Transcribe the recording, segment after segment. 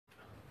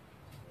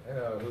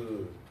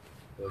who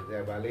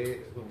the ballet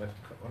who must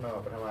one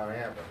of Panama,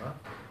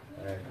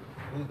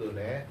 who do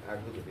that, I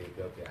go to the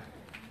Ethiopia.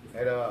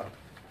 Hello,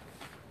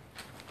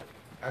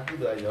 I could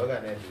do a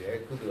yoga net, I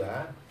could do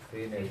a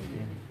say net.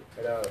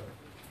 Hello,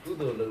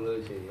 good old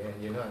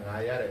you know,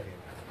 I had it.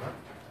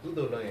 Good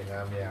old in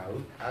Amia,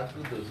 I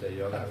could do say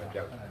yoga.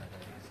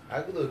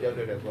 I could do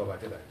yoga to go back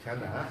to the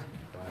China.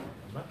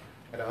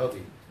 And I hope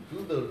you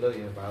do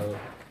learn about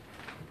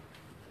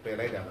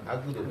Pelagam, I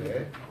could do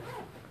it.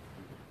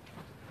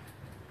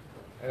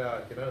 And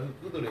I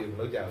could do it,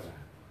 no doubt.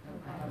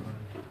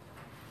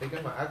 They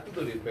come out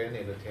to the pen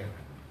in the tent.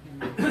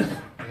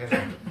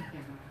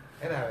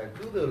 And I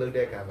could do look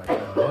at Kama,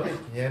 only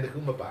near the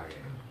Kumaba.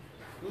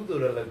 Good to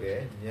look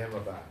at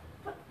Yamaba.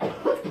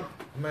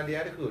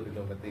 Mandiata could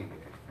do Matic.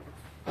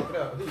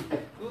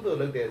 Good to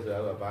look at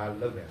Zaba,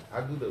 look at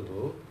I could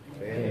go.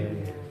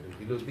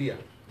 Ilubia.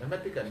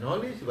 Namatica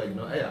knowledge by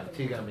no air,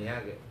 Chiga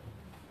Miyagi.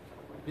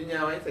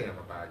 Pinya, I say I'm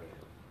a bag.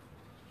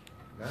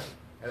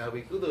 And I'll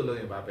be good to look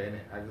at Babene,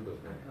 I could do.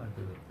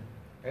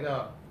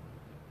 Hello.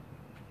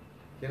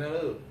 You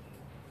know,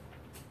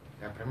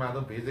 I'm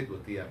Pramado basic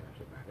with the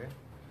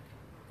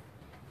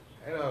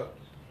Hello,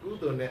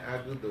 good on the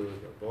Agudo,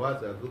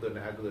 Boaz are good on the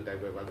Agudo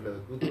type of other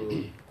good to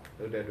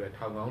look at the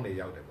town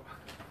only out there.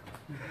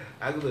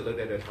 I could look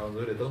at the town,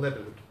 don't let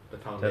the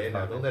town lane,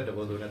 don't let the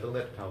Bozo, don't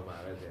let the town.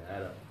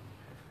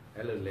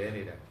 Hello,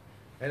 Lenny.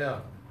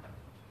 Hello,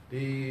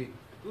 the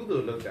good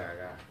look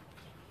at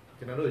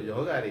you know,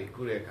 yoga,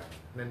 Kureka,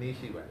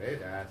 Nanishi,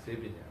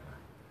 saving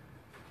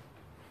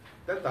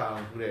that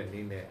town, good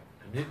in there.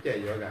 Nitya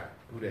yoga,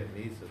 good and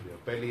needs of your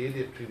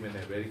palliative treatment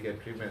and very good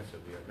treatments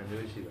of your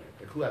Nanushi.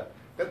 Who are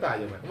that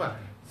time?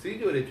 See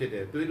you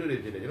repeated, do you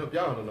repeat it? You know,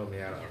 Piano no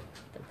Miara.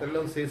 The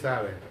long says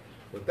I went.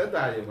 But that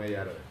time you may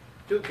arrow.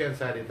 Two can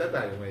side it, that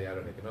time you may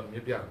arrow, you know,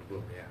 Mipian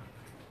Blumia.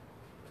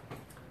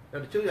 Now,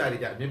 the two are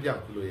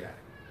Mipian Bluya.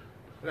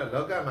 No,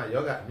 Loga, my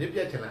yoga,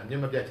 Mipian and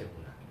Nimapian.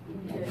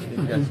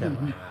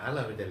 I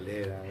love it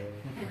later.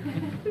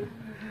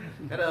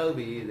 Hello,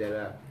 be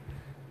there.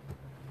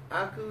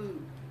 Aku.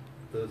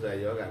 Those are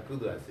yoga,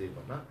 good as say,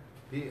 but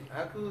the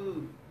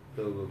Aku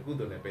to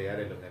good on a pair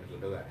and go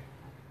to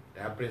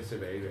that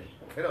principle.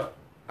 Hello,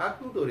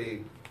 Aku to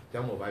the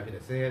Jamo wife in a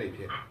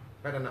scenery.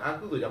 But an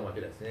Aku to Jamo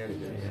in a scenery.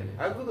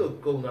 Aku to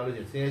go knowledge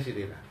in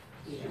scenery.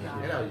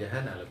 Hello,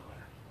 Johanna.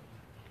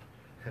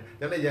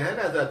 Then the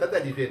Johanna is a tata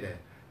defeated.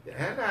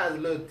 Johanna has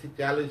looked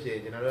challenge,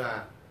 you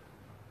know.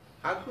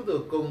 Aku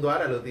to go to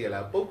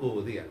Adela,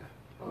 Poco dear.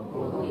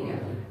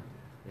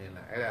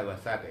 And I was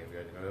Saturday,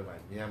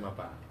 you know,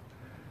 Yamapa.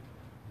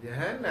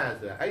 Johanna,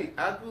 I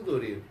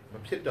Agudori,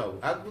 Mapito,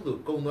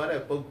 Agudu, Konara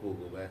Poco,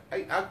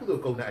 I Agudu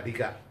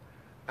Konadica.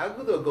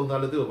 Agudu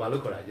Konado,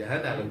 Malukora,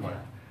 Johanna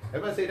Lumora.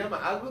 Ever say,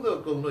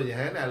 Agudu Kono,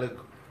 Johanna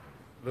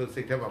look,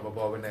 say, Tama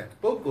Bobanet,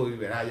 Poco, you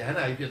were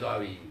Johanna, if you saw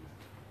me.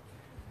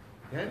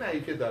 Johanna,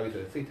 if you saw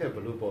it, say,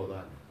 Temple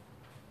Lupo.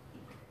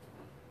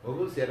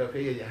 Who said,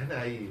 okay,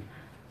 Johanna,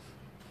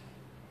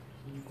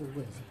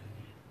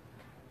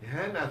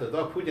 Johanna, the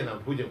dog Pujan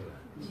and Pujan.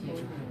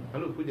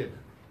 Hello, Pujan.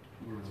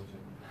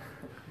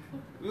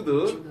 Good,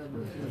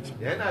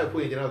 and I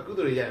put in a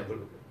good young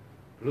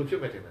look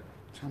at it.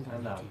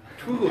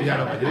 Two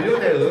young, you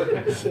know,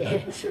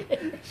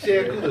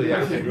 share good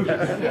young.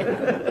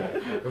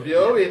 If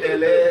you're in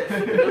LA,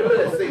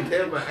 say,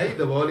 tell my ate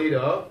the body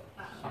dog.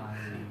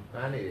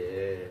 Funny,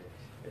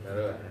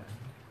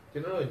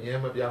 you know,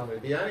 Yama Young,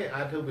 the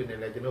I told me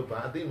that you know,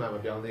 but I think Mamma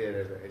Young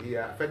there, he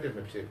affected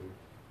me.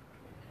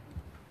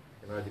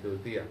 You know, to do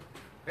dear.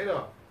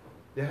 Hello.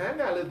 The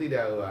hand I looked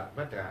at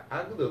Mata,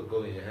 I could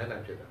go in your hand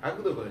after that. I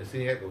could go and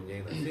see Echo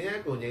Jane, see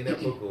Echo Jane,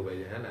 book over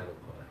your hand.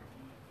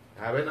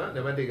 I have not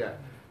the Matiga.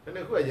 And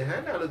I quite your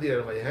hand out of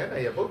the my hand, I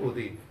have book with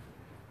thee.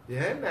 The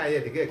hand I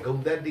had to get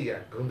come that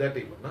dear, come that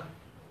people, no?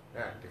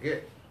 To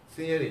get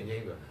senior in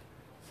Jane.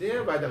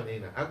 Senior by the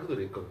Nina, I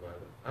could go.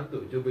 I'm to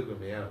Jubik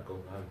with me out, go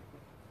on.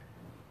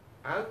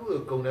 I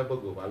could go never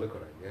go by look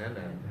at your hand.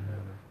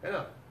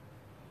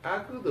 I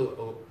could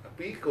do a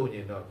peak on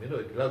you know, you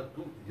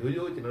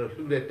know,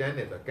 shoot that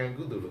tennis, I can't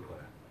go to look for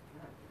it.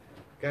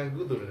 Can't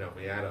go to the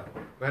Mayara.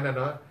 When I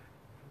know,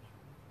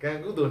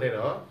 can't go to it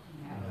all.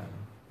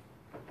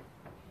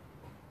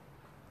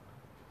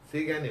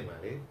 Sigan in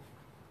Mali,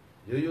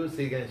 you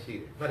Sigan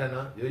she, but I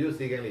know, you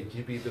Sigan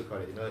GP to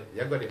college, you know,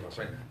 you got it, my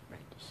friend.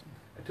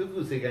 I took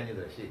you Sigan in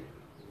the sheet.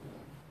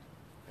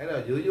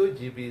 Hello, you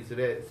GP,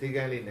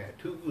 Sigan in there,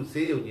 two good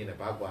say you in a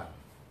bagua.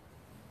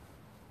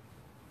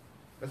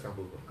 That's some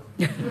book.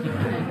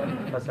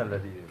 That's a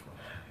lady.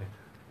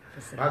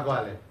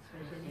 Bagwale.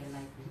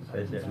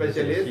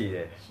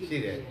 Specialist. She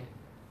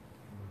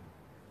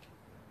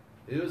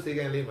you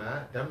say,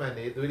 Lima,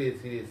 Damani, 3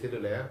 days,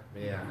 Sidola,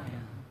 Mea.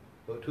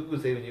 Two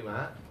good say you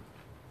are.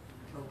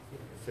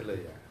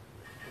 Silia.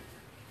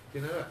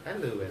 You know, I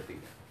know where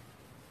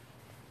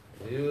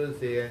you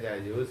say,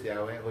 and you see,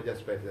 I went just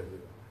special.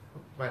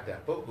 Matter,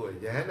 Poco,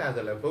 Johanna,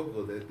 the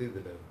Poco, the thing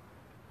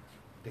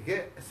to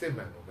get a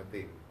simple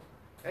thing.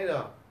 I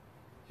know.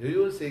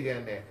 ရိုးစေက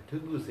န်နဲ့အ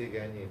ထူးကုစေက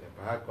န်ကြီးနဲ့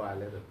ဘာကွာ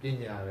လဲဆိုပ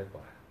ညာပဲ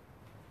ကွာ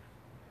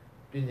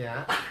ပညာ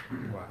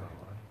ကွာ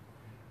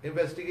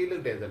investigate လု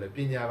ပ်တယ်ဆိုလည်းပ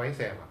ညာပိုင်း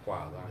ဆိုင်ရာမှာကွာ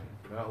သွားတယ်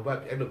နော်ဟိုဘက်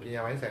အဲ့လိုပ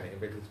ညာပိုင်းဆိုင်ရာ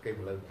investigate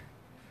မလုပ်ဘူးဒါ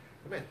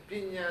ပေမဲ့ပ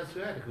ညာဆို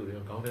ရတဲ့ခုတွေ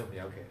ခေါင်းထဲမ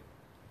ရောက်ခဲ့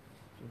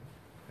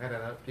အဲ့ဒါ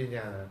တော့ပ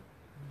ညာ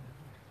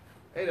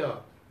အဲ့တော့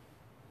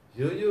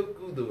ရိုး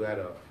ကုသိုလ်က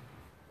တော့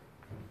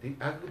ဒီ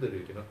အကုသိုလ်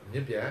တွေကျွန်တော်မြ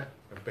စ်ပြ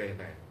မပယ်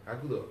နိုင်အ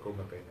ကုသိုလ်အကုန်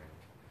မပယ်နိုင်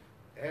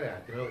အဲ့ဒါ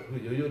ကျွန်တော်အခု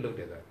ရိုးလုပ်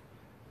တယ်ဆို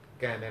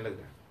ကံနဲ့လုပ်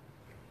တာ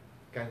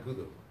ကံကု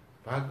သိုလ်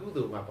ဘာကု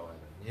သိုလ်မှပေါ့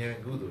ဉာဏ်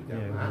ကုသိုလ်ကြ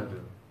မှာ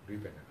ပြီး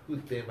ပဲခု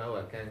သင်မှာက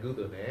ကံကု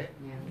သိုလ်နဲ့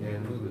ဉာဏ်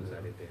ကုသိုလ်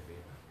စားတဲ့သင်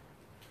ပေးပါ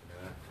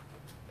နော်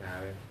ဒါ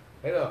ပဲ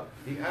အဲ့တော့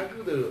ဒီအကု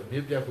သိုလ်အမြ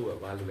စ်ပြတ်ဖို့က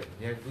ဘာလို့လဲ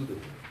ဉာဏ်ကုသို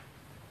လ်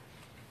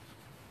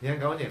ဉာဏ်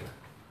ကောင်းဉာဏ်လား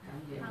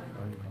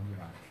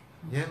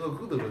ဉာဏ်ကို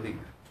ကုသိုလ်လို့သိ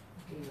တာ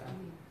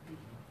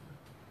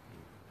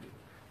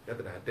ယ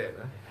တနာတဲ့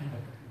နော်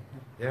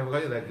ဉာဏ်မကော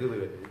င်းတဲ့ကုသို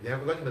လ်ဉာဏ်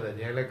မကောင်းတဲ့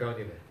ဉာဏ်လည်းကောင်း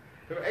နေတယ်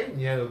ဒါပေမဲ့အဲ့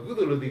ဉာဏ်ကိုကု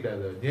သိုလ်လို့သိတာ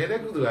ဆိုဉာဏ်နဲ့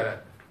ကုသိုလ်က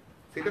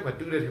စိတ်ထဲမှာ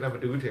တူးတယ်ထင်လားမ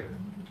တူဘူးထင်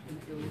လား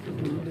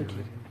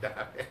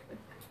ဒါ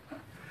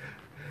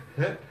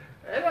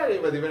အဲ့ဒါတွေ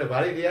မသိမဲ့ဘာ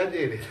တွေတရားကြ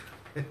ည့်နေ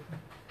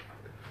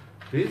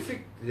basic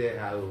ရဲ့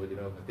ဟာကိုကျွန်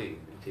တော်မသိ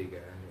ဘူးအခြေခံ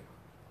ဉာ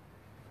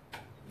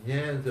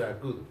ဏ်ဆိုတာ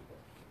ကုသိုလ်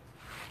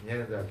ဉာ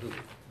ဏ်ဆိုတာကု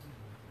သိုလ်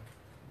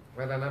မ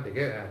တနာတက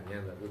ယ်ဉာဏ်ဆို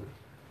တာကုသိုလ်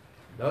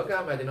လောက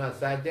မှာကျွန်တော်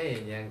စာကြည့်ရ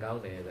င်ဉာဏ်ကော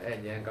င်းတယ်ဆိုအဲ့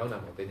ဉာဏ်ကောင်းတာ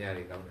မဟုတ်ပညာ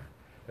တွေကောင်းတာ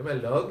ဒါပေမဲ့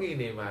လောကီ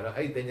နေမှာတော့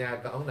အဲ့ပညာ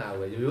ကောင်းတာ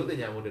ကိုရိုးရိုးပ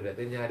ညာမို့တဲ့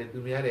ပညာတွေသူ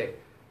များတဲ့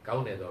ကော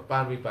င်းတယ်ဆိုတော့ပါ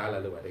မီပါလာ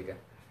လို့ပါတိတ်က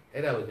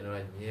အဲ့ဒါကိုကျွန်တော်က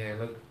ဉာဏ်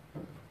လို့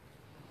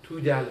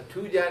ထူး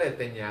ခြားတဲ့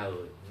ပညာ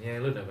ကိုဉာဏ်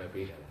လို့နာမည်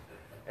ပေးထားတာ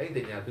အဲ့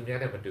ဒီပညာသူများ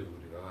နဲ့မတူ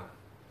ဘူးဒီကောင်က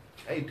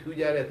အဲ့ဒီထူး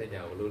ခြားတဲ့ပ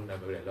ညာကိုလို့နာ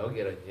မည်ပေးတယ်လောကီ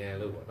ကတော့ဉာဏ်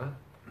လို့ပေါ့နော်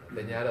ပ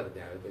ညာတော့ပ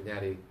ညာပဲပညာ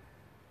တွေဒါ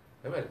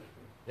ပေမဲ့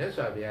မြတ်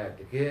စွာဘုရား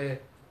တကယ်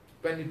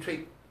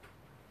penetrate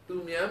သူ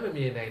များမ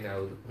မြင်နိုင်တာ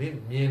ကိုမင်း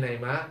မြင်နိုင်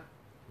မှာ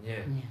ဉာ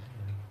ဏ်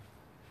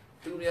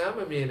သူများမ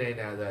မြင်နိုင်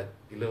တာဆိုတာ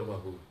ဒီလိုမဟု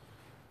တ်ဘူး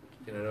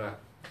ကျွန်တော်တို့က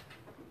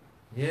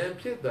ဉာဏ်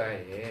ဖြစ်သွားရ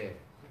င်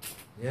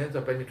ဉာဏ်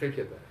ဆို penetrate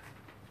ဖြစ်သွား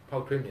ဖော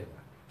က်ထွင်းမြင်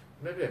သွား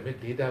မင်းပြမင်း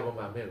data ပေါ်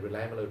မှာမင်း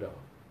rely မလုပ်တော့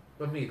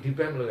မမိ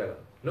depend မလုပ်ရ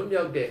တော့လွတ်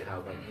မြောက်တဲ့ဟာ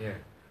ကဉာဏ်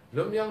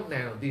လွတ်မြောက်နို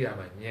င်အောင်သိရ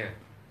မှာဉာဏ်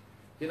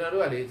ကျွန်တော်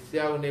တို့ကလေဆ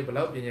ရာဝန်တွေဘယ်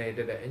လောက်ပညာရည်တ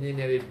က်တဲ့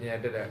engineer တွေပညာ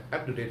တက်တဲ့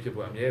up to date ဖြစ်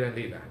ဖို့အများကြီး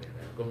လေ့လာနေ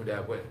တာ computer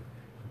ဘွဲ့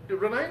ဒီ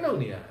rely လုပ်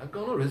နေတာအကော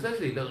င်လုံး research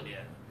တွေလုပ်နေ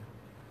တာ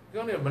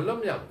ကြောင့်လည်းမလွတ်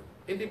မြောက်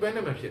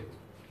independent မဖြစ်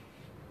ဘူး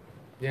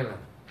ညင်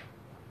လား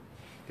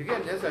ဒီက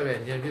မျက်စာပဲ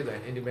ဉာဏ်ဖြစ်သွား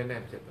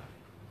independent ဖြစ်သွား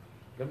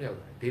လွတ်မြောက်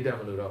သွား data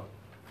မလို့တော့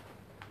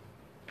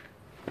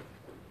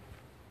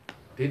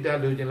data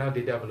လိုချင်လား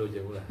data မလိုချ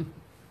င်ဘူးလား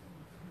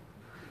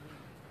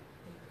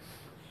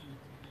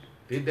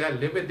data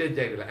limited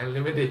ကြိုက်တယ်လား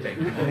unlimited ကြိုက်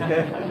တယ်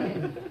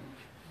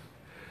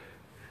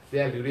ဆ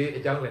ရာလူတွေ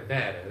အကြောင်းနဲ့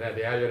နဲ့တယ်ဒါတ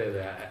ရားပြောတယ်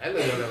ဆိုတာအဲ့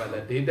လိုပြောတယ်မှာ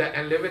data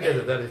unlimited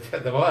ဆိုတာ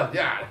သဘောကျ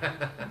တယ်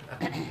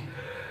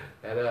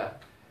အဲ့တော့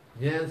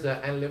ဉာဏ်စာ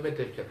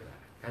unlimited ဖြစ်တာ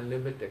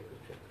unlimited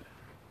ဖြစ်တာ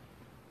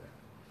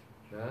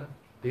နော်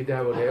data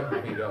ကိုလည်း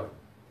ပြီးတော့ဒါ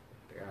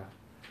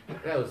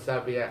အဲ့ဒါစာ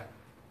ပြ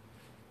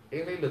အ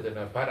င်္ဂလိပ်လို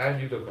တော့ဘာအန်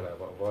ယူလို့ခေါ်တာ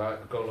ပေါ့ဘာ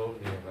အကုန်လုံး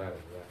မြင်လာတ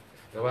ယ်ဆိုတာ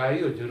ကဘာ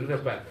ကြီးကိုဂျူရူ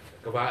နဲ့ပတ်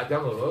ကဘာအကြော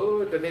င်းကို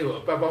တနေ့ကို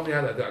အပတ်ပေါင်း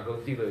များတာသူအကုန်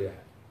ကြည့်လို့ရတယ်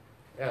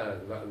အဲ့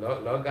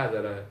လောက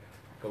ဆိုတော့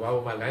ကဘာ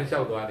ပေါ်မှာလမ်း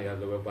လျှောက်သွားနေတာ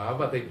ဆိုတော့ဘာ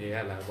မှသိမြင်ရ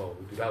လားမဟုတ်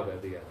ဘူးဒီလောက်ပဲ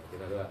သိရတာကျွန်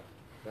တော်တို့က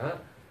နော်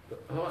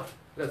ဟော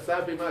လက်စာ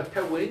ပေမှာထ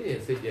က်ဝင်းကျင်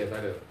စစ်ကျဲ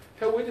သားတယ်ထ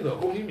က်ဝင်းကျင်တော့အ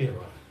ကုန်ကြီးမြင်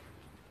သွား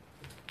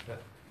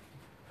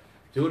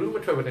ဂျူရူမ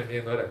ထွက်ဘဲနဲ့မြ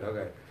င်သွားတယ်လောက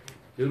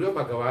ဂျူရူ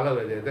မှာကဘာလောက်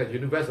လဲတဲ့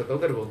universe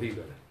 30ပုံသိ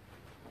သွားတယ်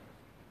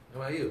က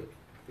ဘာကြီးကို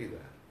သိ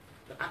သွား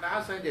အနာ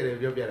ဆန်းကြတယ်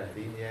ပြောပြတာ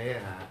ဒီဉာဏ်ရဲ့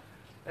ဟာ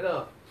အဲ့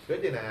တော့ပြော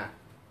ချင်တာက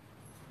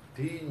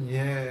ဒီ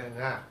ဉာဏ်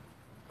က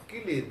ကိ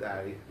လေသာ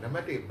တွေနံပါ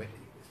တ်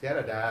1ဆရာ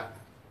တော်ဒါ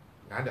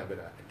ငါးတယ်ပြ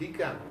တာအဓိက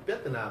ပြ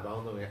ဿနာပေါ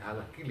င်းဆုံးရဲ့အား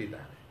ကကိလေ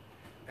သာ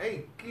အဲ့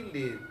ကိ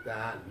လေသာ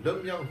လွတ်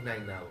မြောက်နို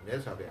င်တာကိုမြတ်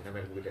စွာဘုရားနံ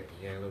ပါတ်1တဲ့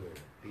ဉာဏ်လို့ပဲ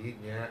ဒီ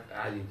ဉာဏ်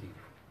အားကြီးကြီး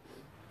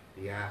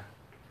ဒီဟာ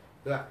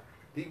သူက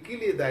ဒီကိ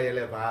လေသာရဲ့လ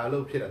ည်းဘာ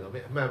လို့ဖြစ်တာတော့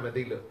အမှန်မ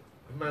သိလို့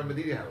အမှန်မ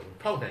သိတဲ့ဟာကို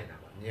ဖောက်နိုင်တာ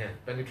ပါဉာဏ်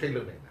penetrate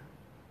လုပ်နိုင်တာ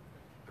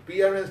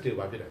appearance တွေ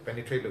ဘာဖြစ်လဲ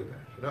penetrate လုပ်တာ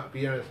ကျွန်တော်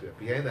appearance တွေ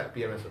behind the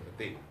appearance ကိုမ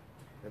သိ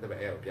ဘူးဒါပေမဲ့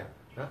အဲ့ကိုပြ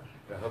နော်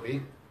ဒါဟုတ်ပြီ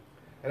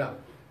အဲ့တော့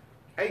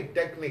အဲ့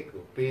technique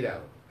ကိုပေးတာ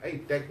အဲ့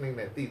technique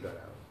နဲ့သိသွား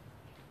တာ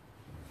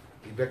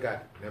ဒီဘက်က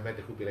နာမည်တ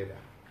စ်ခုပေးလိုက်တာ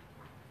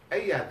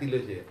အဲ့ရသိ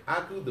လို့ရှိရင်အာ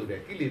ကုသိုလ်တဲ့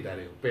ကိလေသာ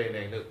တွေကိုပယ်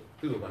နိုင်လို့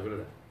သူ့ကိုဘာပြော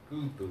လို့လဲကု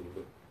သိုလ်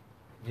လို့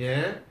ဉာ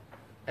ဏ်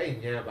အဲ့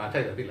ဉာဏ်ဘာ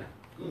ထိုက်တာသိလား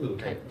ကုသိုလ်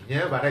ထိုက်ဉာ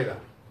ဏ်ဘာထိုက်တာ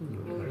ကု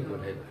သို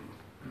လ်ထိုက်တာ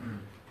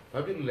ဘာ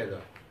ဖြစ်လို့လဲဆို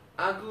တော့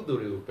အာကုသို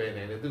လ်တွေကိုပယ်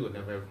နိုင်တယ်သူ့ကို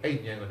နာမည်အဲ့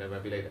ဉာဏ်ကိုနာမ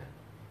ည်ပေးလိုက်တာ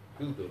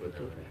ကုသိုလ်လို့နာ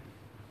မည်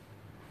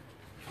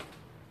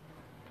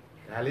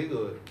ဒါလေး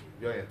ကို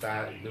ပြောရင်ဒါ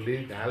လူ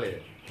လေးနားလေ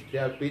ပြ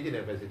ပေးခြင်း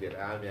တဲ့ message တွေ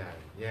အားများ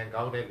ဉာဏ်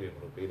ကောင်းတဲ့တွေမ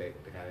လို့ပေးလိုက်တ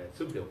ယ်တခါလဲ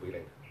စုပြုံပေး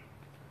လိုက်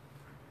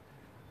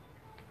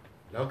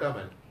လောက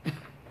မှာ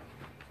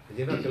အရ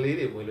င်တော့ကလေး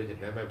တွေမွေးလို့ချ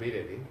င်းနာမည်ပေးတ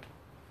ယ်လေ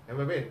နာမ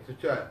ည်ပေးသူ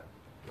ချွတ်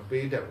မ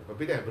ပေးတယ်ဘ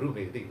ယ်လို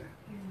နေသိလား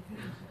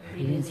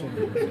ပေး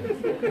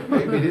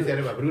နေစရာ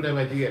မှာဘယ်လိုနာမ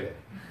ည်ကြီးခဲ့လဲ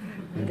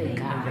တေ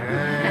ကာ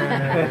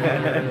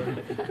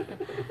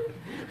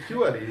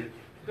ကျွတ်လေ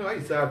No,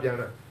 I saw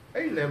Piano. I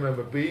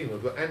remember being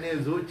and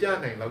there's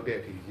Ojan and looked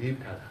at his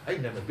I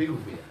never be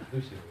with you.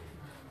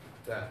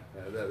 That's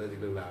a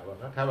little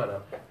loud. Not have it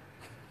up.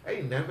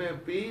 I never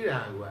be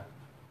that.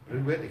 We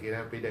went to get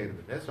up.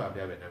 That's why I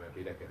never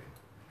be that.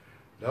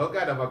 Look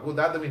at a good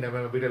other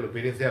never be able to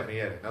be in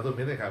here. Another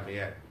minute come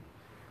here.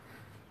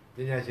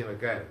 Then I see my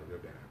guy.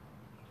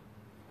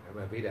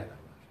 Never be that.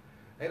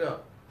 I know.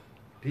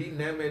 He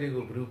never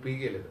go blue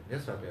pig.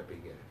 That's why I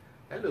pig.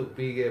 Hello,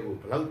 pig,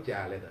 blood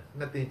child,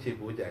 nothing cheap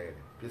would I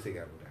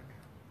physical.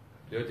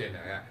 You think I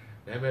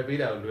never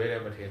beat out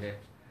Luella Martine.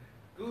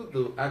 Good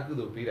to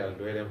Agudo beat out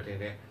Luella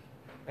Martine.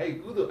 I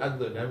good to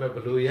Agudo never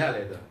blew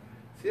Yaleta.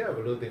 See, I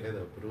blew the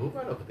blue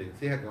one of things.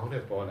 See, I gone to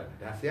Poland.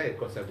 That's the I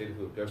consulted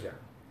to Georgia.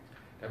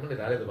 I'm going to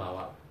tell you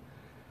about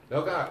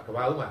Look at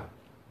Kabauma.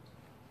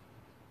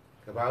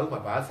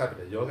 Kabauma Basa,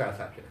 the yoga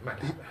subject.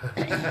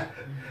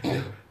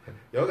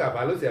 Yoga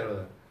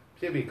Balusia.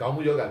 Chippy,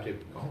 come yoga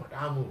chippy. Oh,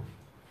 damn.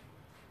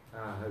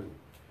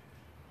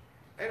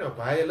 I know,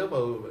 buy a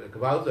little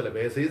about the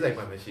basis like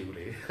my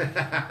machine.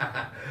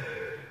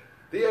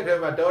 Theatre,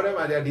 my daughter,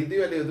 my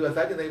detail to a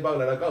certain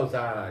about a go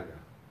saga.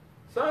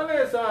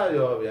 Sale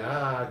sayo,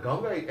 ya,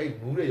 Gonga, a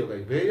movie, you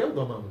can pay your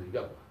gum.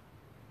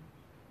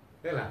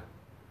 Ella,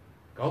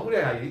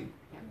 Gonga, I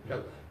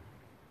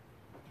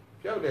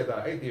show that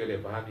I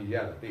deal behind the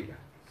yellow thing.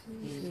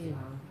 See,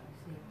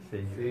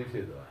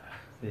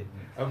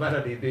 I'm not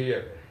a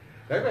detail.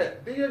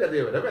 Do you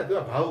ever do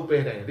a power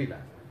pain and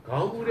dealer?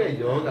 Come with a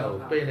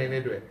yoga, pain and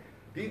it.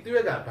 Did you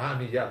ever buy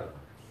me yellow?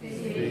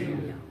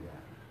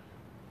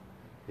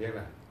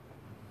 Yeah.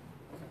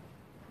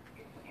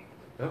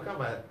 Look at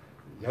my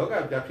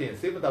yoga Japan,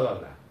 save the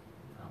dollar.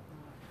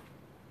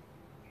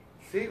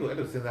 See what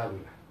to send out.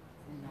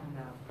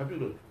 How do you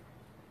do?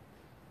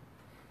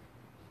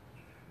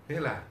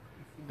 Hela,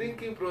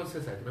 thinking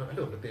process, I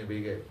don't think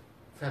we get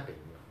something.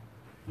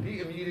 Do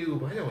you immediately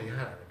buy your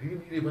yard? Do you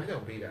immediately buy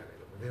your beta?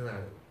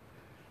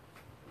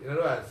 You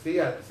know, I see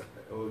a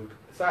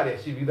Sadia,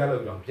 she be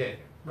that long chain.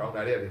 Gone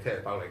there, they tell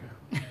about like.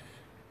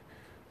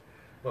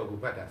 Well, we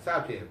better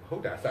sapien,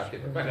 hold that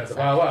sapien, better the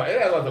power.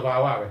 I got the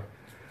power.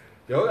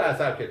 Yoga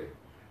sapien.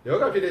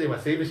 Yoga fit in my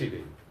same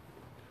city.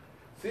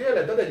 See,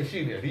 I don't think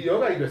she did. The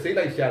yoga you say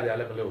like Shadia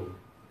Lemelo.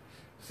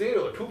 See,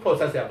 2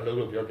 processes of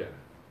Lulu Yoga.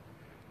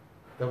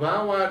 The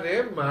Mawa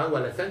name, Ma,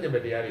 while I send you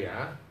the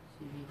area.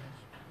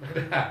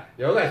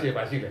 Yoga, she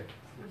was here.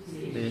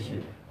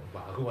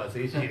 Who was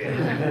she? Invent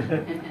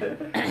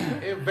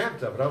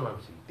of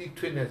Romancy, the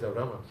twinness of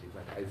Romancy,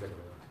 but Isaac.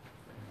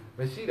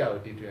 Machida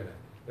would be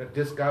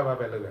discover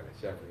Beluga,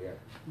 Shafia.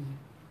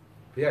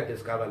 Pierre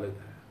discover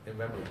in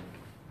memory.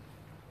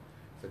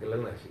 It's a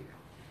little sheet.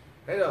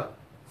 Hello,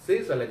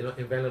 says a legend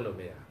in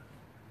Velomia.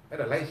 I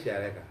don't like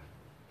Sharaka.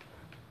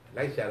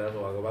 Like Shadow,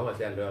 Obama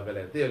said,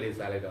 Theory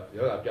Salado,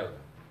 Yoga Jugger.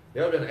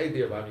 You have an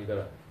idea about me,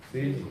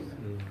 see.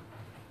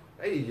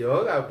 Hey,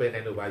 yoga pen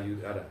and over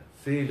you other.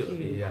 See,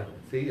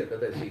 see at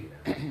the sheet.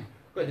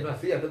 But you must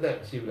see at the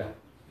sheet.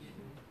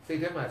 See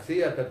them, I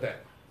see at the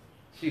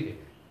sheet.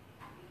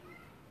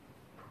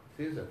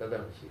 See at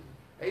the sheet.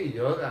 Hey,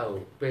 yoga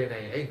pen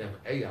and ain't them,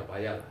 hey,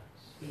 Bayala.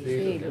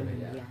 See them.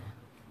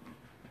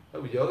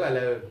 Oh,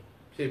 yoga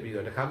should be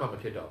the Kama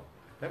potato.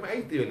 I'm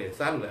 8 years,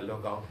 Saturday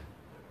long gone.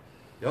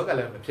 Yoga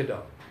lemon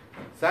potato.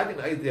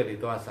 Saturday 8 years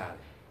to us.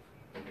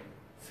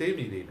 See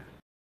me then.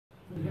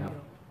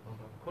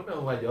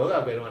 Couldn't what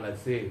yoga better when I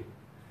say.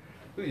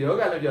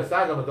 Yoga left your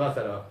saga of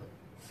Dosara.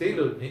 Say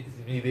to me,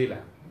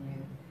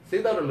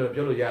 say that a little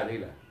Jolo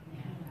Yadila.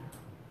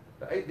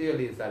 The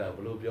ideally is that a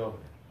blue biome.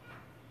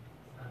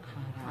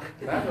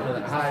 That's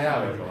what high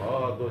hour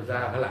or goes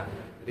out.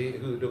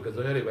 Who took a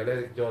sonary by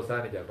letting Joe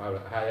Sanity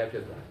about higher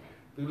pizza.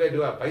 To let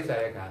do a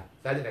paisa,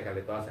 Sergeant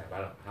Calitos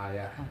about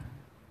higher.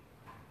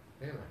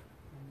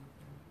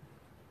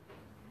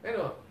 You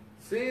know.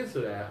 See,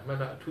 so that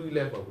man, 2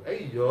 level.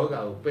 Hey,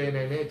 yoga, pen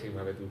and native,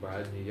 to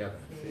buy me.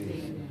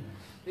 See,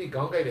 he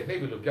can't get a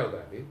neighbor to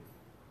Piota.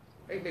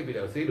 Ain't maybe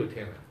they'll say to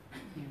 10.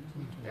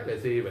 And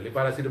let's say, well, if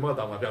I see the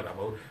mother of my Piota,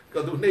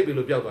 go to neighbor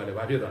to Piota, the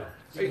Babuda.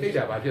 Ain't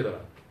nature by Piota.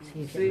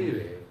 See,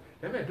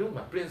 let me do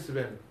my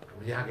principal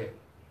Yage.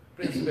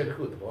 Principal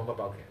good, the bomb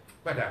about him.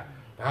 But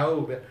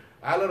how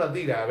I don't know,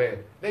 did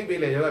maybe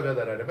the yoga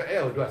better than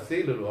L to a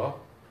sailor law.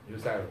 You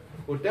say,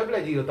 would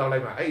definitely you thought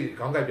like my age,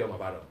 can't get your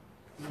battle.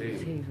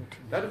 See,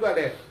 that's why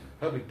they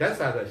help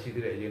that's other she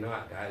did, you know,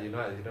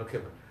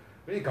 Kim.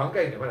 When you can't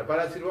get him, but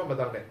I see one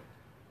Madame.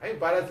 I'm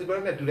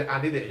parasitic to the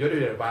Andy,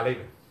 you're ballet.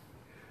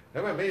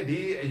 Never made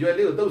your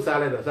little those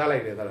salad or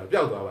salad that are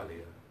built over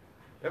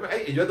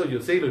there.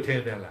 You say to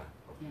 10 them.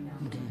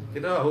 You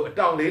know,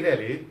 down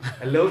lady,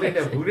 alone in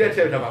the Buddha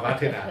church of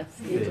Abatina.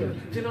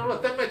 You know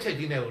what? That much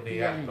in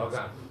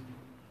the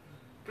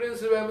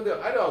Prince,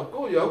 I don't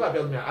go yoga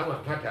build me. I'm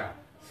a tata.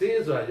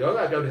 Since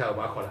yoga build her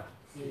Bacola.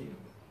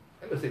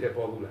 I say that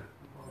Pogula.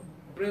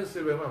 Prince,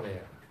 remember.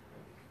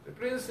 The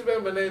Prince,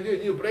 when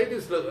you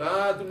practice,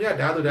 to me,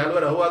 Dadu,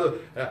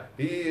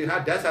 he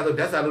had that's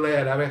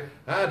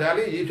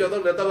Dali, each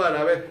other the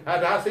Tawarabe,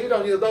 and I see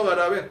on your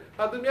Tawarabe,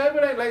 how to me,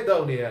 I like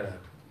down here.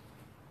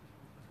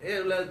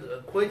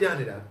 ခွဲကြ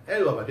နေတာအဲ့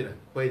လိုပါဖြစ်နေ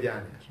ခွဲကြ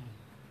နေ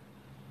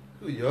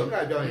သူယောဂ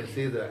ပြောင်းရင်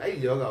စေးဆိုအဲ့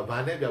ယောဂဘာ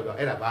နဲ့ပြောင်းပြောင်း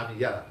အဲ့ဒါဘာမြည်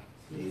ရတာ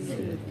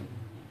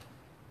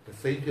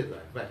စိတ်ဖြစ်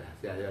သွားမှတ်တာ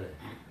ဆရာပြောတယ်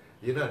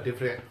you know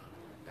different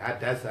ဒါ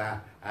ဓာတ်စာ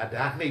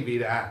ဒါနှိပ်ပြီး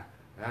တာ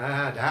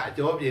ဒါအ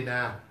ကျော်ပြင်တာ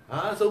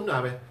ဆုံးတာ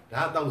ပဲ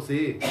ဒါတောက်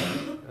စေး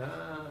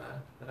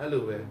အဲ့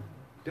လိုပဲ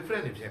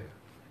different နေဖြစ်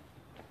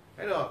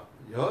အဲ့တော့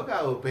ယောဂ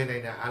ကိုပင်နေ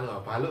တာအားလုံး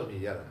ကဘာလို့အမြ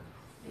ည်ရတာ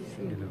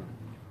အဲ့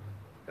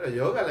တော့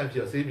ယောဂလည်းဖြ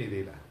စ်စေးမြည်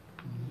သေးလား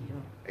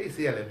အဲ့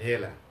စေးကလည်းမြဲ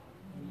လား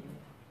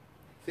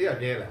စေးက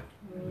မြဲလား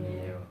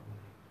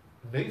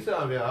နေစာ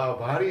မြ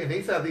ဘာရီနေ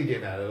စာသိနေ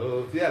တာ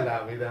တော့ဆရာလာ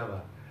မေးသားပါ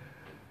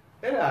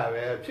အဲ့ဒါ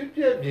ပဲဖြစ်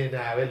ပြမြင်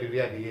တာပဲလူတွေ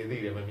ကဒီသိ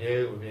တယ်မမြဲ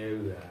ဘူးဆို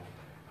တာ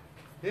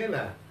ဟင်း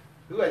လား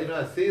သူကကျွန်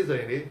တော်စေးဆို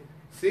ရင်လေ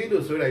စေး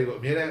လို့ဆွဲလိုက်ကို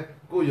အမြဲတမ်း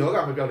ကိုယောဂ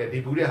မပြောက်တဲ့ဒီ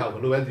ဘူးတဲ့ဟာ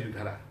ကိုဘယ်လိုပဲသိယူ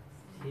ထားတာ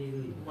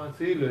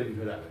စေးလို့ယူ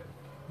ထားတာပဲ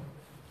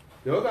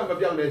ယောဂမ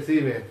ပြောက်တဲ့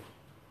စေးပဲ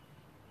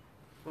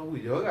မဟုတ်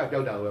ဘူးယောဂ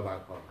ပြောက်တာပဲပါ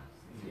ခေါ်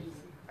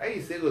အဲ့ဒီ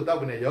စေးကိုတောက်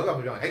ကနေယောဂမ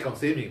ပြောက်အဲ့ကောင်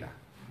စေးမြင်တာ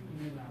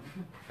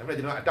ဒါပေမဲ့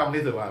ကျွန်တော်အတောင်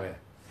လေးဆိုပါပဲ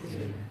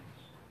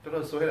တော်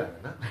တော်ဆွဲတာ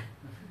နော်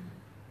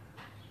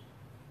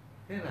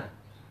ဟင်းလား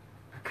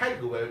အခိုက်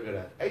ကိုပဲပြော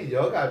တာအဲ့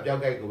ယောဂပြောက်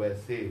ခိုက်ကိုပဲ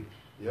စေး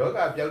ယောဂ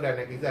ပြောက်တာ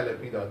နဲ့ကိစ္စလည်း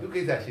ပြီးတော့သူ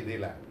ကိစ္စရှိ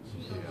သေးလား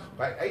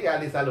ဘိုက်အဲ့ရ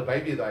လေးစားလို့ဘို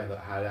က်ပြေးသွားရင်ဆို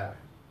အာဟာရ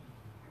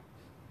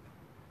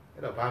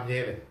အဲ့တော့ဘာမြဲ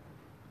လဲ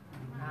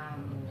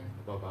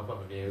ဘာမ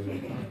မြဲဘူး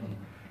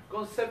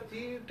concept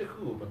ကြီးတစ်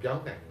ခုကိုမပြော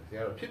င်းနိုင်ဘူးဆ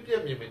ရာတို့ဖြစ်ပြ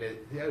မြင်မြင်နဲ့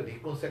ဆရာတို့ဒီ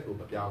concept ကို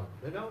မပြောင်း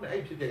ဘူး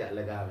အဲ့ဖြစ်ပြကအ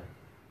လကားပဲ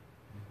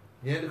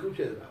ဉာဏ်တစ်ခု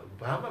ဖြစ်တာ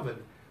ဘာမှမ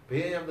ဘ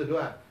ယ်ရမ်းတို့က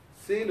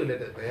စေးလို့လည်း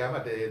ဘယ်မှ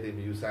တည်းတည်းမ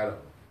ယူစား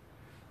တော့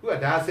ခုက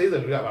ဒါစေးဆို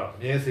လူကပါတော့အ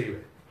မြဲစေး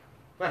ပဲ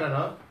မှတ်တာ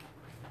နော်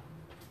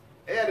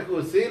အဲ့ရတခု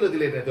စေးလို့ဒီ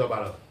လေနဲ့တော့ပါ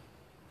တော့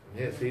အ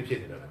မြဲစေးဖြစ်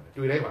နေတော့လား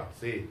တွေ့တိုင်းပါ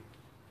စေး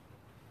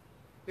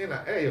နင်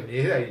လားအဲ့ရ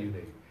မြဲတာယူ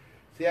နေ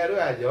ဆရာတို့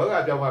ကယောဂ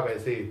ပြောင်းမှပဲ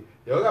စေး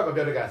ယောဂမ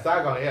ပြောတဲ့ကစား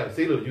ကောင်အဲ့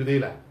စေးလို့ယူ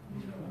သေးလား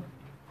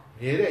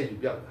မြဲတဲ့ယူ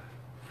ပြောက်တာ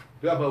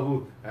သူကမဟုတ်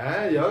ဘူး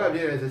ယောဂပြ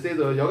ည့်တယ်စေး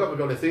ဆိုယောဂမ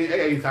ပြောတဲ့စေး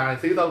အဲ့စား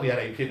စေးတော့နေရ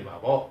တယ်ဖြစ်နေမှာ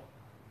ပေါ့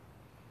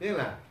နင်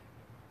လား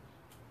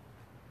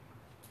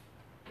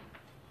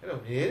အဲ့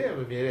တော့မြဲတယ်မ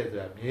မြဲတယ်ဆို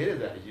တာ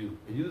အ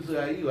ယူဆို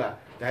တာကြီးကဒါ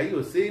ကြီး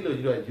ကိုစေးလို့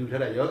ယူတော့ယူ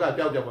ထားတာယောဂ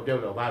ပြောက်မပြော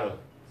က်တော့ဘာတော့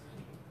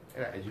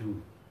အဲ့ဒါအယူ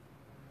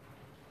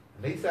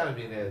လိမ့်စာ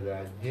မြင်တယ်ဆိုတာ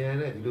ဉာဏ်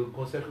နဲ့ဒီလို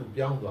concept ကို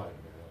ပြောင်းသွားတ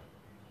ယ်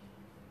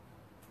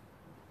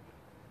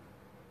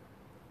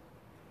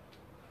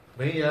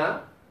မင်းရ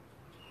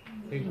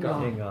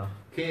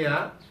ခင်ဗျာ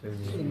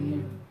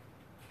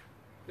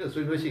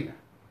ဆွေမျိုးရှိလား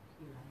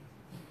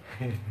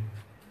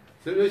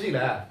ဆွေမျိုးရှိ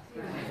လား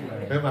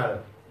ဘယ်မှာ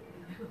တော့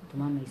တ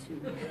မမေဆွေ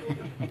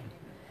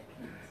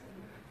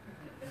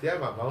ဆရာ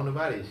မဘောင်းနှမ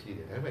တွေရှိတ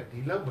ယ်ဒါပေမဲ့ဒီ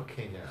လောက်မခ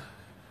င်ကြ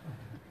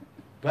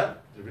but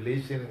the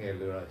relation ငယ်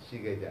လို့ရှိ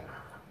ခဲ့ကြ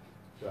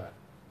ဆိုတာ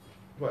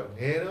ဘာင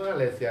ယ်တော့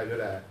လည်းဆရာပြော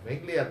တာမိ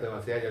န်းကလေးက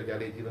တော့ဆရာယောက်ျား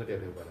လေးကြီးတော့တယ်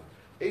လို့ပြောတာ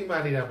အိမ်မ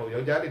နေတာမဟုတ်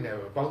ယောက်ျားလေးနဲ့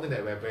ပေါင်း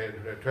တဲ့ပဲ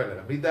ထွက်လာ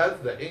တာမိသားစု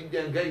အိမ်ပြ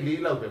န်ဂိတ်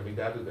လေးလောက်ပဲမိ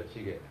သားစုဆိုရှိ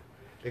ခဲ့တာ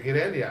တကယ်တ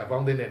ည်းနေရာအပေါ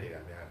င်းတဲ့နေတာ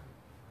များ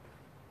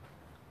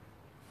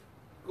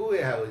ကို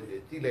ယ့်ရဲ့ဟာကို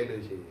ကြည့်လိုက်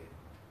လို့ရှိရင်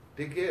တ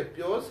ကယ်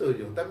ပြောဆို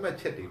ကြုံတတ်မှတ်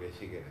ချက်တွေပဲ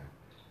ရှိခဲ့တာ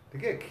တ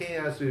ကယ်ခင်ရ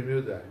ဆွေ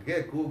မျိုးဆိုတာတက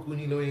ယ်ကိုကူ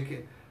ညီလို့ရင်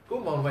ကို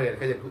မောင်မရတဲ့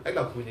ခါကျအဲ့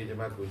လောက်ကူညီချင်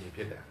မှကူညီဖြ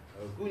စ်တာ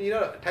ကူညီ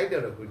တော့အထိုက်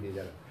တော့ကူညီကြ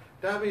တာ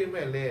ဒါပေ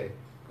မဲ့လည်း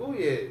ကိုယ့်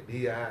ရဲ့ဒီ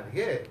ဟာတက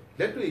ယ်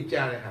လက်တွေ့ကြ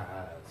တဲ့ဟာ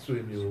ဆွေ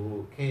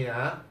မျိုးခင်ရ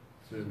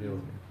ဆွေ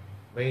မျိုး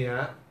မင်းရ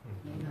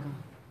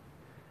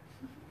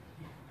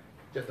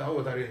ကျ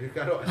တော့ဒါရီက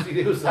တော့အစီ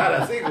လေးကိုစားတာ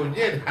စိတ်ကိုည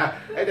စ်တာ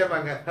အဲ့ဒါမှ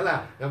ငါဟလာ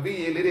ငပီး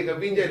ရည်လေးတွေက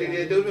ပင်းချက်လေး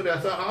တွေတုံးနေတာ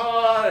ဆို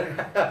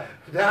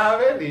ဒါ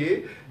ပဲလေ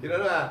ကျွန်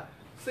တော်တို့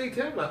ကစိတ်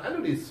ထဲမှာအဲ့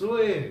လိုတွေ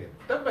စွဲနေတယ်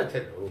တတ်မှတ်ချ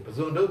က်တော့ပ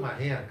ဇွန်တို့မှ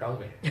အင်းရကောင်း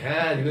မယ်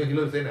ဒီ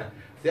လိုစဉ်းတာ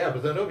ဆရာပ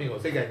ဇွန်တို့မြင်ကို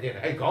စိတ်ကညစ်တယ်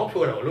အဲ့ခေါင်း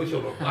ထိုးတော့လှုပ်ရှု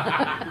ပ်တော့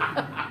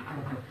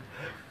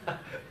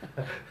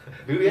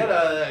လူတွေက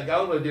တော့အကော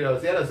င်းလို့ကြည့်တော့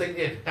ဆရာတော့စိတ်ည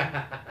စ်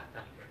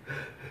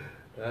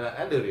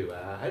အဲ့လိုတွေပါ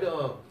အဲ့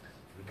တော့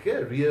ကဲ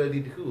reality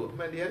တခုအ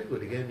မှန်တရားကို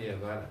တကယ်မြင်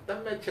သွားတာတတ်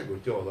မှတ်ချက်ကို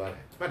ကြော်သွားတ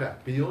ယ်မှတ်တာ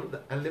beyond the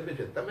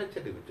unlimited တတ်မှတ်ချ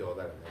က်တွေကိုကြော်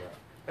သွားတယ်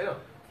အဲ့တော့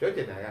ပြောချ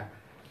င်တာကဉာ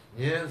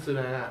ဏ်ဆို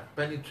တာက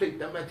penetrate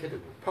တတ်မှတ်ချက်တွေ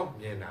ကိုဖောက်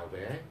မြင်တာ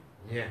ပဲ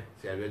ဉာဏ်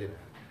ဆရာပြောချင်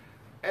တာ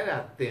အဲ့ဒါ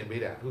သင်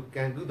ပေးတာအခု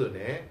ကံကုသိုလ်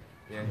နဲ့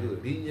ဉာဏ်ကုသို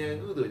လ်ဒီဉာဏ်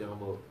ကုသိုလ်ကြောင့်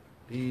မို့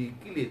ဒီ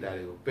ကိလေသာ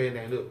တွေကိုပယ်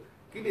နိုင်လို့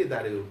ကိလေသာ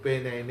တွေကိုပယ်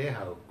နိုင်တဲ့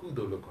ဟာကိုကု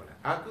သိုလ်လို့ခေါ်တာ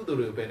အကုသိုလ်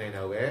တွေကိုပယ်နိုင်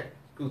တာပဲ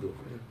ကုသိုလ်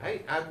အဲ့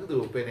အကုသို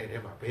လ်ကိုပယ်နိုင်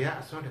တဲ့မှာဘယ်က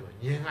အစွမ်းတယ်မှာ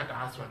ဉာဏ်ကတ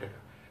အားစွမ်းတယ်ဒါ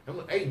မှမ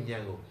ဟုတ်အဲ့ဉာ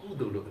ဏ်ကိုကု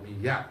သိုလ်လို့အမည်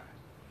ရဉာဏ်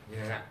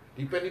က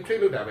ဒီ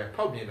penetrate လုပ်တာပဲ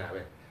ဖောက်မြင်တာ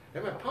ပဲဒါပေ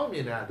မဲ့ဖောက်မြ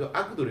င်တာသူအ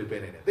ကုသိုလ်တွေပ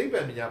ယ်နိုင်တယ်သိပ္ပံ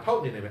ပညာဖော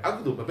က်မြင်တယ်ပဲအ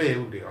ကုသိုလ်မပယ်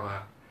ဘူးဒီကောင်က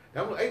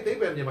ဒါမှမဟုတ်အဲ့သိပ္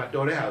ပံပညာမှာ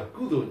တော်တဲ့ဟာ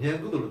ကုသိုလ်ဉာဏ်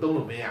ကုသိုလ်လို့သုံး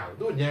လို့မရဘူး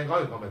သူဉာဏ်ကော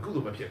င်းရင်ကောင်းမယ်ကု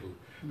သိုလ်မဖြစ်ဘူး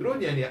သူတို့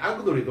ဉာဏ်တွေအ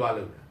ကုသိုလ်တွေတွား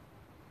လို့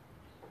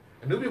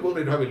အနုပြဘုံ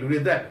တွေတွားပြီးလူတွေ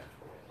တက်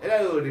အဲ့ဒါ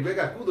ကိုဒီဘက်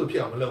ကကုသိုလ်ဖြ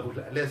စ်အောင်မလုပ်ဘူး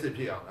အလက်စစ်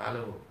ဖြစ်အောင်အား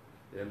လုံးကို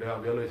လော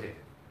ပြောလို့ရှိရင်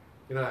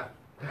ကျွန်တော်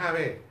ဒါ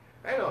ပဲ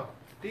အဲ့တော့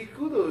ဒီ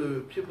ကုသိုလ်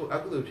ဖြစ်ဖို့အ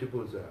ကုသိုလ်ဖြစ်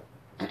ဖို့ဆိုတာ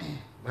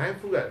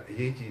mindful ကအ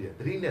ရေးကြီးတယ်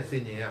သတိနဲ့ဆ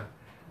င်ញင်ရ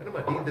အဲ့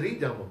တော့ဒီသတိ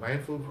ကြောင့်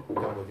mindful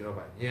ကြောင့်ကျွန်တော်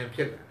ပါဉာဏ်ဖြ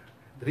စ်လာ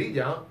သတိ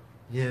ကြောင့်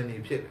ဉာဏ်နေ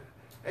ဖြစ်လာ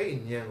အဲ့ဒီ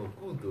ဉာဏ်ကို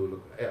ကုသိုလ်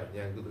လို့အဲ့ဒါ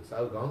ဉာဏ်ကုသိုလ်စာ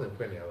အုပ်ကောင်းစဉ်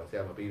ဖွင့်နေရပါဆ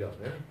ရာမပြီးတော့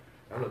နော်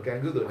ဒါလို့ကံ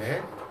ကုသိုလ်နဲ့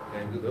ကံ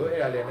ကုသိုလ်အဲ့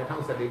ဒါလည်း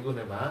2014ခု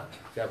နှစ်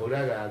မှာဆရာဗုဒ္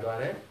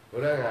ဓဂါသွားတယ်ဗု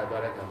ဒ္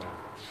ဓဂါသွားတဲ့အခါမှာ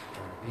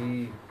ဒီ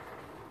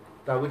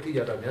တာ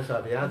ဝတိရောက်တော့မြတ်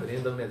စွာဘုရားသတ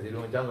င်းသုံးတဲ့ဇေ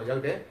ရုံအကြောင်းကို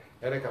ရောက်တယ်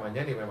အဲ့တဲ့ခါမှာည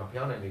နေပိုင်း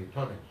မှာဖျောင်းနိုင်လေးထွ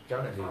န်းတယ်ဖျော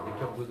င်းနိုင်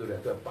လေးဒီဖြုတ်ကုသိုလ်တဲ့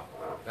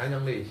အတွက်ပါလ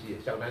မ်းကြောင်းလေးရှိ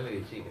တယ်ရှောက်တ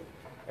န်းလေးရှိတယ်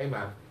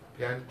အဲ့မှာ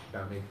ဘု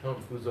ရားဒါမင်းထွန်း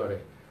ကုသိုလ်တဲ့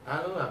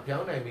အားလုံးကဖျော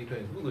င်းနိုင်ပြီးထွ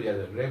န်းကုသိုလ်ရတ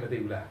ယ်လွယ်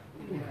မသိဘူး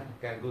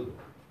လားကံကုသိုလ်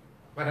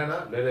မှန်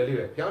တယ်နော်လွယ်လွယ်လေး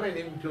ပဲဖျောင်းနိုင်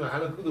နေထွန်းအား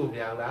လုံးကုသိုလ်မ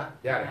ရဘူး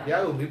လားရ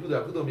တယ်ဘုရားကိုမိကုသို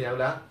လ်ကုသိုလ်မရဘူး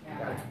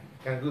လားရ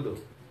တယ်ကံကုသိုလ်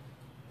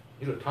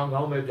ဒီလိုထောင်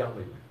ကောင်းပဲပြော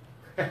င်းနေပြီ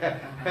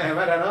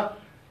မှန်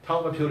တယ်နော်ထော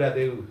င်မဖြိုတတ်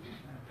သေးဘူး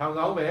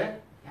ထောင်ကော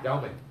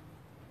င်းပဲပြောင်း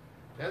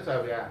မယ်မြတ်စွာ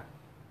ဘု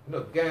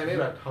ရားတို့ကံလေး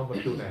တော့ထောင်မ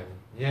ဖြို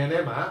နိုင်ဘူးဉာဏ်ထဲ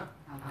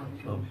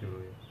မှာထောင်ဖြို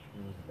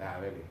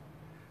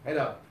ရဒါပဲလေအဲ့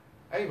တော့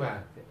အဲ့မှာ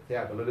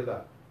ဆရာဘယ်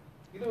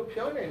လိုလဲတော့ဒီလို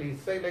ဖြောင်းနေလေး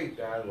စိတ်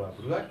လိုက်တာက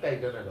ဘယ်လို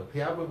တိုက်တွန်း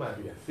တယ်လို့ဘုရားဘု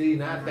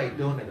ရားသိတာစေနာတိုက်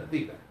တွန်းတယ်လို့သိ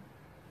တာ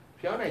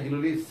ဖြောင်းနေဒီလို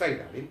လေးစိုက်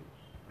တာလေ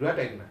ဘယ်လို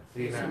တိုက်တွန်းတာ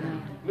စေနာ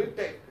လူ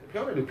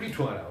တိုက်ဖြောင်းနေလို့ဖိ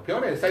ထွန်းရတာဖြော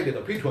င်းနေစိုက်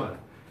တယ်တော့ဖိထွန်း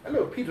ရတာအဲ့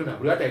လိုဖိထွန်းတာ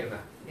ဘယ်လိုတိုက်တွန်းတာ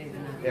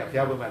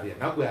အဲ့ဘုရားဘု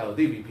ရားသိနောက်ကွယ်ဟာ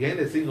ကိုသိပြီဘိုင်း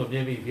တဲ့စင်းကိုမြ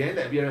င်ပြီဘို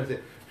င်းတဲ့ appearance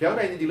ဖြော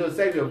င်းနေဒီလို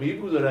စိုက်ပြီးမီး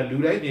ပူ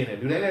ဆိုတာလူတိုင်းမြင်တယ်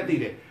လူတိုင်းလည်းသိ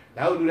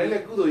တယ်ဒါကိုလူတိုင်း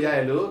လည်းကုသိုလ်ရ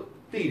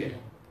တယ်လို့သိတယ်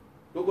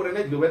ကိုကိုယ်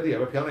နဲ့ဒီလိုပဲသိ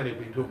ရပဲဖြောင်းနေ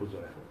ပြီးထုတ်ပူ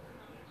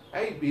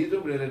ဆိုတာအဲ့ဒီပြီး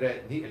ဆုံးပြ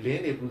တဲ့ညီအ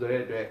လင်းတွေပူဇော်တဲ့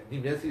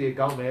အတွက်ညီမျက်စိတွေ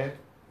ကောင်း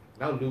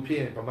မယ်နောက်လူဖြစ်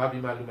ရင်ဗမာပြ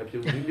ည်မှာလူမဖြစ်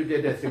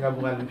ဘူးလူပြည့်တဲ့စင်ကာပူ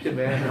မှာလူဖြစ်မ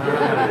ယ်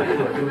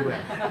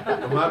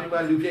ဗမာပြည်မှာ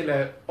လူဖြစ်လဲ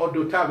အော်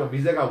တိုထပ်ပြီး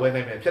မီးစက်ကဝယ်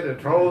နိုင်မယ်ဖြစ်တဲ့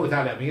drone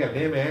ထားလဲမင်းက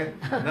လင်း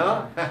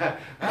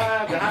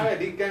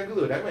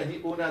မယ်နော်ဒါပဲဒီကံကုသိုလ်ဒါပေ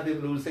မဲ့ညီအိုနာ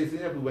တယ်လို့စိတ်ဆ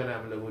င်းရဲပူပန်တာ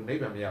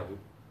မလို့နိဗ္ဗာန်မရဘူး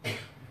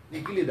ဒီ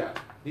ကိလေသာ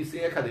ဒီ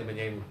ဆင်းရဲခတ်တယ်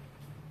မငြိမ်းဘူး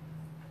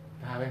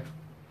ဒါပဲဒါ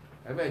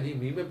ပေ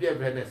မဲ့ညီမီး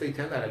မပြတ်ဖဲနဲ့စိတ်ချ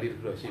မ်းသာတဲ့လေးတစ်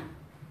ခုတော့ရှိတယ်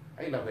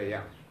အဲ့လောက်ပဲ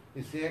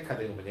ရဒီဆင်းရဲခတ်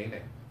တယ်ကိုမငြိ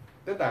မ်းနဲ့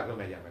တက်တာက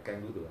မှရမယ်ကံ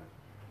ကုသိုလ်က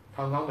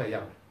ထောင်ကောင်းပဲရ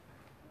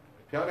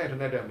မယ်ဖြောင်းတဲ့ထ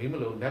နဲ့တော့မီး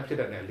မလို့နတ်ဖြစ်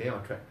တဲ့နဲ့လင်း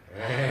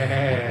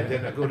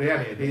အောင်ထွက်တဲ့ကိုတွေ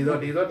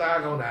ကနေဒီတော့တား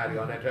ကောင်းတာဒီ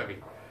ကောင်နဲ့ထွက်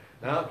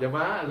ပြီနော်ပြမ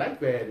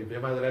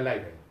လိုက်ပဲဒီပြမဆိုလည်းလိုက်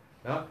ပဲ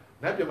နော်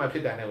နတ်ပြမဖြ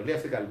စ်တဲ့နဲ့ကိုလက်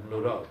စစ်က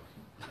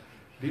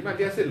မလို့တော့ဒီမှာ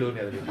လက်စစ်လို့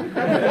နေ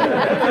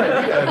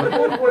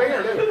တယ်ကို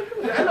ရင်းလည်း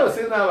အဲ့လို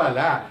စဉ်း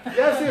စားပါလား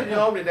လက်စစ်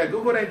မျောနေတဲ့ကို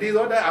တိုင်းဒီ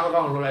တော့တဲ့အောင်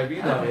ကောင်းလို့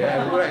လိုက်ပြီးတော့ရဲ့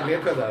ကိုတိုင်းလ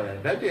င်းထွက်သွားတယ်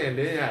ဓာတ်ပြင်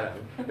လင်း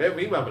ရတာဘယ်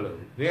မီးမှမလို့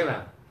လင်း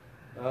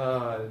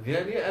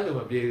လားဒီနေ့အဲ့လို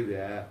မပြေ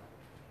ဘူးဗျာ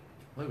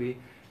ဟုတ်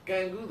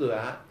ပြီကံကုသို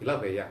လ်ကဒီလော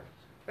က်ပဲ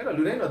ရအဲ့တော့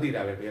လူတိုင်းတော့သိ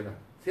တာပဲပြောတာ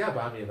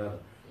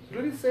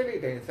ဆရာဘာမြင်တော့လူတွေစိတ်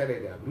လိုက်တိုင်းစိတ်လို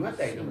က်တာဘလူက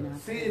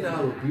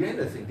တိုင်တော့စေနာကို behind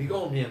the scene ဒီ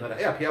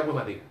ကောင်မြင်တော့အဲ့ဒါဖျား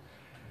ပွဲမှာသိ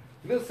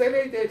တယ်ဒီလိုစိတ်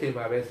လိုက်တဲ့အချိန်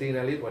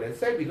မှာပဲစေနာလေးပေါ်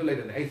တယ်စိုက်ပြီးလွတ်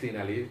လိုက်တဲ့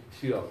အဲ့စေနာလေး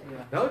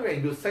ရှိတော့နောက်တစ်ချိန်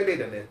သူစိုက်လိုက်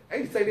တဲ့အဲ့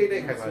စိုက်လိုက်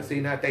တဲ့ခါမှာ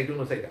စေနာတိုက်တွန်း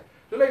လို့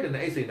စိုက်တာလွတ်လိုက်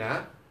တဲ့အဲ့စေနာ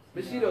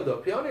မရှိတော့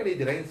ဖျောင်းနေလေး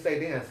ဒီတိုင်း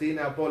စိုက်တဲ့စေ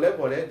နာပေါ်လဲ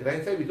ဒီ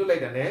တိုင်းစိုက်ပြီးလွတ်လို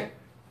က်တဲ့နဲ့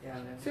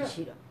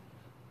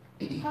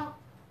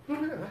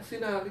ရှိတော့ဟာလွတ်လိုက်တာစေ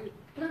နာ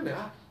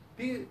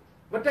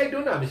လေးပြန်နေဟာဒီမ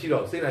တိုက်တွန်းတာမရှိ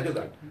တော့စေနာ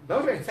ကျုပ်တာနော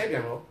က်တစ်ချိန်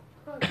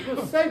စိုက်ပြန်တော့ဒီလို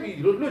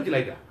စိုက်ပြီးဒီလိုလွတ်ကြ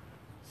ည့်လိုက်တာ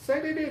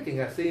စိုက်တဲ့အချိန်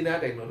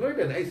ကစေနာတိုင်လို့လွတ်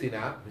တဲ့အဲ့စေ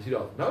နာမရှိ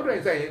တော့နောက်တစ်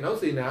ချိန်စိုက်ရင်နောက်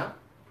စေနာ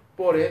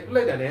ပေါ်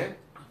တယ်လွတ်လိုက်တဲ့နဲ့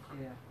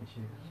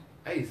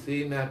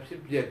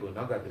အဲ့စေနာဖြစ်ပျက်ကို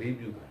နောက်က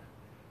သတိပြုတာ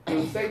သူ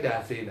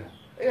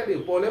စိုက်တာစေနာအဲ့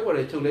ဒါ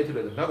လေးပေါ်လဲချုပ်လဲ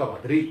ဆိုနောက်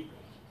ကပါသတိ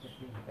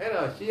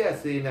အဲ့တော့ရှေ့ရ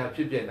စေနာဖြ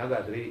စ်ပျက်နောက်က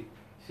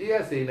သတိရှေ့ရ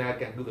စေနာ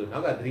ကံကုသိုလ်နော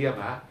က်ကသတိ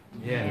ရမှာ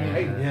ဉာဏ်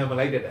အဲ့ဉာဏ်မ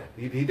လိုက်တတ်တာ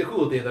ဒီ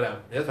တစ်ခုကို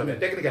သင်သွားတာမြတ်စွာဘုရား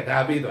technique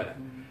ကဒါပေးသွားတာ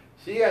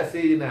ရှေ့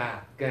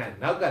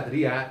ရစေနာကံနောက်ကသ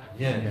တိ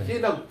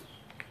ရဉာဏ်ရှေ့နောက်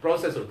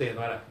process ကိုသင်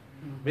သွားတာ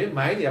မင်း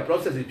mind က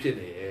process ဖြစ်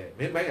နေတယ်မ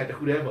င်း mind ကတ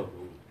ခုတည်း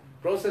မဟုတ်ဘူး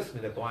process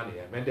နဲ့သွားနေတ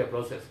ယ် mental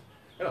process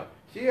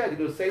အဲ့တော့ရှေ့ကဒီ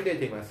လိုစိတ်တဲ့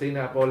အချိန်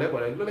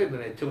မှာစေနာပေါ်လဲလွတ်လိုက်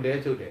တဲ့ချုပ်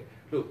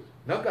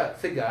တယ်လို့နောက်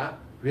ကစိတ်က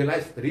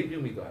realize သတိပြု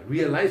မိသွား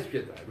realize ဖြ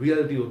စ်သွား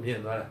reality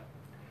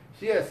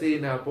ကိုမြင်သွားတာရှေ့ကစေ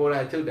နာပေါ်တာ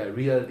ချုပ်တာ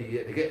reality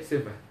ရဲ့တကယ်အ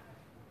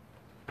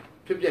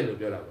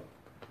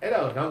စစ်မှန်ဖြစ်ပြလို့ပြောတာပေါ့အဲ့ဒါ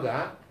ကိုနောက်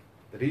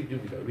ကသတိ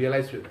ပြုမိတော့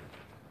realize ဖြစ်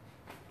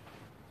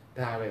တာ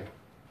ဒါပဲ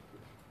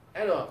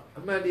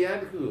အဲ့တော့အမှန်တရား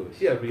တစ်ခုကို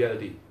ရှေ့က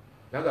reality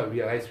နောက်က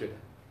realize ဖြစ်တာ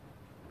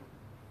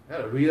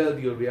အဲ့တော့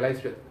reality ကို realize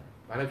ဖြစ်တာ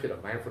ဘာလဲဖြစ်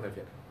တော့ mindfulness ဖြ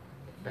စ်တာ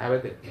ဒါပဲ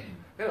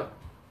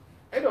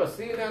တဲ့အဲ့တော့စေ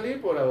နာ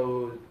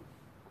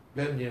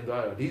လေးပေါ်တော့လ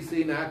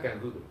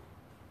ည်းမြင်သွားတော့ဒီစေနာကံကုသိုလ်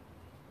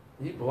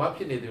ဒီဘဝဖြ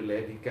စ်နေ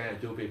တယ်လေဒီကံအ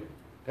ကျိုးပေး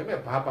မယ်ဒါပေမဲ့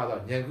ဘာပါတော့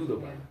ဉာဏ်ကု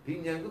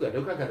သိုလ်ပါဒီဉာဏ်ကုသိုလ်ဒု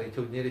က္ခခန္ဓာ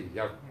ချုပ်ငြိမ်းတဲ့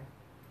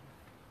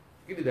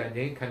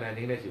ရောက်ကိလေသာငြိမ်းခန္ဓာ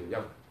ငြိမ်းတဲ့ရှိ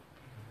ကိုရောက်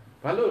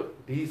ဘာလို့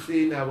ဒီစေ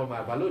နာပေါ်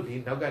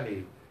မှာဘာလို့ဒီနောက်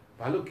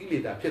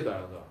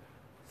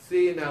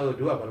ကနေဘာလို့ကိလေသာဖြစ်သွားတော့စေနာကို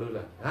တို့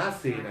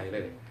ကဘာလို့လဲငါစေနာလို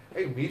က်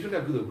တယ်အဲ့မိထု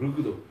နဲ့ကုသိုလ်ဘုရုကု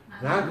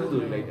သိုလ်ငါကုသို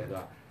လ်လိုက်တယ်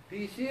တော့ဒီ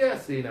ရှိရ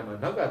စေနာ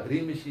မှာနောက်ကသတိ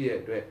မရှိ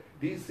ရဲ့အတွက်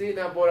ဒီစေ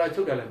နာပေါ်တာ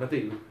ချုပ်တာလည်းမသိ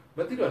ဘူးမ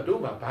သိတော့တို့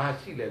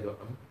မှာဘာရှိလဲ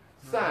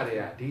ဆိုစ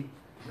တယ်ကဒီ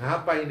ငါ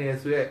ပိုင်တယ်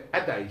ဆိုရဲအ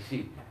တ္တရှိ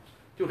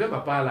ကျုပ်ထဲမှာ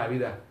ပါလာ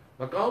ပြီး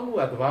သားမကောင်း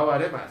မှုကသဘာဝ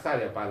ထဲမှာအ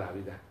စရပါလာ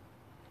ပြီး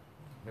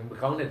သားမ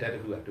ကောင်းတဲ့ဓာတ်တ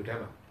စ်ခု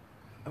ကတို့ထဲမှာ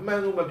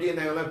အမှန်ကိုမပြေ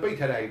နိုင်အောင်လည်းပိတ်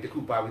ထားတာကြီးတစ်ခု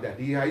ပါပြီး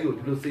သားဒီဟာကြီးကို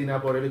ဒီ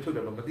လိုစေနာပေါ်တယ်လို့ချုပ်တ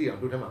ယ်လို့မသိအောင်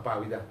တို့ထဲ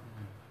မှာပါပြီးသား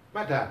မှ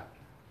တ်တာ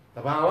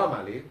သဘာဝ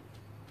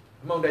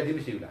မှာလေအမှန်တရား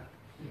မရှိဘူးလား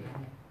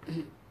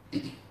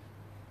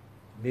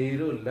နေ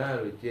လို့လာ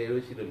လို့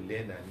ကျေလို့ရှိလို့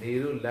လင်းတာနေ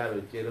လို့လာ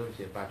လို့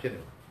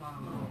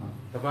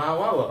ကျေလို့ရှင်ဘာဖြစ်နေလဲသဘာ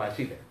ဝကဘာ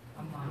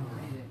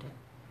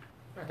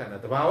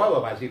ရှိလဲမှတ်တာနော်သဘာဝက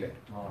ဘာ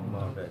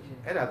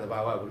ရှိလဲအဲ့ဒါ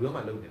သဘာဝဘယ်လိုမှ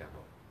လုပ်နေတာ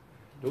ပေါ့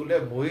တို့လ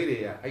ည်းမွေးတွေ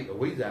ကအဲ့အ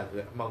ဝိဇ္ဇာဆို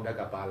တဲ့အမောင်တက်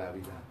ကပါလာ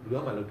ပြီလားလူက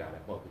မှလောက်တာလ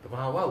ည်းမဟုတ်ဘူးတ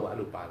ဘာဝကအဲ့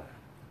လိုပါလာ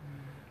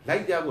လို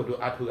က်ကြဖို့တို့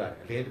အားထုတ်ရတယ်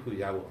အလင်းတစ်ခု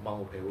ရဖို့အမောင်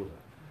ကိုဖယ်ဖို့ဆို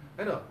တာ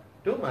အဲ့တော့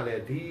တို့မှလ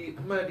ည်းဒီ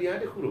အမှန်တရား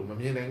တစ်ခုလို့မ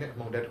မြင်နိုင်တဲ့အ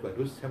မောင်တက်တစ်ခုက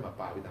တို့ဆက်မှာ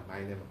ပါပြီးသားမို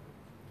င်းထဲမှာ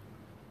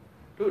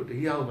တို့ဒီ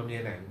အောင်မမြ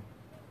င်နိုင်ဘူး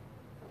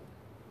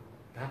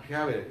ဒါ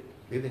ဖျားပဲ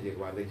လေးတင်ကြီး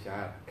ကွာသိ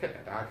ရှားခက်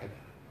တာခက်တ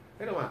ယ်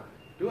အဲ့တော့မှ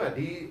တို့က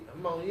ဒီအ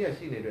မောင်ကြီးရ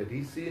ရှိနေတဲ့ဒီ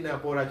စေနာ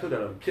ပေါ်တာချုပ်တာ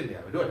တော့ဖြစ်နေရ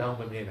မယ်တို့ကတောင်း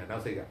မမြင်နိုင်နော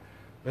က်စိတ်က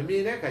မမြ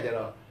င်တဲ့ခါကျ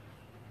တော့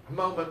အ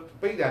မောင်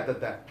ပိတ်တာတက်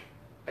တက်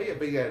အဲ့ရ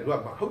ပိတ်ကတို့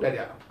ကမဟုတ်တယ်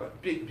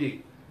ပြည့်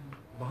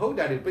မဟုတ်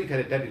တာတွေပိတ်ထား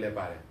တဲ့ဓာတ်တွေလည်း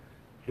ပါတယ်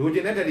လိုချ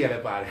င်တဲ့ဓာတ်တွေလ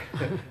ည်းပါတယ်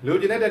လို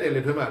ချင်တဲ့ဓာတ်တွေလ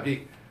ည်းထွေးမှပြည့်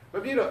မ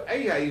ပြည့်တော့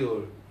အဲ့ဟာကြီးကို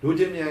လို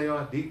ချင်မြန်ရော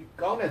ဒီ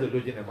ကောင်းတယ်ဆို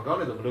လိုချင်တယ်မကောင်း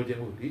တယ်ဆိုမလိုချင်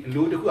ဘူးဒီအ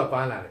လိုတစ်ခုကပ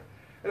န်းလာတယ်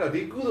အဲ့တော့ဒီ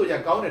ကုသိုလ်ရ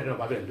ကောင်းတယ်တော့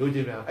ဘာဖြစ်လဲလိုချ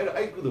င်မြန်အဲ့တော့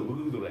အဲ့ကုသိုလ်ဘူး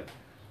ကုသိုလ်လဲ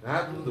ငါ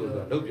ကုသိုလ်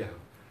ဆိုတော့လုပ်ပြန်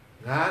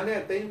ငါနဲ့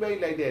တိမ့်ပိတ်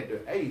လိုက်တဲ့အတွ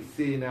က်အဲ့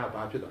စေနာ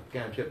ဘာဖြစ်တော့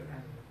ကံဖြစ်တ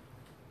ယ်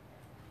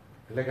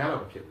လက်ကား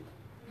တော့မဖြစ်ဘူး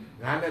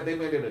ငါနဲ့တိမ့်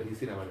ပိတ်တဲ့အတွက်ဒီ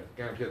စေနာဘာလဲ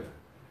ကံဖြစ်တယ်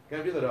ကံ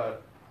ဖြစ်တော့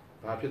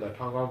ဘာဖြစ်တော့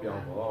ထောင်ကောင်းပြော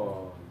င်းပေါ့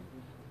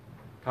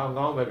ထောင်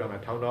ကောင်းပဲပြောင်းမှာ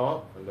ထောင်တော့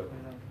မလုပ်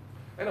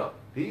အဲ့တော့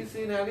ဒီ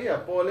စေနာလေးက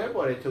ပေါ်လဲ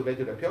ပေါ်တယ်ချုပ်လဲ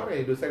ချုပ်တယ်ဖြောင်းနေ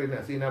လို့စိုက်လိုက်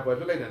တဲ့စေနာပေါ်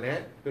လွတ်လိုက်တယ်နဲ့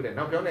လွတ်တယ်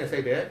နောက်ဖြောင်းနေစို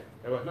က်တယ်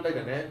အဲ့တော့လွတ်လိုက်တ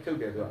ယ်နဲ့ချုပ်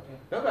တယ်ဆိုတော့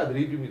နောက်ကသ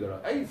တိပြုမိတော့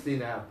အဲ့ဒီစေ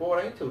နာပေါ်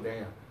တိုင်းချုပ်တို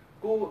င်း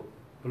ကို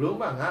ဘလို့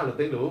မှငါလို့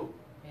သိလို့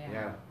မရ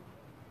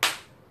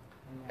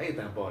အဲ့ဒီ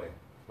တန်ပေါ်တယ်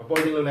မ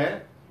ပေါ်ခြင်းလို့လည်း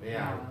မရ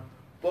ဘူး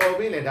ပေါ်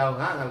ပြီးလေတော့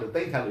ငါလို့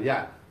သိထားလို့ရ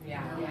မရ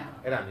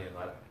အဲ့ဒါမြင်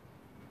သွားတာ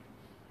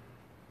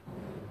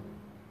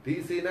ဒီ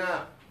စေနာ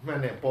မှန်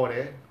နဲ့ပေါ်တ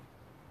ယ်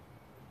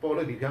ပေါ်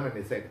လို့ဒီဖြောင်း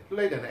နေစိုက်တယ်လွတ်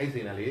လိုက်တယ်နဲ့အဲ့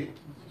စေနာလေး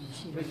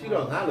မရှိ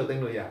တော့ငါလို့သိ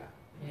လို့ရ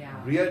မရ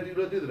reality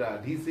လို့သိတာ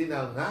ဒီစေနာ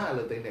ငါ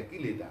လို့သိတဲ့ကိ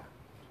လေသာ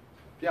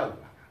ပျောက်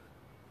လာတာ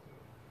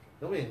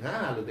တော့မင်းငါ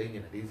လို့သိနေ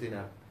တာဒီစေ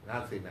နာငါ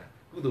စေနာ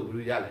ကုသိုလ်ဘယ်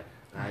လိုရလဲ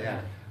ငါရတယ်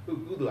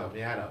ကုသိုလ်ကမ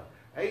ရတော့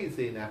အဲ့ဒီ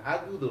စေနာအ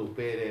ကုသိုလ်ပ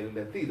ယ်တယ်လို့လ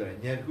ည်းသိတော့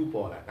ဉာဏ်တစ်ခု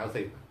ပေါ်လာနောက်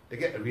စိတ်တ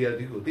ကယ်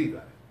reality ကိုသိ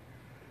သွားတယ်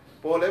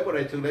ပေါ်လဲပေါ်တ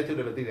ယ်ချုပ်လဲချုပ်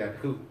တယ်လို့သိတာတစ်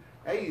ခု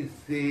အဲ့ဒီ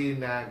စေ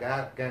နာက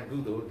ကံကု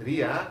သိုလ်တတိ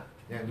ယ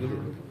ဉာဏ်ကုသို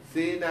လ်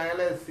စေနာ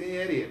လည်းစင်း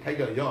ရဲတွေအထိုက်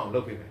တော့ရောက်အောင်လု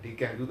ပ်ပြင်မယ်ဒီ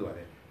ကံကုသိုလ်ကလ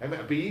ည်းအဲ့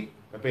မဲ့အပီး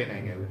မပယ်နို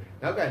င်ခဲ့ဘူး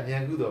နောက်ကဉာ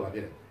ဏ်ကုသိုလ်ပါဖြ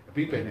စ်တယ်အ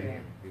ပီးပယ်နိုင်တ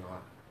ယ်ဒီကော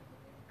င်က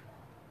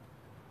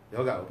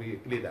ယောဂအပီး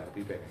ကိလေသာအ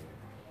ပီးပယ်နိုင်တယ်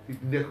ဒီ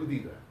နှစ်ခုသိ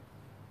သွား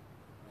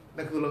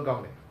နှစ်ခုလုံးကော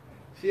င်းတယ်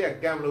ရှေ့က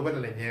ကံမလို့ပဲလ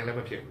ည်းဉာဏ်လည်း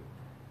မဖြစ်ဘူး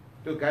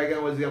တို့ကာယကံ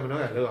ဝစီကမနော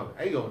ကလောက်အောင်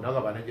အဲ့ကောင်နောက်က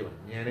ဘာနဲ့ကြည့်ပါ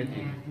ဉာဏ်နဲ့ကြ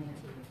ည့်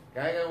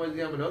ကာယကံဝစီ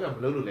ကမနောကမ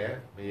လို့လို့လည်း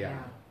မရ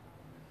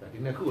ဒီ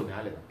နှစ်ခုကို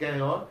နားလဲကံ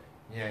ရော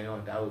ဉာဏ်ရော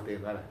ဒါကိုသင်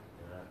သွားတာ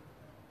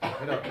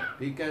အဲ့တော့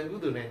ဒီကံကု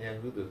သိုလ်နဲ့ဉာဏ်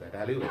ကုသိုလ်ဆိုတာ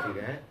ဒါလေးကိုအခြေ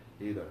ခံ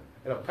ရေးတော့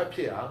အဲ့တော့ဖတ်ဖြ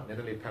စ်အောင်နည်းန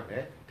ည်းလေးဖတ်မ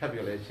ယ်ထပ်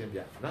ပြီးလည်းရှင်းပြ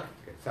နော်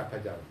ကဲစဖ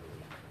တ်ကြအောင်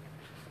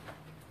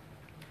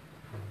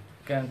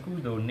ကံကု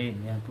သိုလ်နဲ့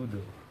ဉာဏ်ကု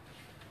သိုလ်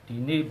ဒီ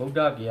နေ့ဗုဒ္ဓ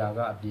ဂယာက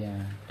အပြန်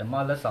ဓမ္မ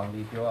လက်ဆောင်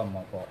လေးပြောရ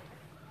မှာပေါ့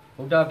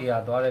ဗုဒ္ဓဂယာ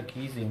သွားတဲ့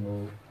ခီးစဉ်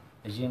ကို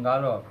အရင်က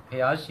တော့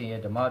ဖះရှင်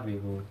ရဲ့ဓမ္မတွေ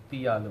ကိုသိ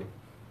ရလို့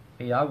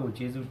ဖះကို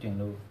ကျေးဇူးတင်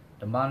လို့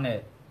ဓမ္မနဲ့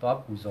သွား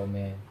ပူဇော်မ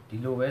ယ်ဒီ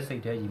လိုပဲစိ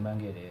တ်ထဲရည်မှန်း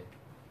ခဲ့တယ်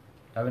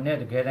ဒါပေမဲ့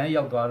တကယ်တမ်း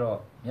ရောက်သွားတော့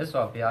မြတ်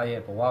စွာဘုရား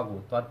ရဲ့ဘဝကို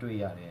သွားတွေ့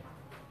ရတယ်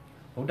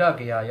ဗုဒ္ဓ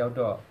ဂယာရောက်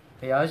တော့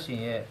ဘုရားရှင်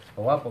ရဲ့ဘ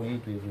ဝပုံရိ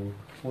ပ်တွေကို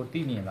ကိုသိ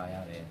မြင်လာရ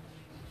တယ်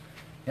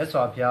မြတ်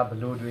စွာဘုရားဘ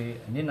လို့တွေ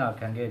အနစ်နာ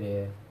ခံခဲ့တ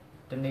ယ်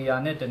တနေရာ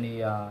နဲ့တနေ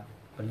ရာ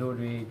ဘလို့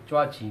တွေကြွ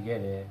ချီခဲ့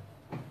တယ်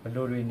ဘ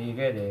လို့တွေနေ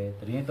ခဲ့တယ်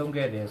တရင်သုံး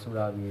ခဲ့တယ်ဆို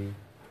တာတွေ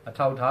အ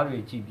ထောက်ထားတွေ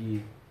ကြည့်ပြီး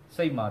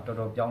စိတ်မှာတော်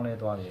တော်ပြောင်းလဲ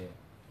သွားတယ်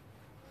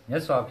မြ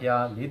တ်စွာဘု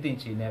ရားလေးတင်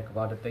ချီနဲ့က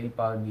ဘာတသိန်း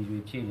ပါရမီတွေ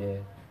ဖြည့်တယ်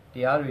တ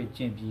ရားတွေကျ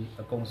င့်ပြီး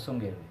အကုန်ဆုံး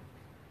ခဲ့တယ်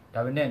ဒါ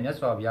ပေမဲ့မြတ်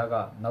စွာဘုရားက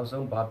နောက်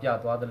ဆုံးဘာပြ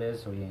သွားသလဲ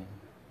ဆိုရင်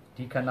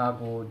ဒီခန္ဓာ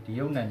ကိုယ်ဒီ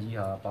ယုံ nant ကြီး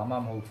ဟာဘာမှ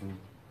မဟုတ်ဘူး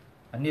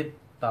အနှစ်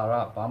သာရ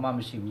ဘာမှမ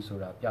ရှိဘူးဆို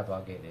တာပြ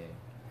သွားခဲ့တယ်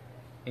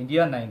အိန္ဒိ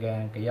ယနိုင်ငံ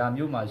ဂယာ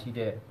မြို့မှာရှိ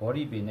တဲ့ဘော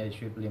ဓိပင်နဲ့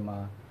ရွှေပလင်မှာ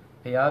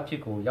ဘုရားဖြ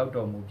စ်ကိုရောက်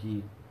တော်မူ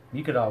ပြီး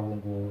မိဂရာဝန်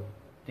ကို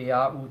တ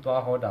ရားဥ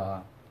သွားဟောတာ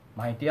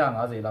မိုင်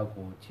150လောက်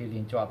ကိုခြေလျ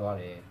င်ကြွသွား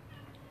တယ်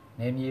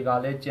နေမြေက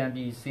လည်းကြံ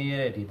ပြီးဆင်း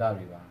ရဲတဲ့ဒေသ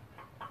တွေပါ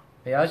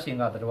ဘုရားရှင်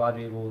ကတရား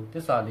တွေကိုတ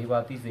စ္ဆာ၄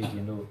ပါးသိစေခြ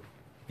င်းလို့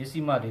ပစ္စ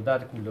ည်းမဒေသ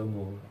တစ်ခုလုံး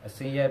ကိုအစ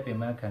င်းရဲပင်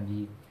ပန်းခံ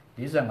ပြီး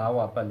45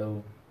ဝါပတ်လုံး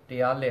တ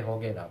ရားလှည့်ဟော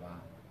ခဲ့တာပါ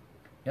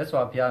မြတ်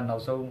စွာဘုရားနော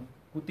က်ဆုံး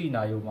ကုတိ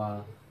နာယုံမှာ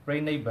ပြိ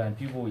ဋိဘံ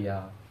ပြုဖို့ရာ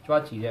ကြွ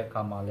ချီတဲ့အ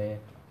ခါမှာလဲ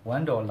ဝ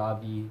မ်းတော်လာ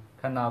ပြီး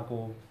ခန္ဓာ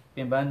ကိုယ်ပ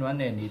င်ပန်းနွမ်း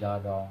နယ်နေတာ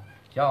တော့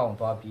ရောက်အောင်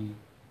သွားပြီး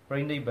ပြိ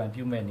ဋိဘံ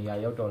ပြုမဲ့နေရာ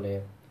ရောက်တော့လဲ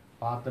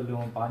ဘာတလွ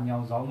န်ဘာညော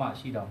င်ဆောင်မှ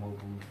ရှိတာမဟုတ်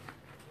ဘူး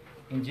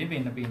အင်ဂျင်ပ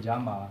င်နှစ်ပင်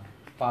ကြားမှာ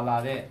ပါလာ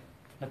တဲ့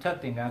နှစ်ထပ်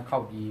သင်္ကန်းခော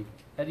က်ပြီး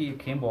အဲ့ဒီအ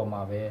ခင်းပေါ်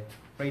မှာပဲ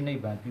ပြိဋိ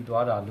ဘံပြု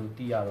သွားတာလို့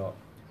သိရတော့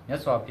မြ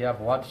တ်စွာဘုရား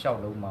ဘဝတစ်လျှော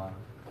က်လုံးမှာ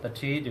တ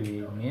ထေးတွေ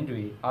မင်း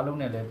တွေအားလုံး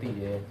နဲ့လည်းသိ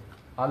တယ်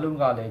အားလုံး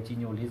ကလည်းကြီး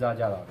ညိုလေးစား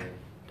ကြတာပဲ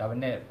ဒါပေ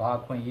မဲ့ဘာ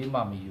အခွင့်အရေးမှ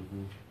မယူ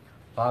ဘူး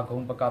ဘာဂုံ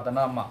ပကတ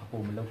နာမှအ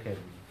ဖို့မလုပ်ခဲ့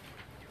ဘူး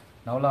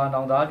နောင်လာ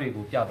နောင်သားတွေ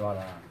ကိုပြသွား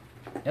တာ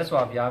မြတ်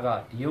စွာဘုရားက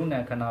ဒီယုံ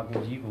nant ခန္ဓာကို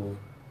ယ်ကြီးကို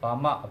ဘာ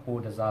မှအ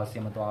ဖို့တစားဆ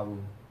င်မသွား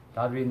ဘူး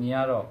ဒါတွေမြင်ရ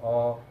တော့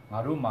ငါ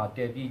တို့မှာတ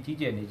ည်ပြီးကြီး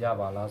ကျယ်နေကြ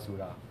ပါလားဆို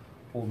တာ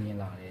ပုံမြင်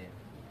လာတယ်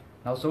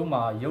နောက်ဆုံး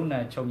မှာယုံ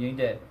nant ချုပ်ငိမ့်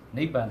တဲ့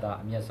နိဗ္ဗာန်သာ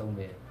အမျက်ဆုံး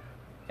ပဲ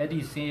အဲ့ဒီ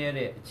ဆင်းရဲ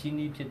တဲ့အချီး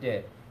နှီးဖြစ်တဲ့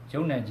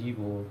ယုံ nant ကြီး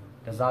ကို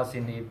တစားစ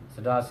င်နေစ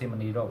ဒါစင်မ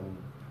နေတော့ဘူး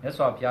မြတ်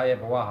စွာဘုရားရဲ့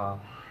ဘဝဟာ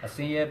အစ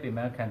င်းရဲပင်မ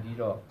ခံပြီး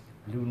တော့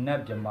လူန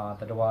တ်မြမာ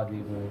တတော်တွေ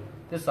ကို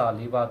သစ္စာ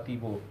၄ပါးသိ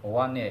ဖို့ဘဝ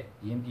နဲ့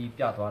ယဉ်ပြီး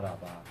ပြသွားတာ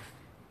ပါ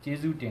ကျေး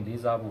ဇူးတင်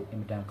လေးစားဖို့အင်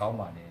မတန်ကောင်း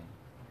ပါတယ်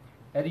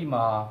အဲ့ဒီ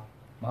မှာ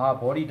မဟာ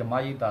ဗောဓိဓမ္မ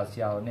ရိပ်သာဆ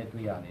ရာတော်နဲ့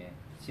တွေ့ရတယ်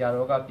ဆရာ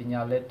တော်ကပ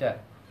ညာလက်တက်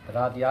တ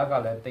ရားတရားက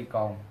လည်းသိ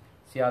ကောင်း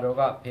ဆရာတော်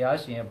ကဘုရား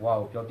ရှင်ရဲ့ဘဝ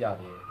ကိုပြောပြ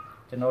တယ်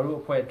ကျွန်တော်တို့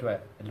အဖွဲ့အတွက်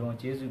အလွန်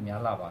ကျေးဇူး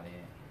များလာပါတ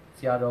ယ်ဆ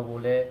ရာတော်ကို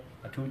လည်း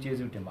အထူးကျေး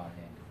ဇူးတင်ပါတ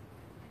ယ်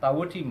တာဝ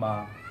တိမှာ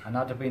အ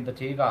နာတပိန်တ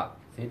ထေးက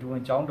ဇေတဝ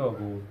န်ကျောင်းတော်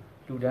ကို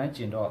လှူဒန်းကျ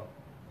င်တော့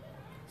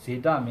ဇေ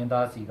တမင်း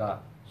သားစီက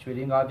ရွှေရ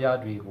င်းကားပြား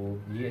တွေကို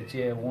မြေအကျ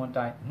ယ်ဝန်း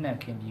တိုင်းနှံ့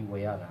ခင်းပြီးဝ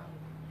ယ်ရတာ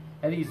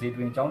အဲ့ဒီဇေတ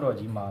ဝန်ကျောင်းတော်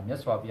ကြီးမှာမြတ်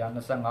စွာဘုရား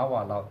25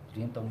ဝါလောက်ရ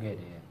င်းသုံးခဲ့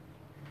တယ်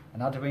အ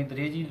နာတပိန်တ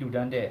ထေးကြီးလှူဒ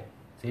န်းတဲ့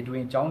ဇေတဝ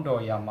န်ကျောင်း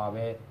တော်ရာမှာ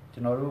ပဲကျွ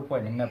န်တော်တို့အ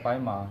ဖွဲ့နည်းနည်းပို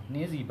င်းမှာနှ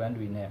င်းစီပန်း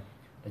တွေနဲ့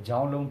တကြော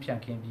င်းလုံးဖြ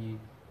န့်ခင်းပြီး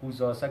ပူ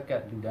ဇော်ဆက်က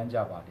ပ်လှူဒန်းကြ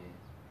ပါတယ်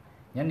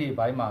ညနေ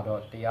ပိုင်းမှာ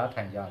တော့တရား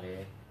ထိုင်ကြတ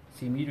ယ်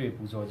စီမီတွေ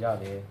ပူဇော်ကြ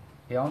တယ်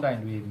ဖျောင်းတိုင်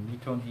တွေမိ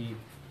ထွန်းပြီး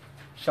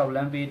ရှောက်လ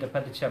န်းပေးတစ်ဖ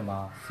က်တစ်ချက်မှာ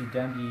စီတ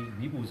န်းပြီး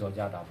မိပူဇော်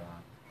ကြတာပါ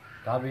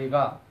ဒါတွေက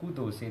ကု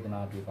သိုလ်စေတ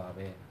နာတွေပါ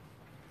ပဲ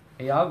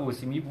ဘုရားကို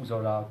စီမီပူ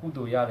ဇော်တာကု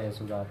သိုလ်ရတယ်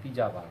ဆိုတာသိ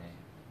ကြပါတယ်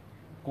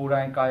ကိုယ်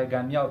တိုင်ကာယကံ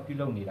မြောက်ပြု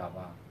လုပ်နေတာ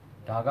ပါ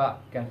ဒါက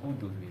ကံကု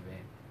သိုလ်တွေပဲ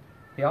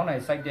ဖျောင်းတို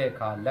င်စိုက်တဲ့အ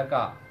ခါလက်က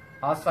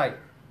အားစိုက်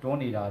တွန်း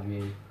နေတာတွေ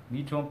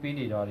မိထွန်းပေး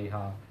နေတာတွေ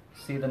ဟာ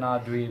စေတနာ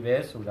တွေပဲ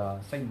ဆိုတာ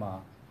စိတ်မှာ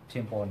ထ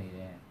င်ပေါ်နေတ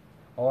ယ်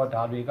။အော်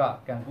ဒါတွေက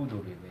ကံကုသို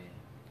လ်တွေပဲ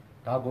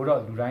။ဒါကို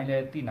တော့လူတိုင်းလ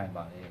ည်းသိနိုင်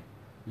ပါတယ်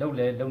။လှုပ်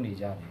လဲလှုပ်နေ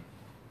ကြတယ်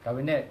။ဒါ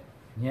ပေမဲ့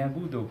ဉာဏ်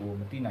ကုသိုလ်ကို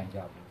မသိနိုင်ကြ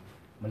ဘူး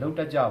။မလှုပ်တ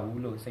တ်ကြ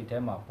ဘူးလို့စိတ်ထဲ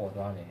မှာပေါ်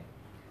သွားတယ်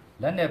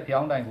။လက်နဲ့ဖျော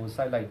င်းတိုင်ကို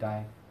စိုက်လိုက်တို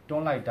င်းတွ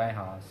န်းလိုက်တိုင်း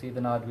ဟာစေတ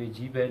နာတွေ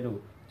ကြီးပဲလို့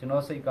ကျွန်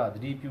တော်စိတ်ကသ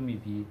တိပြုမိ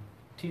ပြီး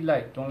ထိလို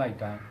က်တွန်းလိုက်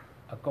တိုင်း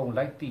အကုန်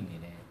လိုက်သိနေ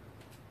တယ်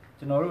။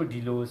ကျွန်တော်တို့ဒီ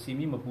လိုစီ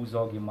မိမပူ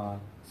ဇော်ခင်မှာ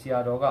ဆရာ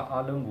တော်က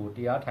အားလုံးကိုတ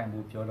ရားထိုင်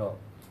ဖို့ပြောတော့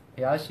ဘု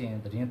ရားရှင်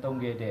တရင်သုံး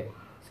ခဲ့တဲ့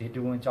ဇေတ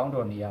ဝန်ကျောင်း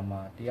တော်နေရာ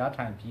မှာတရား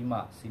ထိုင်ပြီးမှ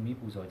စီမီ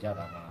ပူဇော်ကြ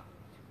တာပါ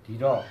ဒီ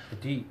တော့တ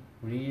တိ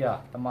ဝိရိယ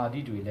တမာတိ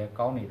တွေလည်း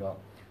ကောင်းနေတော့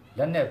လ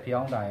က်နဲ့ဖျော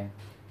င်းတိုင်း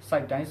စို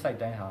က်တိုင်း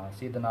ဟာ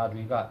စေတနာ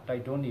တွေကတို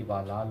က်တွန်းနေပါ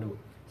လားလို့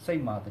စိ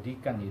တ်မှာတတိ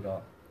ကပ်နေ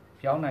တော့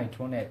ဖျောင်းနိုင်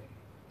ထွန်းတဲ့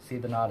စေ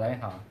တနာတိုင်း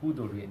ဟာကု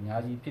သိုလ်တွေအ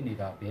များကြီးဖြစ်နေ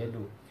တာပဲ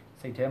လို့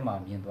စိတ်ထဲမှာ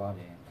မြင်သွား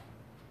တယ်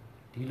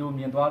ဒီလို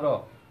မြင်သွား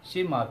တော့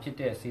ရှေ့မှာဖြစ်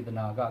တဲ့စေတ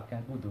နာကကံ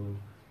ကုသိုလ်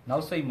နော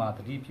က်စိတ်မှာတ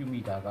တိပြုမိ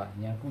တာကဉာ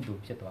ဏ်ကုသို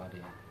လ်ဖြစ်သွားတ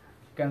ယ်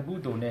ကံကု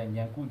သိုလ်နဲ့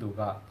ဉာဏ်ကုသိုလ်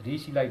ကသတိ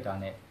ရှိလိုက်တာ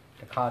နဲ့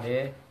တခါတ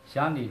ည်းရ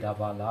နေတာ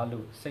ပါလား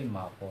လို့စိတ်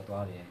မှာပေါ်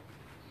သွားတယ်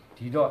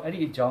ဒီတော့အဲ့ဒီ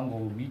အကြောင်း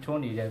ကိုမိထွ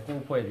န်းနေတဲ့ကို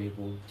ယ်အဖွဲ့တွေ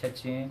ကိုချက်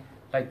ချင်း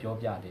လိုက်ပြော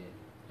ပြတယ်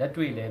လက်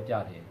တွေ့လဲပြ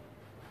တယ်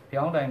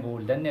ဖျောင်းတိုင်ကို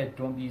လက်နဲ့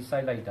တွန်းပြီးစို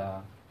က်လိုက်တာ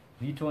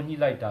မိထွန်းညှိ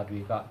လိုက်တာတွေ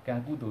ကကံ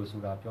ကုသိုလ်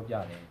ဆိုတာပြောပြ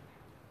တယ်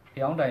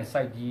ဖျောင်းတိုင်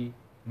စိုက်ပြီး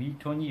မိ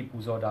ထွန်းညှိပူ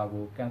ဇော်တာ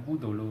ကိုကံကု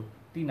သိုလ်လို့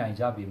သိနိုင်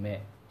ကြပေမဲ့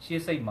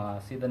ရှေ့စိတ်မှာ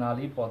စေတနာ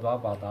လေးပေါ်သွား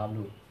ပါသား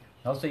လို့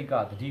နောက်စိတ်က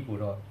တတိကို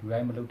တော့လူတို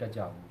င်းမလုပ်တတ်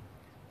ကြဘူး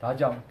ဒါ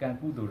ကြောင့်ကံ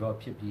ကုသိုလ်တော့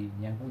ဖြစ်ပြီး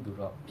ဉာဏ်ကုသိုလ်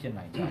တော့ဖြစ်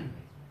နိုင်ကြတယ်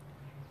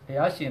။ဘု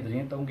ရားရှင်သတ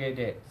င်းသုံးခဲ့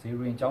တဲ့ဇေ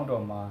ရင်ကျောင်း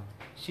တော်မှာ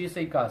ရှေ့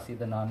စိတ်ကစေ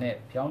တနာနဲ့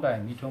ဖျောင်းတိုင်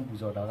မိထွန်းပူ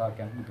ဇော်တာက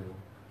ကံကုသိုလ်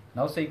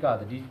နောက်စိတ်က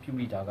တတိပြု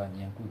မိတာကဉာ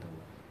ဏ်ကုသို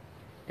လ်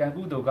ကံ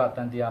ကုသိုလ်ကတ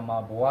န်တရားမှာ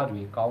ဘဝ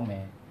တွေကောင်းမ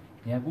ယ်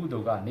ဉာဏ်ကု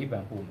သိုလ်ကနိဗ္ဗာ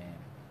န်ပို့မယ်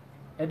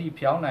အဲ့ဒီ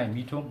ဖျောင်းတိုင်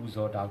မိထွန်းပူ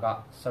ဇော်တာက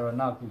စရ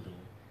ဏကုသို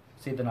လ်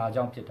စေတနာ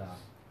ကြောင့်ဖြစ်တာ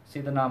စေ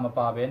တနာမ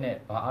ပါဘဲနဲ့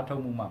ဘာအထု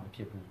တ်မှုမှမဖြ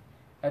စ်ဘူး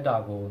အဲ့ဒါ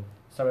ကို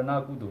စရဏ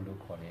ကုသိုလ်လို့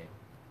ခေါ်တယ်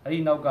အဲ့ဒီ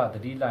နောက်ကတ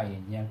တိလိုက်ရ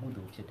င်ဉာဏ်ကု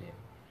သိုလ်ဖြစ်တယ်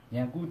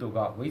ဉာဏ်ကုသိုလ်က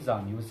ဝိဇ္ဇာ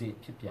မျိုးစေ့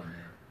ဖြစ်ပြန်တ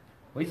ယ်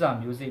ဝိဇ္ဇာ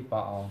မျိုးစေ့ပါ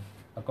အောင်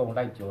အကုန်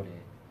လိုက်ပြောတ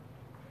ယ်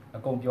အ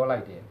ကုန်ပြောလို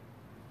က်တယ်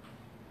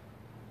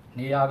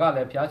နေရာကလ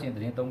ည်းဘုရားရှင်သ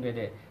တင်းသုံးခဲ့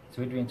တဲ့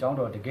ဇွေတွင်ကျောင်း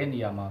တော်တကယ်နေ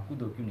ရာမှာကု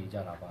သိုလ်ပြုနေကြ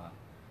တာပါ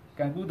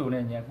ကံကုသိုလ်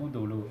နဲ့ဉာဏ်ကု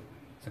သိုလ်လို့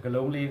စက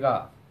လုံးလေးက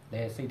လ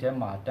ည်းစိတ်ထဲ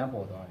မှာတန်း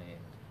ပေါ်သွားတယ်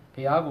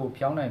ဘုရားကို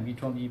ဖျောင်းနိုင်မိ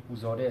ထွန်းပြီးပူ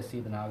ဇော်တဲ့စေ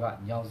တနာက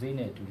ညောင်စေး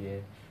နဲ့တူတယ်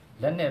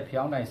လက်နဲ့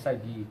ဖျောင်းနိုင်စိုက်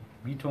ပြီး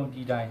မိထွန်း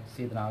ပြီးတိုင်း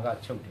စေတနာက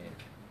ချုပ်တယ်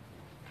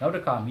နောက်တ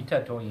စ်ခါမိထ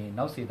က်ထုံးရင်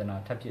နောက်စေတနာ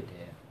ထပ်ဖြစ်တ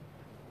ယ်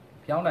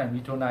ဖျောင်းနိုင်မိ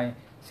ထွန်းတိုင်း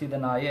စေတ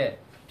နာရဲ့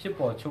ဖြစ်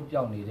ပေါ်ချုပ်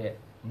ပြောက်နေတဲ့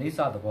နေဆ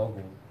သဘော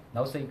ကို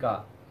နောက်စိတ်က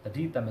တ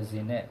တိတမစ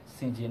င်နဲ့စ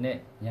င်ကျင်တဲ့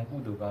ဉာဏ်ကု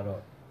သိုလ်က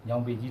တော့ညော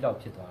င်ပေကြီးလောက်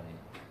ဖြစ်သွားတယ်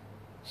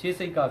ရှေး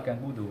စိတ်ကကံ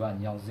ကုသိုလ်က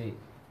ညောင်စေး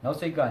နောက်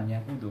စိတ်ကဉာ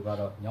ဏ်ကုသိုလ်က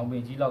တော့ညောင်ပေ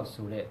ကြီးလောက်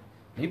ဆိုတဲ့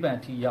နိဗ္ဗာန်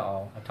ထိရောက်အော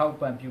င်အထောက်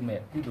ပံ့ပြုမဲ့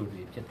ကုသိုလ်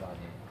တွေဖြစ်သွား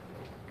တယ်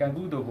ကံ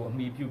ကုသိုလ်ကိုအ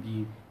မိပြု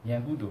ပြီးဉာ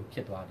ဏ်ကုသိုလ်ဖြ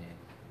စ်သွားတယ်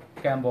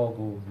ကံပေါ်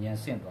ကိုဉာဏ်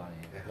ဆင့်သွားတ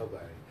ယ်ဟုတ်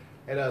ပါတယ်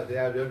အဲ့တော့ဆ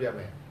ရာပြောပြမ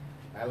ယ်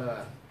အဲ့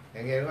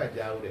လိုငယ်တော့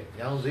ကြားဦးတယ်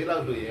ညောင်စေးလော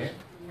က်တွေ့ရင်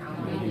ညောင်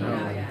စေးပါ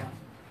ဗျာ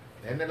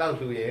နည်းနည်းလောက်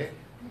တွေ့ရင်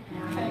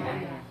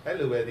အဲ့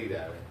လိုပဲသိ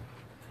တာပဲ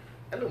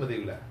အဲ့လိုမသိ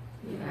ဘူးလား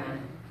သိပါ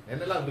နည်း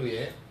နည်းလောက်တွေ့ရ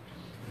င်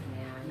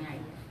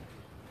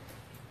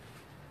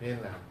မ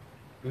င်းလား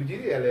လူကြီး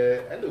တွေကလည်း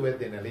အဲ့လိုပဲ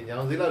တင်တယ်လေညော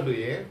င်စေးလောက်တွေ့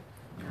ရင်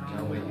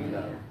ညောင်ဝင်ကြီး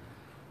လောက်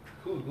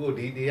ခုကို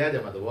ဒီတရားကြ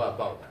မှာသဘော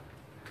ပေါက်တာ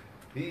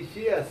ဒီ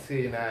ရှိရစေ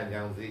နာ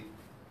ညောင်စေး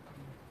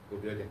ကို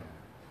ပြောတယ်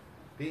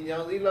ဒီညော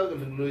င်စည်းလောက်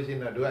လို့ရှိရင်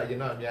တော့တို့ကအရင်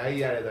တော့အများ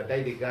ကြီးရတယ်ဆိုတို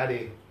က်တွေကားတွေ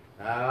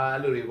အဲ့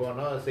လိုတွေပေါ့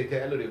နော်စိတ်ထဲ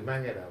အဲ့လိုတွေမှ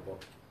န်းခဲ့တာပေါ့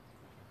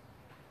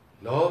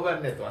လောဘ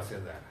နဲ့သွားစ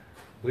ဉ်းစားတာ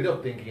ဝိတော့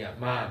thinking က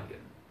မှားတ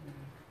ယ်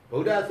ဗု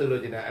ဒ္ဓဆို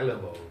လို့ကျင်တာအဲ့လိုမ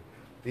ဟုတ်ဘူး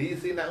ဒီ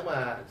စေနာမှာ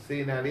စေ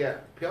နာလေးက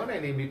ဖြောင်းနို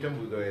င်နေမိတွန်း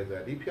ပူဆိုရဲဆို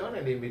တာဒီဖြောင်း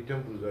နိုင်နေမိတွ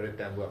န်းပူဆိုတဲ့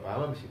တန်ဖိုးကဘာ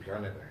မှမရှိဖြော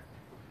င်းနေတယ်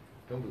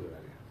တွန်းပူဆိုတာ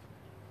လေ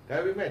ဒါ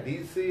ပေမဲ့ဒီ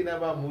စေနာ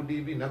မှာမူတ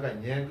ည်ပြီးနောက်ကဉာ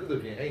ဏ်ကုသို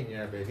လ်ဖြင့်အဲ့ဉာ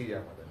ဏ်ပဲထိရ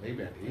မှာနိဗ္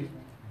ဗာန်ဒီ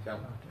ရော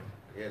က်မှာတ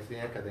ကယ်ဆင်း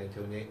ရဲခတ်တဲ့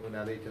ချုပ်ငိမ့်ဥ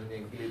နာလေးချုပ်ငိ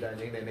မ့်ကိလေသာ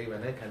ငိမ့်တဲ့နိဗ္ဗာ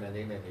န်နဲ့ခန္ဓာ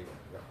ငိမ့်တဲ့နိဗ္ဗာ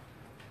န်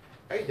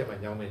အဲ့ကြမှာ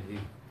ညောင်းမယ်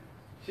ကြီး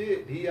ရှေ့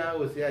ဒီအား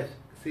ကိုဆရာ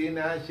စေ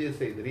နာရှေ့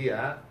စိတ်တတိယ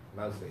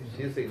နောက်စိတ်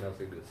ရှေ့စိတ်နောက်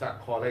စိတ်ကိုစ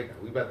ခေါ်လိုက်တာ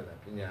ဝိပဿနာ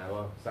ပညာ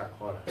ရောစ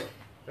ခေါ်တာအဲ့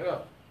တော့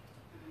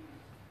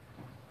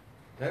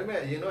ဒါပေမဲ့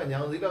အရင်တော့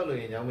ညောင်စည်းလောက်လို့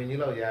ရင်ညောင်မင်းကြီး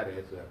လောက်ရတ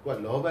ယ်ဆိုတာကိုက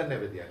လောဘနဲ့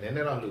ပဲတည်ရနည်းန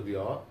ည်းတော့လှုပ်ပြီး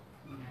တော့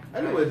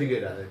အဲ့လိုပဲသိ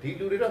ခဲ့တာဒီ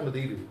လူတွေတော့မ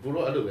သိဘူးကို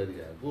တော့အဲ့လိုပဲသိ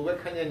တာကိုပဲ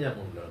ခန့်ညံ့ညံ့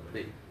မှုလို့တော့မ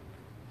သိဘူး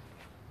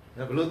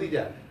ဘယ်လိုသိကြ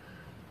လဲ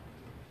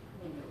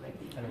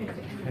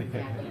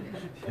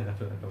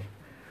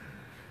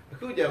အ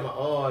ခုကြမှာ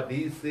အော်ဒီ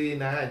စေ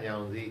နာကညော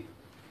င်စည်း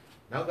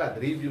နောက်ကသ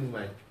တိပြုမှ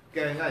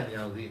ကံက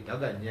ညောင်စည်းနော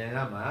က်ကညံက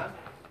မှ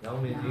ညောင်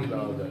မင်းကြီး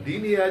လောက်ဆိုဒီ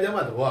နေရာကျ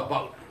မှသဘောကပေါ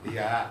က်ဒီ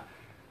ဟာ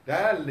ဒါ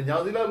ညော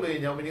င်စည်းလောက်လို့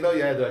ညောင်မင်းကြီးလောက်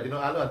ရရဲဆိုတော့ကျွန်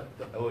တော်အားလုံး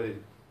ဟိုန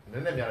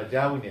ည်းနည်းများတော့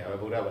ကြားဘူးနေရပဲ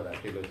ဗုဒ္ဓဘာသာ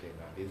ဖြစ်လို့ရှိရင်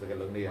ဒီစကား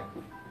လုံးလေးရ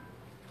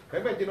ခို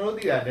င်မဲ့ကျွန်တော်တို့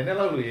သိတာနည်းနည်း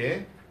လောက်လို့ရင်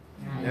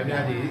များ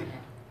များကြီး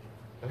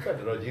အခက်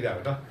တော်ကြီးတာ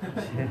ပဲနော်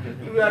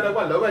လူရတော့က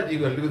လောဘကြီး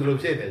ကလူသလို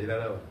ဖြစ်နေကြတယ်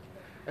တော့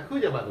အခု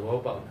ကျမှသဘော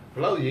ပေါက်ဘ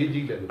လောက်ရေး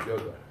ကြီးတယ်လို့ပြော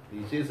သွားတာဒီ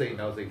ရှေ့စိတ်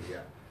နောက်စိတ်ကြီးက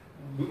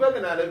ဝိပဿ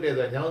နာလုပ်တယ်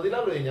ဆိုတော့ညောင်စည်း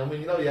လောက်လို့ရင်ညောင်မင်း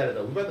ကြီးလောက်ရတယ်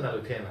တော့ဝိပဿနာ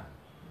လို့ထင်လား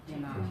ထင်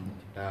ပါ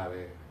ဘူးဒါ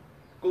ပဲ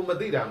ကိုမ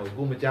သိတာမဟုတ်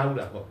ကိုမကြားဘူး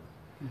လားဟုတ်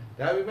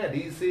ဒါပေမဲ့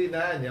ဒီစေ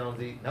နာညောင်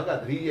စည်းနောက်က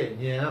သတိရဲ့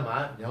ဉာဏ်ကမှ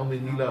ညောင်မ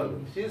င်းကြီးလောက်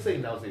လို့ရှေ့စိတ်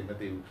နောက်စိတ်မ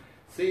သိဘူး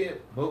စေ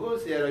မဟုတ်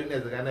ဆရာတော်ကြီး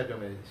နဲ့စကားနဲ့ပြော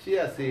မယ်ရှေ့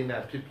ကစေနာ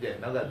ဖြစ်ပြက်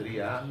နောက်ကသတိ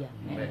က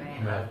မဲ့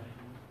ဒါ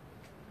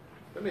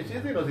ပေမဲ့ရှေ့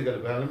စိတ်နောက်စိတ်ကလ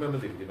ည်းဘာမှမ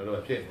သိဘူးကျွန်တော်တို့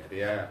ကဖြစ်နေတယ်တ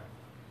ရားက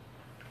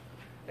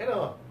အဲ့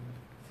တော့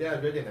ဆရာ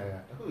ပြောချင်တာက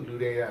အခုလူ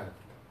တွေက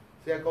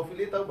ဆရာကော်ဖီ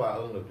လေးတောက်ပါ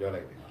အောင်လို့ပြော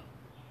လိုက်တယ်ဆို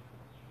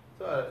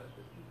တော့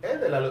အဲ့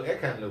ဒါလည်းအ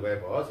ခန့်လို့ပဲ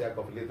ပေါ့ဆရာ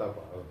ကော်ဖီလေးတောက်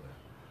ပါအောင်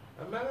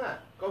အမှန်က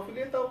ကော်ဖီ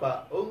လေးတောက်ပါ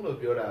အောင်လို့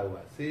ပြောတာက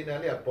စေနာ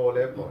လေးကပေါ်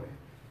လဲပေါ်တယ်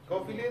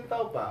ကော်ဖီလေး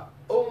တောက်ပါ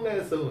အောင်လဲ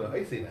ဆုံးတော့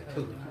အဲ့စေနာချု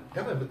ပ်တယ်ဒါ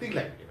ပေမဲ့မသိ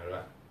လိုက်ဘူးကျွန်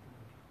တော်က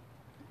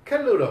ခ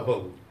က်လို့တော့ဟု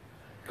တ်ဘူး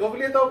ကော်ဖီ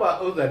လေးတောက်ပါ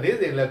အောင်ဆိုတာနေ့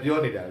စဉ်လည်းပြော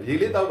နေတာရေ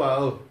လေးတောက်ပါ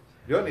အောင်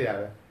ပြောနေတာ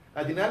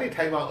ပဲဒီနားလေး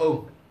ထိုင်ပါအောင်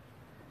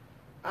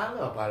အား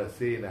တော့ဘာလို့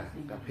စေနာ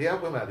ဒါဖျား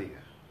ပွင့်မှသိ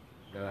တာ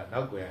ဒါ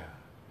နောက်ွယ်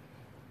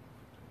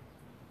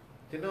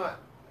ကျွန်တော်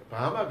က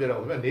ဘာမှပြောတော့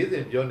ဘူးနေ့စ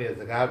ဉ်ပြောနေတဲ့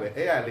စကားပဲ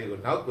အဲ့အလေးကို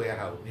နောက်ွယ်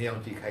ဟာကိုမြင်အော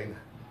င်ကြည့်ခိုင်း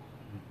တာ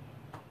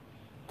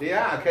တ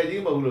ရားအခက်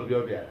ကြီးမဟုတ်ဘူးလို့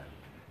ပြောပြတာ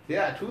တ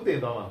ရားအထူးတင်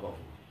သွားမှာပေါ့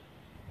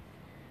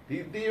ဒီ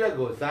တိရွက်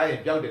ကိုစားရင်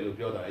ပျောက်တယ်လို့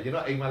ပြောတာကျွန်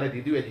တော်အိမ်မှာလည်းဒီ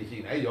တိရွက်ကြီးရှိ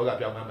နေအဲ့ယောဂ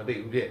ပျောက်မှမသိ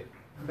ဘူးဖြစ်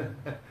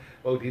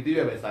ဟုတ်ဒီတိ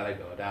ရွက်ပဲစားလိုက်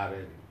တော့ဒါပဲ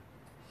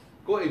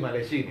ကိုယ့်အိမ်မှာလ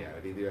ည်းရှိနေရတ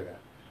ယ်ဒီတိရွက်ကအဲ့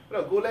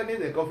တော့ကိုလည်းနေ့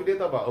စဉ် coffee လေး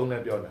တောက်ပါအောင်လ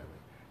ည်းပြောတာ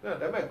နော်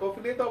ဒါပေမဲ့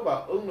coffee လေးတောက်ပါ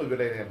အောင်လို့ပြော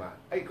လိုက်တဲ့မှာ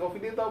အဲ့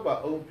coffee လေးတောက်ပါ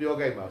အောင်ပြော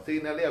ခဲ့မှာစေ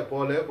နာလေးက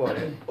ပေါ်လဲပေါ်တ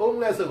ယ်အောင်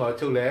လဲဆိုတော့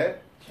ချုပ်လဲ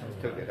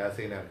ချုပ်တယ်ဒါ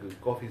စေနာက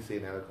coffee စေ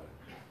နာလို့ခေါ်တယ်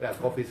အဲ့ဒါ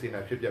coffee စေနာ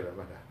ဖြစ်ပြပဲ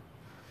မှတ်တာ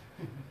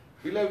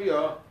ပြီးလိုက်ပြီး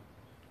တော့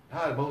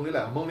ဟာမုံလေး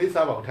လားမုံလေး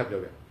စားပါအောင်ထပ်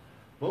ပြောပြ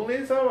မုံ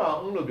လေးစားပါ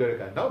အောင်လို့ပြောတဲ့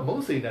ကနောက်မုံ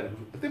စေနာတခု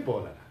အစ်စ်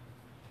ပေါ်လာတာ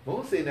မုံ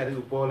စေနာတ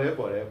ခုပေါ်လဲ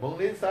ပေါ်တယ်မုံ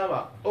လေးစားပါ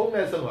အောင်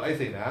လဲဆိုတော့အဲ့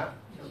စေနာ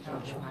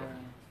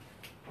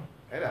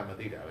အဲ့ဒါမ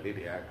သိတာပဲလေတ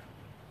ရားက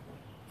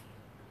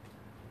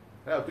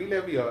အဲ့တော့ပြီးလဲ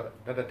ပြီးတော့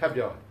ထပ်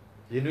ပြော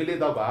ရင်နွေးလေး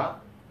တော့ပါ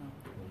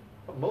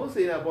မုံ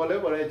စေနာပေါ်လဲ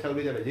ပေါ်တယ်ချုပ်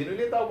လေးကြတယ်ရင်နွေး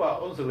လေးတော့ပါ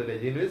အောင်ဆိုလို့လေ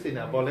ရင်နွေးစေ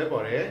နာပေါ်လဲ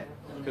ပေါ်တယ်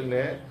ချုပ်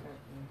လဲ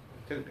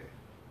ချုပ်တယ်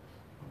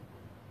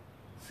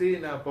စေ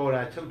နာပေါ်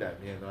တာချုပ်တာ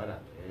မြင်သွားတာ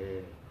ပဲ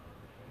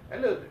အဲ့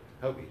လို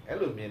ဟုတ်ပြီအဲ့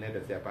လိုမြင်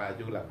တဲ့ဆရာဘာအ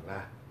ကျိုးလာမ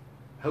လား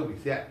ဟုတ်ပြီ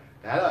ဆရာ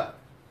ဒါတော့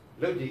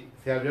လုပ်ကြည့်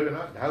ဆရာပြောတယ်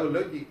နော်ဒါကို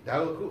လုပ်ကြည့်ဒါ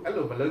ကိုအခုအဲ့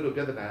လိုမလုပ်လို့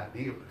ပြဿနာ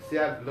ဒီဆ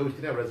ရာလုပ်ရှ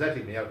င်းတဲ့ result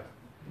တွေမရောက်တာ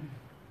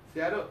ဆ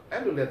ရာတို့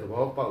အဲ့လိုလဲသ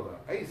ဘောပေါက်တော့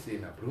အဲ့စေ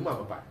နာဘယ်မှမ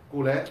ပိုက်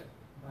ကိုလည်း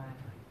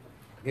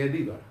ငယ်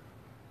သိသွားတာ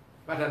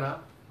မှတ်တယ်နော်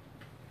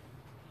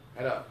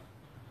အဲ့တော့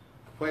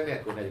အဖွဲ့နဲ့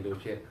ကိုယ်နဲ့လို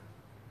ဖြစ်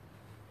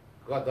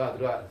ကတော့သူ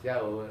ကဆရာ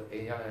ကိုအိ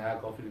မ်ရောက်လာ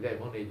ကော်ဖီလေး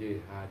မုန်းနေကြည့်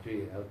ဟာကြ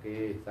ည့်โอเค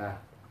စား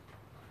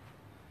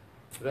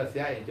သူကဆ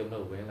ရာအိမ်ကျုံ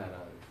တော့ဝင်လာ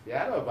တော့ဆရာ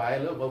တော့ဘာ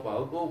လို့မဟုတ်ပါ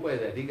ဘူးကိုယ်ပွဲ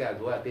တဲ့အဓိကက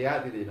တရား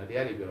သိတယ်နော်တ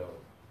ရားတွေပြောတော့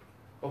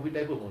ကော်ဖီ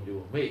တိုက်ဖို့မုန်းကြည့်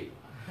မေ့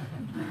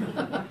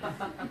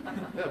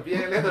အဲ့ပြ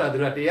န်လဲတော့သူ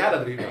ကတရား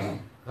တော်တွေပြော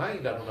ငါ့အိ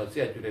မ်တော့ဆ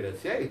ရာကျွေးတယ်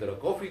ဆရာအိမ်တော့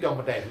ကော်ဖီတော့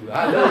မတိုက်ဘူး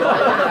လား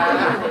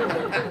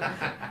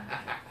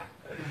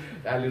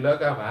ဒါလူလော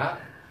ကမှာ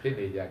ဖြစ်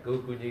နေကြကို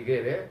ကူညီ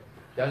ခဲ့တယ်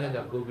ကျောင်းကြော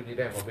င့်ကိုကူညီ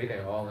တဲ့မပေးနို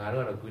င်အောင်ငါ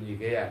တို့ကတော့ကူညီ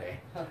ခဲ့ရတယ်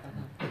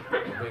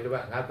ဘယ်တော့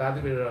ငါသားသ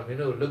မီးတို့တော့မင်း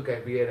တို့လုတ်က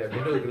င်ပေးရတယ်မ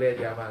င်းတို့ကလေး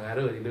ကြာမှငါ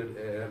တို့ဒီလို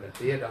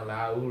တရက်တောင်လာ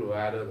ဦးလို့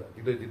ဟာတို့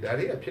ဒီလိုဒါ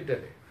တွေကဖြစ်တတ်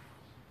တယ်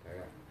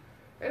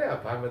အဲ့ဒါ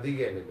ဘာမသိ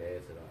ခဲ့လို့လဲ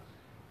ဆိုတော့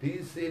ဒီ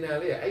စေနာ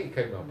လေးအဲ့ဒီ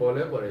ခိုင်မှာပေါ်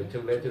လဲပေါ်တယ်ချု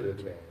ပ်လဲချုပ်တယ်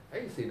သူလည်း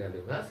အဲ့ဒီစေနာ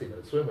လေးငါစေနာ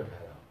ဆွဲမ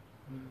ထားတော့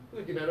ခု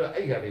ကျွန်တော်တို့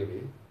အဲ့ခါလေးလေ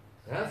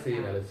ငါစေ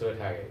နာလေးဆွဲ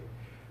ထားခဲ့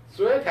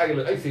ဆွဲထားကြ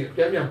လို့အဲ့စီ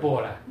ပြန်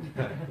ပေါ်လာ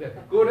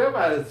ကိုယ်ထဲ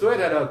မှာဆွဲ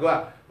ထားတော့ကွာ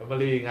မ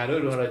လီငါ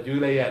တို့တော့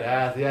ကျူးလိုက်ရတာ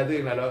ဆရာသိ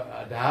နေတော့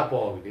ဓာ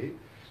ပေါ်ပြီလေ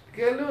တက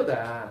ယ်လို့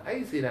ဒါ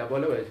အဲ့စီနာပေါ်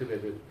လို့ပဲဖြစ်ဖြစ်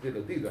ဖြစ်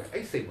လို့သိသွား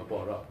အဲ့စိတ်မ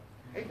ပေါ်တော့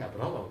အဲ့ကဘ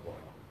ရောင်းမပေါ်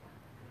တော့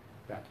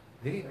ဒါ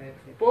ဒီ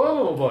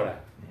ပေါ်တာ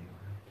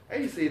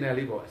အဲ့စီနာ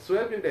လေးပေါ်ဆွဲ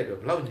ပြတဲ့တော့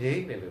ဘလောက်ငြိ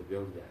မ့်တယ်လို့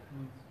ပြောကြတယ်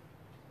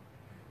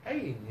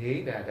ấy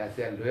nhí là đã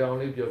sẽ lười ông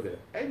lấy biểu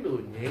ấy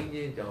lười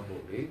nhí trong bộ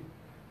đi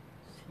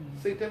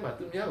xây thế mà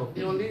tôi nhớ không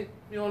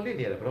nhau lên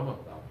này là bao nhiêu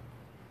đâu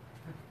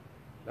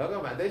đó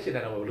các bạn thấy chuyện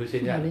này là một lối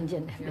sinh nhật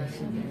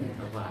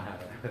mà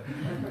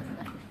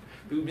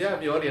tôi nhớ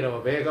nhau này là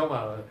một bé không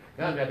mà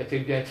các bạn cái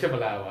chuyện chuyện chưa mà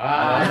làm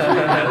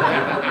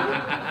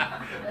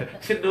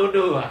xin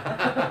đu à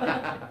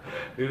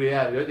tôi đi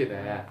à nhớ chuyện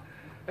này à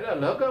thế là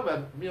lỡ các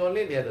bạn nhau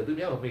lên này rồi tôi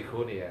nhớ không bị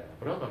khô này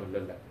bao nhiêu mình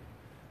lên lại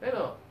thế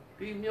nó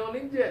thì nhau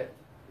lên chứ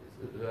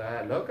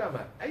lỡ các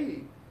bạn ấy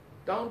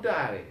trong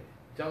trà này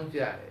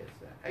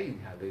ấy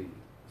hà đi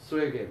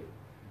xuôi cái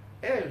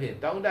em hiện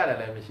trong đa là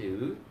làm gì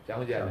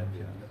trong gia làm gì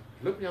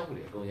lúc nhau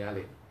thì con nhà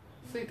liền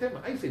xây thế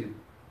mà ấy xây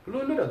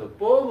luôn luôn là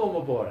bố không mà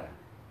bố ra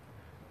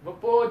mà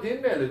bố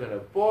chính này là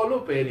bố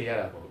lúc về này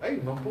là bố ấy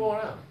mà bố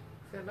ra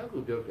xem nó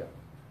cứ biểu vậy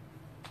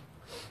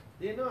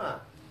nó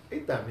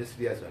ấy tạm biết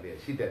gì sao đấy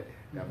xí đấy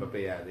làm mà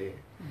bây giờ đấy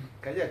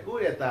cái gì cố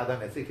để ta đang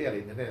này xây thế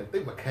này nên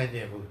tức mà khai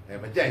nhẹ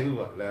mà chạy hư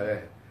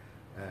là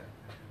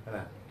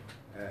là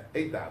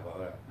ấy ta bảo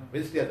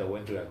biết gì là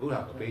vấn đề cũng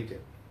là cái bây giờ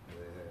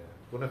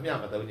cũng là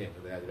mà tao nhớ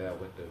là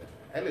vấn đề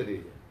ấy là gì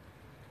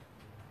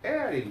ấy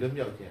là lướm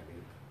nhau chuyện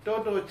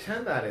đó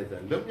chán là đấy rồi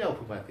lướm nhau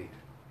cũng mà đi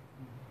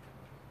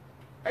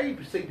ấy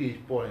xây đi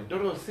bỏ này đó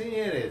xin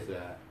nhé đấy rồi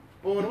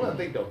bỏ nó là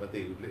tích đâu mà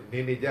đi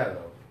nên ra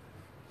rồi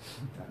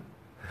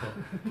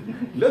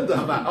lướm rồi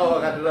mà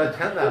cái đó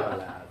chán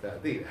là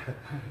đi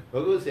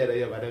bố cô sẽ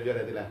đây mà đem cho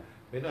đây là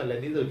mấy nó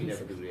lên đi rồi gì này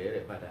cũng được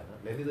đấy mà đó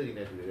lên đi rồi gì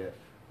này cũng được đấy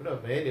nó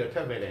mấy điều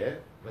thằng mấy đấy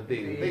mà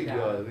đi tích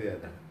rồi gì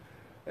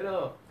đó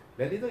đó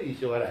lên đi rồi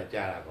show là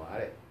trả là quá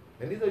đấy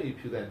lên đi rồi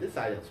phiêu đến tất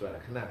sai show là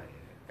khá này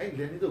ấy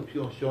lên đi rồi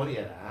phiêu show này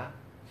là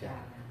trả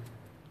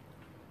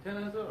cho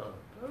nên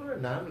nó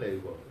nắm lấy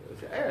过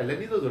ấy lên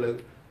đi rồi là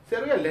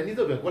sẽ là lên đi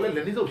rồi bên qua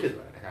lên đi rồiဖြစ်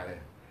သွားတာခါလဲ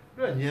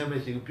nóညံမ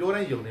ရှိဘူးပြော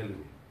တိုင်းယုံနေလူ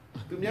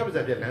သူများပါဇ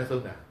က်ပြက်လမ်း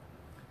ဆုံးတာ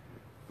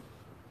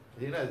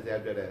ဒီနေ့ဇက်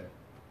ပြက်တယ်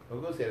ဘု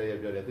ကုတ်ဆရာရ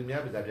ပြောတယ်သူ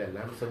များပါဇက်ပြက်လ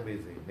မ်းဆုံးပေး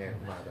စေနဲ့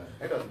မှာတော့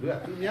အဲ့တော့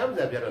သူများပါဇ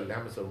က်ပြက်တော့လ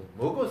မ်းမဆုံး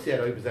မိုးကုတ်ဆရာ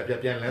တော်ကြီးပါဇက်ပြက်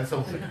ပြန်လမ်း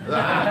ဆုံးတယ်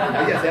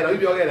အဲ့ဆရာတော်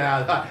ကြီးပြောခဲ့တာ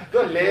သူ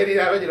ကလဲနေ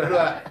တာပဲကျွန်တော်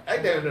တို့ကအဲ့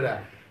တိုင်တို့တာ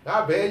ငါ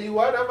ဘယ်ယူ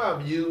ဝါဒမှမ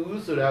ယူ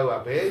ဘူးဆိုတာက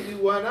ဘယ်ယူ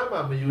ဝါဒမှ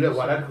မယူတဲ့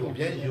ဝါဒတစ်ခု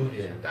ပြန်ယူနေ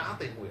တယ်ဒါအ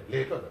သိမွေလေ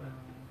ထွက်တယ်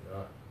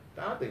နော်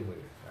ဒါအသိမွေ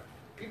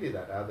ကိလေ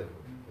သာဒါအသိမွေ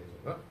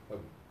နော်ဟုတ်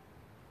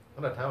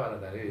တော့ထားပါ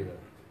တော့ဒါလေးတွေ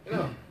အဲ့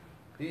တော့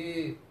ဒီ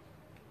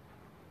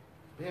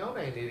ဘယ်အောင်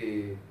နိုင်လေးတွေ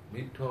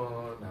မိထွ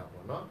န်းတာ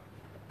ပေါ့နော်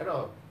အဲ့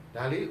တော့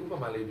ဒါလေးဥပ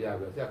မာလေးပြ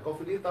ပြဆရာကော်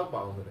ဖီလေးတောက်ပါ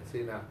အောင်ဆိုတယ်စေ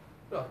နာ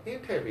အဲ့တော့ဟ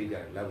င်းထည့်ပေးကြတ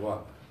ယ်လက်ဘောဘ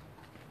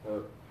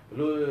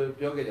လို့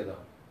ပြောခဲ့ကြ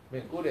တော့မ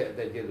င်းကိုယ့်ရဲ့အသ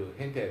က်ကြီးဆိုဟ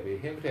င်းထည့်ပေး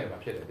ဟင်းမထည့်မှာ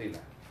ဖြစ်တယ်သိ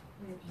လား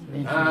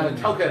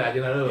၆ခဲ့တာကျွ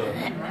န်တော်တို့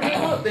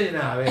သိနေ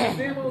တာပဲ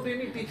သိဖို့သိ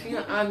နေတီချင်းက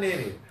အားနေ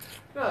နေ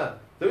အဲ့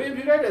သမင်းပြ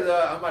လိုက်တယ်ဆို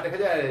အမှတခါ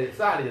ကျစ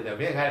နေတယ်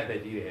မင်းခိုင်းတဲ့အသ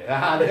က်ကြီးတယ်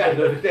ဟာတခါ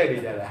တော့တက်နေ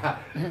ကြတာ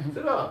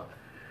ဆိုတော့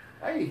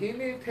အဲ့ဒီဟင်း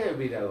လေးထည့်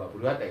ပေးတာကဘ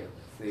ယ်လိုတိုက်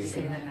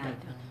စေနာ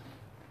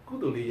ကု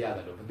သိုလ်လေးရတ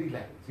ယ်လို့မသိ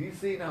လိုက်ဒီ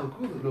စေနာကို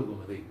ကုသိုလ်လို့ကို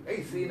မသိဘူး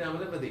အဲ့စေနာမ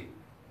လည်းမသိ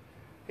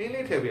ဟင်း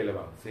လေးထည့်ပေးလဲ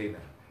ပါစေ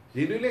နာ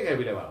ရေတွင်းလေးငယ်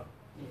ပေးလဲပါ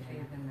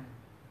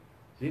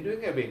ရေတွင်း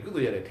ငယ်ပေးကု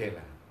သိုလ်ရတယ်ထည့်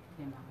လား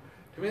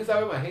ထမင်းစား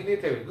ပွဲမှာဟင်းလေး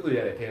ထည့်ပြီးကုသိုလ်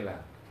ရတယ်ထည့်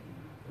လား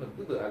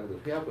ကုသိုလ်အကုသို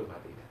လ်ဖျားပွင့်မှ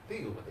သိတယ်သိ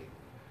ကိုမသိဘူး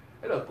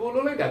အဲ့တော့ကို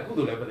လုံးလိုက်တာကု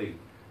သိုလ်လည်းမသိဘူး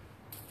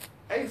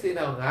အဲ့စေ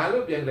နာငါ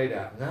လို့ပြန်လိုက်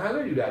တာငါ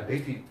လို့ယူတာဒိ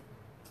ဋ္ဌိ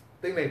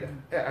သိမ့်လိုက်တာ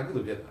အဲ့အကု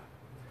သိုလ်ဖြစ်သွား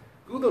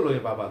ကုသိုလ်လို့ရ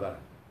င်ပါသွားတာ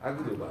အ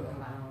ကုသိုလ်ပါသွား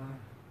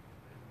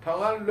ထောင်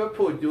ကလွတ်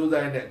ဖို့ကြိုး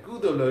စားနေတဲ့ကု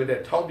သိုလ်လို့တဲ့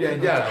ထောင်ပြန်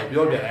ကြတာကို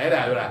ပြောပြန်အဲ့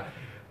ဒါပြောတာ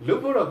လွတ်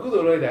ဖို့တော့ကု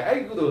သိုလ်လို့တဲ့အဲ့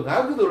ကုသိုလ်ငါ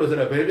ကုသိုလ်လို့ဆို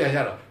တော့ဘယ်ပြန်ကြ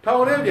တော့ထော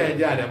င်ထဲပြန်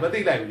ကြတယ်မသိ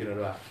လိုက်ဘူးကျွန်တော်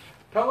တို့က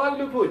ထောင်က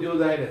လွတ်ဖို့ကြိုး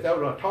စားနေတဲ့ဆက်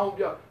တော့ထောင်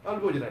ပြောအဲ့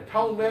လိုဖို့ကျတယ်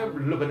ထောင်ပဲ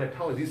လွတ်ပဲ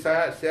ထောင်စီ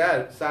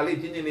စာလေး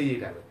ချင်းချင်းလေးရေး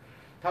တာပဲ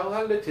ထောင်က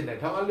လွတ်ချင်တယ်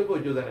ထောင်ကလွတ်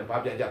ဖို့ကြိုးစားနေဘာ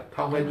ပြန်ကြ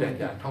ထောင်ပဲပြန်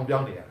ကြထောင်ပြော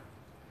င်းနေရတာ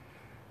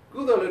ကု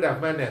သိုလ်လို့တာ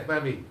မှန်းတယ်မှ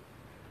န်းပြီ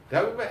ဒါ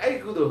ပေမဲ့အဲ့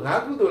ကုသိုလ်ငါ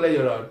ကုသိုလ်လည်းရ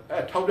တော့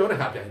အဲ့ထောင်ပြောင်းတဲ့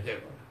ဟာပြန်ဖြစ်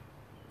သွား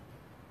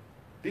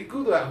ဒီကု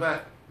သိုလ်အမှ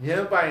ညံ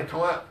ပိုင်ထော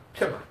င်ကဖြ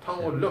တ်မှာထောင်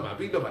ကိုလွတ်မှာ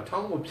ပြီးလွတ်မှာထော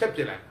င်ကိုဖြတ်ပြ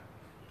လိုက်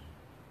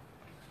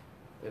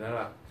တာ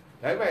ဒါ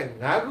ပေမဲ့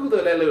ငါကုသို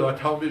လ်လည်းလို့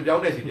ထောင်ပြော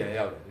င်းတဲ့စီပြန်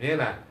ရောက်တယ်မြင်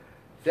လား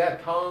ဇက်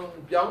ထောင်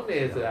ပြောင်းနေ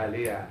ဆိုတာ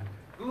လေးက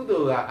ကု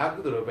သိုလ်ကအကု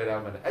သိုလ်ပဲတာ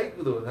မှအဲ့ကု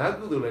သိုလ်ငါ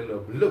ကုသိုလ်လည်း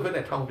လို့လွတ်ဖက်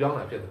နဲ့ထောင်ပြောင်း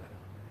တာဖြစ်တယ်အဲ့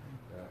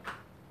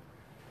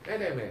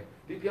ဒါမဲ့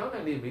ဒီပြောင်း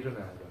တဲ့လေးမိထွန်း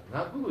တာဆိုငါ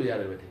ကုသိုလ်ရ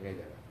တယ်ပဲထင်ခဲ့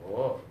ကြတာ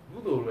ဟောကု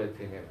သိုလ်ပဲထ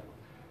င်ခဲ့တာဒါ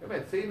ပေ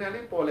မဲ့စေနာ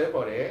လေးပေါ်လဲ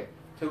ပေါ်တယ်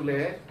ချုပ်လဲ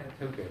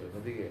ချုပ်တယ်လို့မ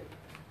သိခဲ့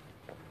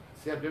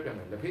ဆရာပြောပြမ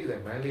ယ်လက်ဖိဆို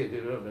င်မန်းလေး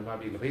တို့မြန်မာ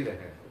ပြည်လက်ဖိဆိုင်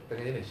နဲ့တက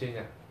ယ်ချင်းရှင်း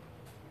ကြ။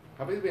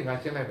ဘာဖြစ်ဖြစ်ငါ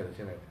ရှင်းလိုက်မယ်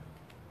ရှင်းလိုက်။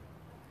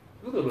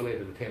ကုသိုလ်လုပ်လိုက်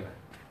တယ်ထင်လား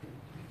။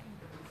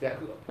ဆရာ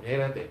ကုအများ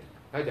နဲ့တဲ့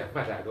။အဲ့ကြမှ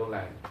တ်တာအကုန်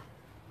လိုက်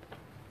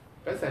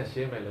။ပတ်စံရှ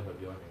င်းမယ်လို့မ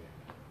ပြောနဲ့။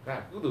ငါ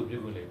ကုသိုလ်ပြု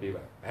ခွင့်လေးပေး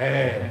ပါ။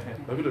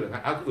ဘာဖြစ်လို့လဲငါ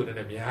အကုသိုလ်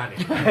နဲ့များနေ။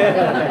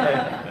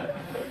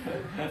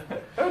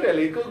ဟုတ်တယ်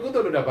လေကု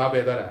သိုလ်လုပ်တာဘာပဲ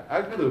သွားတာအ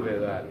ကုသိုလ်ပဲ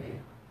သွားတယ်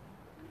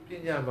။ပ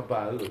ညာမပါ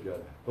ဘူးလို့ပြော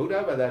တာ။ဗုဒ္ဓ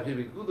ဘာသာဖြစ်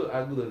ပြီးကုသိုလ်အ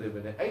ကုသိုလ်တွေပဲ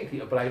နဲ့အဲ့ဒီ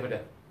apply မ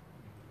တဲ့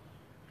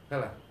ဟု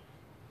တ်လား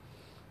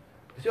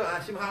တချို့အ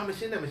ရှင်မ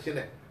ရှင်းနဲ့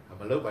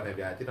မလုပ်ပါနဲ့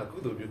ဗျာကျွန်တော်ကု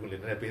သိုလ်ပြုခွင့်လေး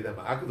နည်းနည်းပေးသ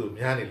မှာအကုသိုလ်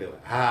များနေလို့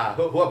ဟာ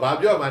ဟိုကဘာ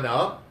ပြောမှန်း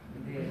တော့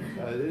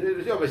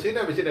Chứ mà xin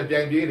là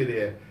piang biến này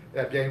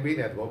thì piang biến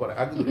này có bảo là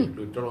ác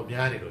tụi cho nó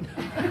nhá này rồi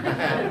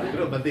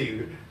rồi mà tí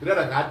rồi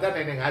là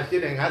ngã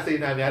xin này ngã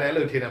xin này nhá này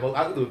rồi thì là một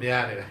ác tụi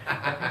nhá này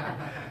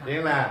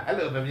nhưng là ấy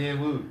rồi mà nhẹ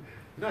mu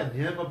nó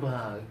nhẹ mà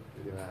bà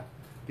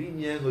tí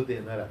nhẹ của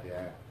tiền đó là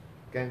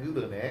càng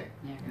cứ tụi này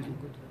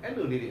ấy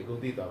rồi đi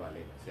công ty tao vào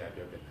lên sẽ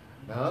cho cái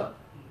đó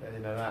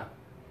nên là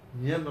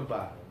nhẹ mà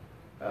bà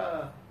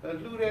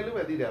lưu ra lúc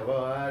mà đi đâu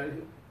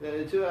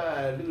chứ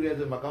lưu ra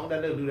rồi mà con đã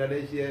lưu ra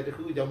đấy xí thì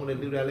cứ trong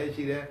lưu ra đấy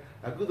xí đấy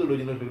cứ tụi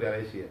nó lưu ra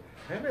đấy xí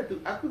hay mà tụi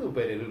cứ tụi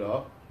về đấy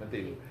đó mà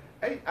tiền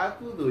ấy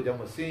cứ tụi trong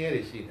một sinh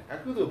đấy xí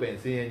cứ tụi bên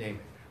sinh nhảy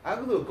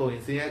cứ tụi coi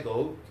sinh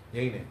coi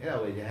nhảy này cái nào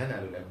vậy hả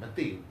nào là mà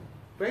tiền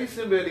very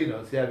simply nó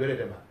sẽ về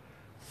đấy mà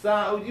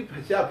sao chỉ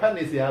phải phát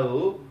này sẽ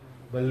hồ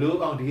mà lưu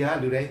ông đi ha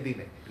lưu ra tiền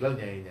này lâu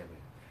nhảy nhảy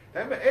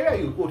hay mà ấy là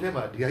yêu cô thế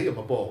mà đi ha yêu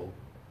mà bỏ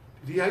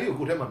đi ha yêu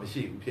cô thế mà mới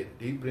xí biết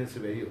đi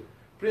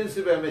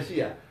principle mới xí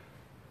à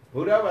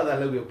bố đã bao giờ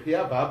lâu yêu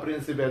phía bà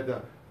principle đó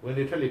when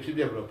they tell you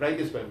people to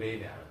practice by me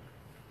nè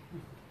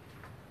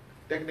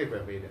technique by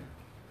me nè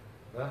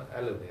đó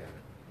ấy là nè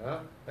đó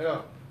thấy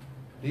không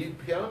đi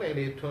phía này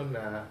đi thôn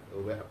là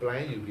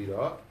apply nhiều gì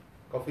đó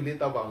coffee lit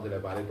tao bằng rồi là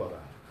bà lấy bỏ ra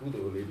cú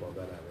tụi lấy bỏ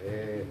ra là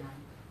về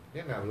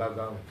những nào làm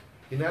không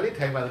thì nào lấy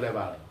thay mà lại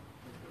bà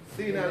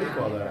xí nào lấy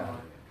bỏ ra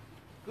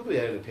cứ bây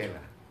giờ được thêm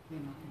là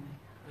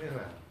nên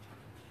là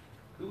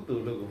cứ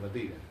tụi lúc mà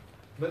tí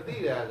mà tí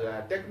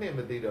là technique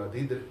mà tí đó thì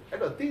ấy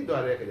đó tí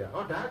đó là cái gì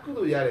đã cứ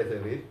tụi ra đấy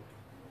rồi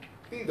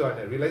tí đó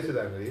này realize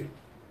ra rồi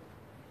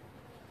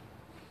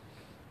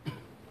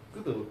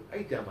cứ tụi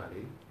ấy chả mà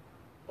đi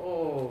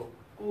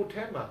cô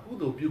thêm mà cứ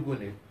tụi biểu quân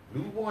này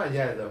lũ quá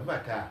ra rồi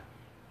mà thà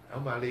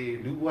ông mà đi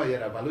lũ quá ra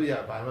là bà lũ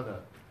ra bà nó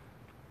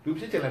lũ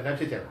chết chừng là nam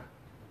chết chừng là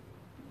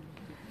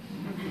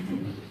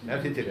nam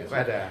chết chừng là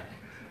phải là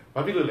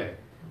bà biết luôn này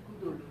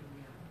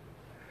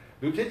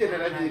lũ chết chừng là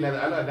nam chết là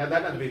là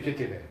nam bị chết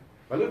chừng này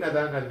bà lũ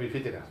nam bị chết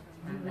chừng là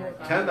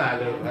chán đã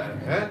luôn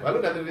hả bà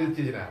lũ nam bị chết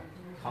chừng là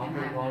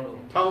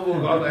thong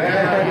buồn con rồi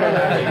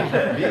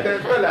đi tới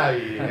thuê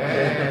lại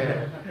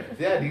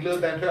sẽ đi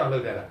luôn tan thuê ông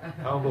luôn rồi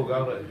thong buồn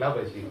con rồi lâu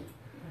về gì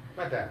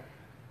bắt đầu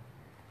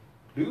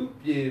lũ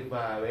gì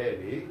mà về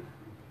đi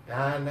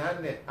đà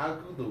nẵng này ác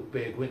tụ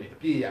bể quên này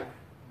bia ya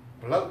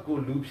bao cô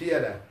lũ bia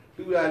là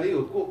lũ là lấy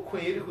cô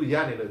khuyên đi cô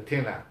gia này là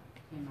thiên là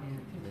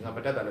ngắm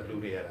bắt đầu là lũ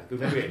này là tụi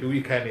nó về lũ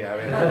khai này à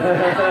về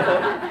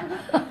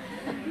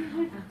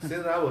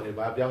sinh ra bọn này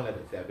bà béo này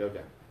sẽ béo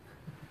chăng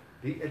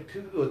đi ăn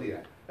thứ gì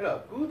àအဲ့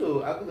တော့ကုသို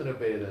လ်အကုသိုလ်နဲ့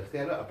ပဲလို့ဆ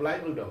ရာတို့ apply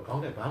လုပ်တော့ခေါ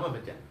င်းနဲ့ဘာမှမ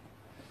ကြံ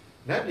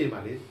နတ်ပြည်မှာ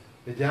လေ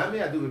တရားမ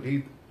ရသူဒီ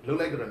လုံး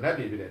လိုက်တော့နတ်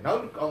ပြည်ဖြစ်တယ်နောက်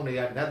ကောင်းတွေ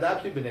ကနတ်သား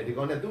ဖြစ်နေဒီ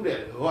ကောင်းနဲ့သူ့တဲ့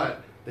ဟို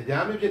ကတ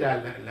ရားမဖြစ်တာ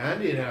လမ်း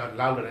ပြည်နဲ့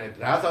လောက်တယ်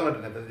ဓာတ်ဆောက်လို့တ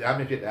ယ်တရား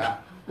မဖြစ်တာ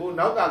ဟို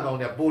နောက်ကကောင်း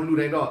တွေပိုလူ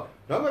နိုင်တော့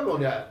နောက်ကကော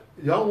င်းတွေ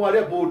ရောင်းဝါ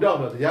တဲ့ပိုတောက်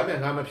တော့တရားမ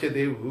ငါမဖြစ်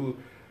သေးဘူး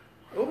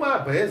ဥမာ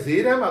ဘယ်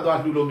ဈေးတန်းမှာသွား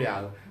လှူလို့မရ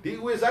ဘူးဒီ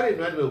ဝေစားတွေ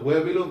နွမ်းလို့ဝ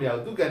ယ်ပေးလို့မရ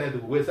ဘူးသူကန်တဲ့သူ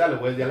ဝေစားလ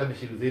ည်းဝယ်ကြလည်းမ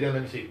ရှိဘူးဈေးတန်းလ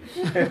ည်းမရှိ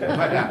ဘူး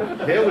မှတ်တာ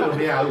လဲဝယ်လို့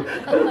မရဘူး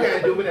သူကန်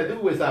ကျိုးမနဲ့သူ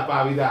ဝေစားပါ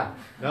ပြီးသား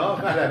နော်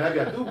မှတ်တာဒါပြ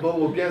သူဘုံ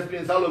ကိုပြန်ပြ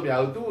င်ဆောက်လို့မရ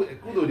ဘူးသူ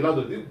ကုသိုလ်ဒီလောက်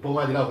ဆိုသူဘုံက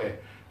ဒီလောက်ပဲ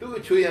သူ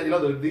ချွေရံဒီလော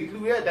က်ဆိုဒီလူ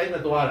ရဲ့အတိုင်းမ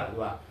သွားတာသူ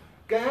က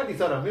ကန်ဒီ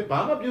ဆောက်တော့မင်းဘာ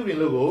မှပြုပြင်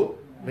လို့ကို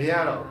မရ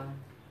တော့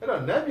အဲ့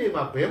တော့နတ်ပြည်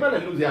မှာဘယ်မှလ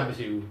ည်းလှူစရာမ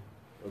ရှိဘူး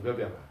ဟိုပြော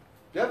ပြပါ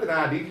ပြဿနာ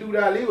ဒီလှူ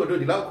တာလေးကိုတို့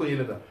ဒီလောက်ခွင့်ရ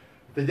လို့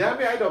ဆိုတရား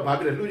မအဲ့တော့ဘာ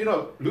ဖြစ်လဲလှူချင်း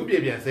တော့လူပြေ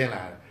ပြန်ဆင်း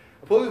လာတယ်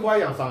အဖိုးကြီးဖွား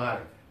ရောင်ဆောင်ရတ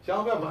ယ်ရှော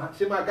င်းဘက်မှာ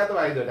ရှင်မကတ္တ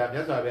ဝါကြီးဆိုတာမြ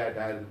တ်စွာဘုရား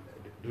ဒါ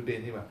ဒုတင်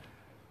ကြီးမှာ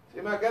ရှ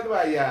င်မကတ္တဝါ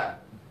ကြီးက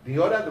ဒီ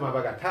ရောဒသမဘ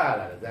ကထ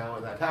လာတယ်ဇန်ဝ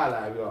ဇာထ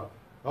လာပြီးတော့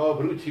ဟော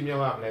ဘုရုချီမြော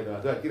င်းရမလဲဆို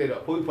တော့ကြည့်လိုက်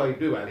တော့အဖိုးကြီးဖွားကြီး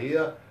တွေ့ပါလေ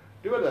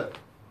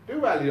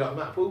တွေ့ပါလေတော့အမ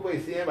အဖိုးဖွား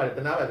ကြီးစင်းရဲပါတယ်တ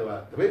နာပါတော့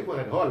တပိတ်ဖွင့်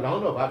တယ်ဟောလော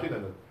င်းတော့ဘာဖြစ်လဲ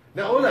ဆို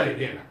နဲ့ဩဇာတွေ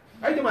ပြင်လာ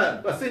အဲ့ဒီမှာ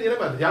စင်ကြီးလ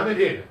ည်းမှတရားမင်း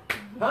ပြင်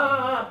ဟာ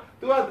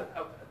तू က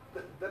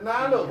တနာ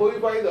လို့အဖိုး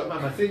ကြီးဖွားကြီးဆိုအမ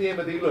မစင်ကြီး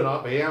မသိလို့နော်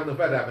ဘယ်အောင်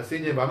ဖတ်တာမစ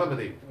င်ကြီးဘာမှမ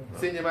သိ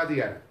စင်ကြီးမှသိ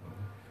ရတယ်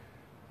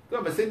သူ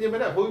ကမစင်ကြီးမ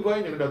နဲ့ဘိုးဘွား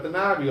ကြီးနေတော့တ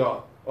နာပြီးတော့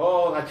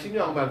ငါချင်း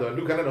မြောင်းမှန်တော့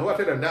လူခဏတော့ဟိုက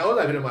ထက်တော့နာဩ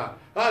ဇာဖြစ်တယ်မှာ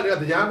ဟာဒီက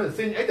တရားမစ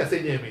င်အဲ့ဒါစ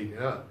င်ကြီးပြီ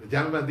နော်တ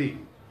ရားမသိ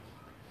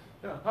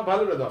ဟာဘာ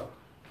လို့လဲတော့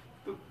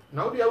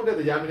နောက်တယောက်တဲ့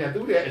တရားမင်းနဲ့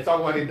သူ့ရဲ့အဆော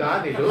င်ဝါးတွေတား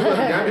နေလို့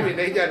တရားမင်းတွေ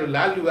နေကြတော့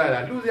လာလူရတာ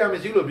လူစရာမ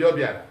ရှိလို့ပြော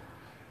ပြတာ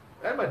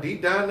အဲ့မှာဒီ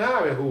ဒါန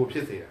ပဲဟိုဖြ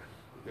စ်စေတာ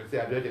ဆ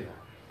ရာပြောချင်တာ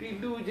ဒီ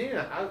လူချင်းက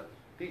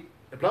ဒီ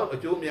ဘလောက်အ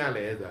ကျိုးများ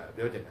လဲဆိုတာ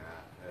ပြောချင်တာ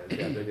ဆ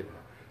ရာပြောချင်တာ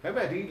ဒါပေ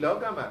မဲ့ဒီလော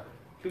ကမှာ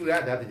လူရ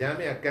ဒါတရား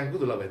မင်းကကံကု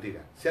သိုလ်လောက်ပဲသိ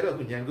တာဆရာတို့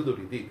ကဉာဏ်ကုသိုလ်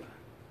တွေသိတာ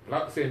ဘလော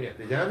က်အစင်းမြတ်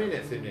တရားမင်း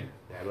နဲ့အစင်းမြတ်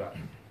ဆရာတို့က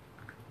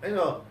အဲ့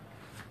တော့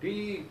ဒီ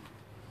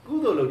ကု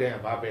သိုလ်လုပ်တဲ့က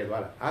ဘာပယ်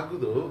သွားလားအကု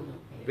သိုလ်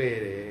ပယ်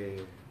တယ်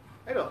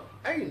အဲ့တော့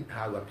အဲ့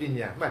ဟာကပ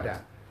ညာမှတ်တာ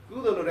ကု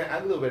သိုလ်လုပ်တဲ့အ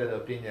ကုသိုလ်ပယ်တယ်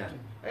ဆိုပညာ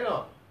အဲ့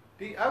တော့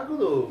ဒီအကု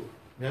သိုလ်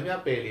များများ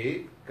ပယ်လေ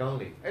ကောင်း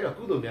လေအဲ့တော့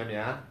ကုသိုလ်များ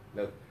များ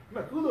လုပ်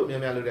ကုသိုလ်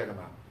များများလုပ်တဲ့က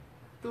မှာ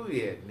သူ့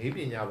ရဲ့နေပ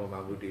ညာပေါ်မှာ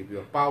မူတည်ပြီး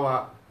တော့ပါဝါ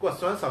ကွတ်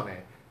စွမ်းဆောင်တ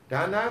ယ်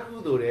ဒါနကု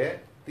သိုလ်တဲ့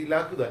သီလ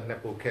ကုသိုလ်နဲ့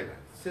ပုတ်ခက်လာ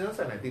စဉ်း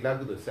စားတဲ့သီလ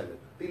ကုသိုလ်ဆက်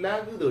လို့သီလ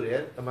ကုသိုလ်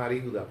တဲ့တမာရီ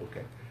ကုသိုလ်ပုတ်ခ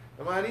က်တ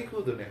မာရီကု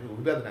သိုလ်နဲ့ဝိ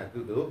ပဿနာကု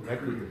သိုလ်မက်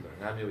ကုသိုလ်ဆို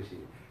တာ၅မျိုးရှိ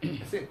တယ်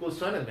အစစ်ကို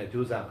စွမ်းတဲ့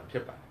ကြိုးစားမှာဖြ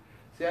စ်ပါတယ်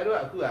ဆရာတို့က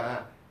အခုက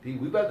ဒီ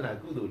ဝိပဿနာ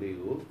ကုသိုလ်လေး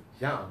ကို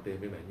ရအောင်သင်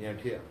ပေးမယ်ဉာဏ်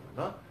ဖြစ်အောင်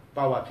နော်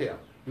ပါဝါဖြစ်အော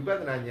င် လူပဒ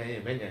နာဉာဏ်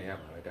ရဲ့မဲ့ဉာဏ်ရ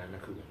ပါပဲဒါနှ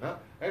စ်ခုပဲနော်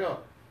အဲ့တော့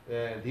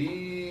ဒီ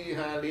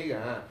ဟာလေးက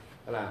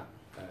ဟလာ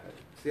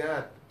ဆရာ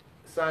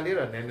စာလေး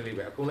တော့နည်းနည်းလေး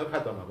ပဲအကုန်လုံးဖ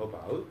တ်တော့မှာမဟုတ်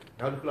ပါဘူး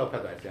နောက်တစ်ခုလောက်ဖ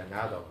တ်သွားဆရာ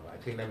နားတော့မှာပါအ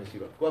ချိန်လည်းမရှိ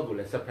တော့ကိုယ့်ကိုယ်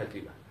လည်းဆက်ဖတ်ကြ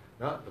ည့်ပါ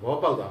နော်သဘော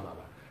ပေါက်သွားမှာ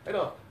ပါအဲ့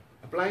တော့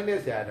apply နဲ့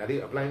ဆရာဒါလေး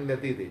apply နဲ့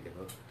သိသိကျွန်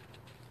တော်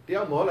တ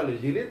ယောက်မောလာလို့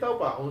ရေလေးတောက်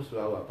ပါအောင်ဆို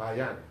တာကဘာ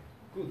ရလဲ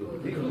ကုသိုလ်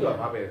ဒီကုသိုလ်က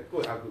ဘာပဲကို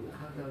ယ့်အကုသိုလ်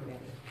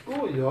ကို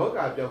ယ့်ယောဂ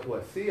ပြောက်ဖို့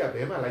ဆေးရ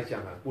ဘဲမှလိုက်ချ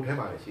င်မှာကိုယ်ထဲ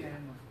မှာပဲရှိတယ်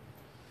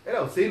အဲ့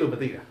တော့ဆေးလို့မ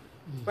သိတာ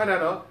မှန်တယ်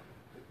နော်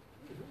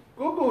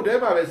ကိုယ်ထဲ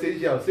မှာပဲဆေး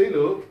ရှိအောင်ဆေး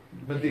လို့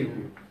မသိ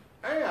ဘူး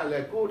အဲ့ရလဲ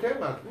ကိုယ်ထဲ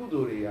မှာကု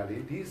သိုလ်တွေကလေ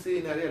ဒီစေ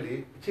နာတဲ့လေ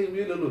အချိန်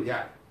မျိုးလုပ်လို့ရတ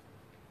ယ်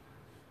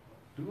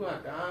သူက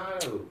ဒါ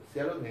လို့ဆ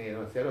ရာတို့ငယ်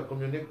တော့ဆရာတို့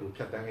community ကို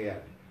ဖြတ်တန်းခဲ့ရ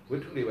တယ်ဝိ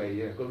ထုတွေပဲ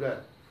ရေးကိုက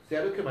ဆရာ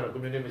တို့ခင်ဗျားတို့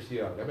community မရှိ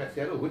အောင်ဒါပေမဲ့ဆ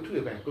ရာတို့ဝိထု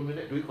တွေပဲ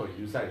community တွေးခေါ်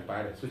ယူဆိုင်ပါ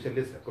တယ်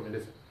socialist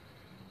communist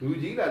လူ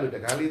ကြီးလာလို့တ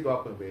ကားလေးသွား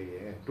ဖွင့်ပေးရ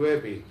င်တွဲ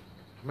ပြီး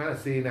မှန်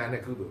စေနာ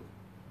နဲ့ကုသိုလ်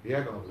ဒီက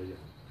ကောင်လို့ရ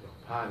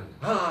ဖားနေ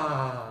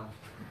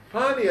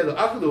ဖားနေရတော့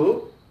အကုသိုလ်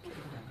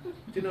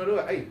ကျွန်တော်တို့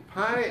ကအဲ့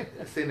ဖားတဲ့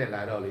အစင်းနဲ့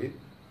လာတော့လေ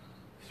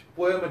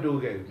ပွဲမတိုး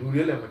ခဲ့လူ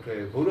တွေလည်းမထွဲ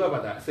ဘုရားဘာ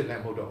သာအစ်လမ်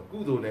မဟုတ်တော့ကု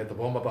သိုလ်လည်းသ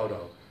ဘောမပေါက်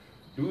တော့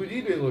လူ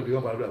ကြီးတွေကိုဒီက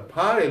ဘာလို့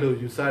ဖားတယ်လို့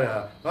ယူဆတာ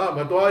ဟာမ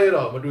တော်ရ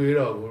တော့မတွေ့ရ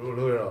တော့ဘူး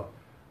လို့ရတော့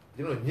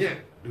ကျွန်တော်ညက်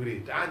လူတွေ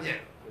တားညက်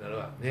ကျွန်တော်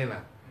တို့ကနင်းလာ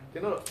ကျွ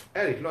န်တော်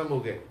အဲ့ဒီလွှမ်း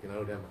မိုးခဲ့ကျွန်တော်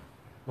တို့တဲမှာ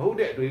မဟုတ်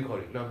တဲ့အတွေးခေါ်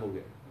တွေလွှမ်းမိုး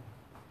ခဲ့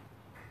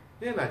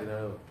နင်းလာကျွန်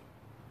တော်တို့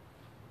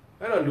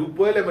အဲ့တော့လူ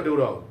ပွဲလည်းမတိုး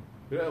တော့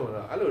ဘူးဒါက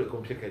တော့အဲ့လိုအကု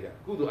န်ဖြစ်ခဲ့ကြ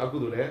ကုသိုလ်အကု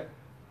သိုလ်လည်း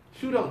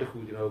ရှုထောင့်တစ်ခု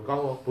ကျွန်တော်ကော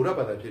င်းဘုရား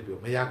ဘာသာဖြစ်ပြီး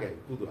မရခဲ့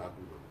ဘူးကုသိုလ်အ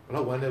ကုသိုလ်ဘ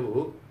လောက်ဝမ်းလဲ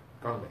ဖို့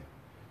ကောင်းတယ်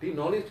ဒီ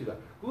knowledge က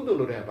ကုသိုလ်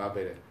လို့တဲ့ဘာ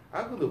ပဲလဲအ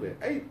ကုသိုလ်ပဲ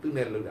အဲ့သူ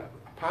နဲ့လောက်တာ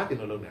အဖားတင်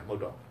လို့လုံးနေမဟု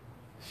တ်တော့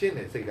ရှင်းတ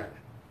ယ်စိတ်ကလ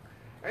ည်း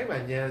အဲ့မှာ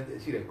ဉာဏ်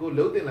ရှိတယ်ကို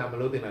လုံးတင်လားမ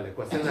လုံးတင်လားလဲ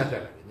ကိုစဉ်းစားတ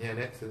တ်လာဉာဏ်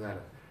နဲ့စဉ်းစား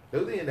တာ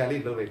လုံးတင်ရင်ဒါ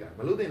လေးလုံးလိုက်တာ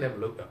မလုံးတင်လည်းမ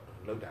လုံးတော့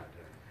လုံးတာ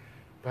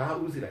ဘာ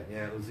ဥစီလားဉာ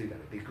ဏ်ဥစီလား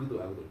ဒီကုသို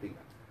လ်အကုသိုလ်သိ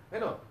တာအဲ့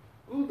တော့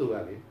ကုသို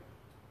လ်ကလေ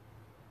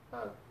ဟာ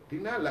ဒီ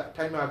နာ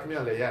ထိုင်မှာခင်ဗျ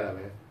လည်းရတာ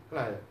ပဲဟုတ်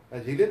လား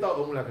ရေလေးတော့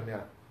အောင်လားခင်ဗျ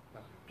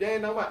ပြန်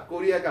တော့မှကို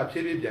ရီးယားကဖြ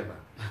ည်းဖြည်းပြန်မှာ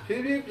ဖြ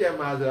ည်းဖြည်းပြန်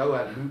မှာဆို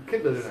တော့လူခ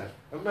က်တယ်လို့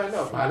အမှန်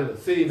တော့ဘာလဲ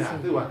စေနာ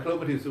သူကခလုတ်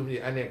ပတိစုမြ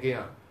ည်အနေကင်း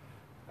အောင်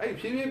အဲ့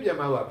ဖြည်းဖြည်းပြန်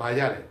မှာကဘာရ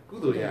လဲကု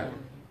သိုလ်ရတယ်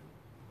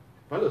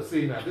ဘာလို့စေ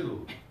နာသူ့ကို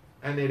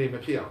အနေတွေမ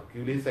ဖြစ်အောင်ကျူ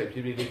လေးစိုက်ဖြ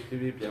ည်းဖြ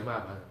ည်းပြန်မှာ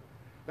ပါဒါ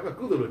ပေမဲ့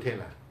ကုသိုလ်လို့ထင်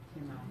လားထ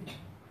င်ပါဘူး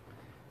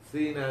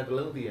စေနာတ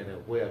လုံးတည်ရတယ်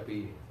ဝယ်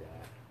ပြီးဆရာ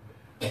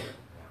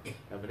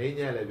အမင်း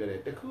ညလည်းပြောတယ်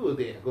တခုအ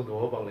သိအကုန်သ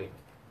ဘောပေါက်လိုက်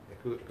တ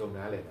ခုအကုန်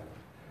နားလဲတာ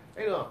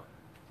အဲ့တော့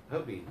ဟု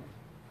တ်ပြီ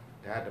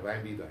ဒါတပို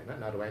င်းပြီးသွားရင်နော်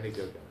နောက်တပိုင်းလေး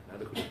ပြောပြမယ်နောက်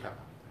တစ်ခုဖတ်ပါ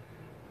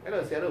အဲ့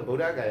တော့ဆရာတို့ဗုဒ္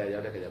ဓဂါယာရော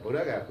က်တဲ့ခါကျဗုဒ္ဓ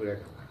ဂါယာကိုရတဲ့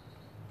ခါမှာ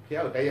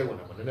ဖျားကိုတိုက်ရောက်နေ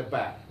တာမနည်းပ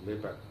တ်လေး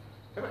ပတ်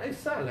အဲ့မဲ့အဲ့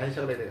စလမ်း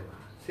လျှောက်လိုက်တဲ့ခါမှာ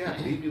ဆရာ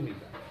လေးပြုမိ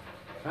တာ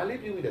ဘာလေး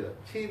ပြုမိတယ်ဆို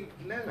ခြေ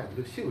လမ်းက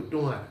လူရှိကိုတွ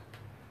န်းလာ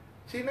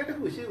ခြေလက်တစ်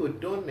ခုရှိကို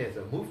တွန်းနေ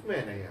ဆို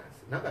movement နဲ့ရ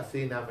နောက်က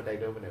စေနာမတိုက်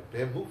တော့မနဲ့ဘ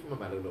ယ် movement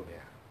မှလုပ်လို့မရ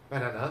မှ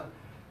န်တာနော်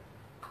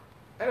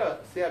အဲ့တော့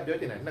ဆရာပြော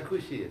ချင်တာနှစ်ခု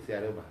ရှိရဆရာ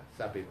တို့မှာစ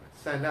ပေးပါ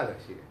စန္ဒလ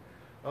ည်းရှိတယ်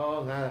ဩ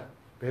ငါ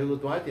ဘယ်ကို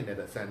သွားကျင်တဲ့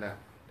စန္ဒဒါ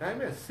ပေ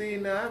မဲ့စေ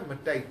နာမ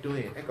တိုက်တွန်း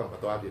ရင်အဲ့ကောင်မ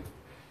သွားပြဘူး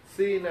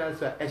စေနာ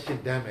ဆို action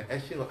တမ်းမယ်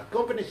action ကို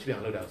accomplish ပြန်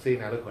လုပ်တာစေ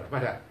နာလို့ခေါ်တာမှ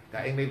တ်တာဒါ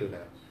အင်္ဂလိပ်လိုလ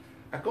ည်း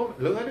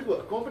လုပ်ငန်းတစ်ခု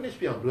accomplish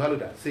ပြန်ဘယ်လိုလု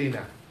ပ်တာစေ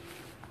နာ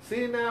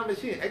မ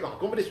ရှိရင်အဲ့ကောင်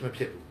accomplish မ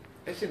ဖြစ်ဘူး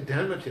action တ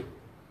မ်းမဖြစ်ဘူး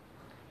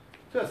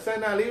ဆိုတော့စေ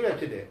နာလေးပဲ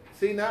ဖြစ်တယ်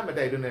စေနာမ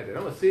တိုက်တွန်းတဲ့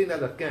တော့စေနာ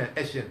က can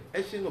action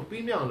ကို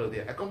ပြီးမြောက်လုပ်တ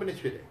ယ် accomplish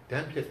ဖြစ်တယ်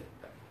done ဖြစ်တယ်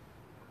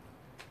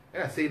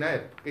အဲ့ဒါစေနာ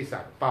ရဲ့ကိစ္စ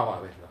ပါဝါ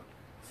ပဲဆိုတော့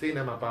စေ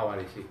နာမှာပါဝါ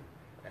တွေရှိ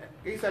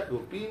ကိစ္စ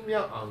ကိုပြီး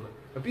မြောက်အောင်မ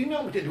ပြီးမြော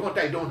က်မဖြစ်ဒီကောင်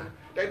တိုက်တွန်း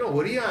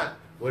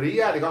ဝရိ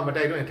ယဒီကောင်မ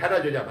တိုက်တွန်းရင်ထထ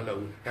ကြမလုပ်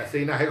ဘူးဒါစေ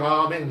နာဟဲ့ကော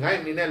င်မင်းငို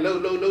င်းနေနဲ့လှုပ်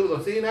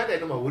လို့စေနာတိုက်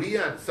တွန်းမှာဝရိယ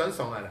စမ်း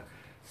ဆောင်လာတာ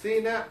စေ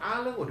နာ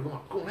အားလုံးကိုဒီကောင်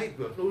အကုန်လိုက်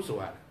ပြီးနှိုးဆို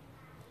ရတာ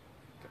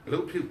လှု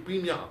ပ်ဖြစ်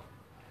ပြီးမြောက်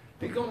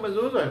ဒီကောင်မ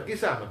စိုးဆိုကိ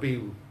စ္စမပြီး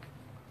ဘူး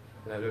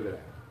ဒါပြောပြ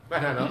တာမှ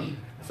တ်ထားနော်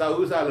စာ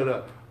ဥစားလို့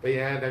တော့ဘ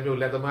ယံတစ်မျိုး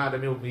လက်သမားတ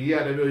စ်မျိုးမီးရ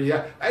တစ်မျိုးရ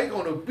အဲ့ကော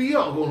င်တို့ပြီး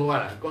အောင်အကုန်လုံးရ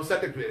တာ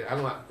concept တွေအား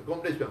လုံးက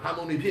complex ပြ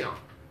harmony ဖြစ်အောင်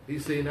ဒီ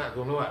စေနာအ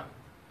ကုန်လုံးက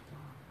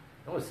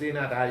တော့စေ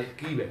နာဒါ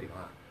ကြီးပဲဒီ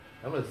ကောင်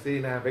တော့စေ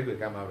နာဘက်က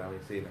ကမ်းမှာပါ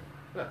စေနာ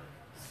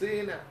စေ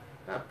နာ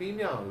ဒါပြီး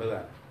မြောက်အောင်လုပ်ရ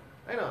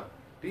အဲ့တော့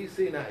ဒီ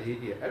စေနာအရေး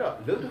ကြီးအဲ့တော့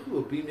လုပ်တစ်ခု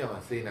ကိုပြီးမြောက်အော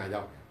င်စေနာ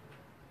ရောက်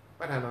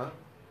မှတ်ထားနော်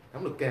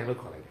တော့ကန်လို့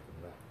ခေါ်လိုက်တယ်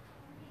ကွာ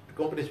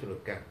competition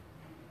လို့ကန်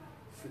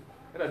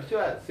အဲ့တော့တ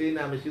ချို့ကစေ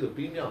နာမရှိလို့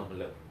ပြီးမြောက်အောင်မ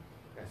လုပ်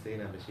စေ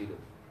နာမရှိ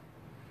လို့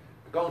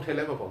အကောင့်ထဲလ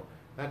ည်းမပေါ့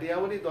တရား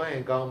ဝတ္ထုသွားရ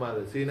င်ကောင်းမှ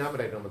ဆိုစေနာမ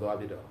တိုက်တော့မသွား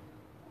ပြတော့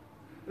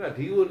အဲ့တော့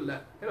ဒီကို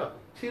အဲ့တော့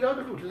ခြေတော်တ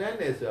စ်ခုလှမ်း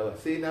နေဆိုတော့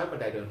စေနာမ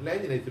တိုက်တော့လှမ်း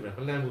နေနေဆိုရင်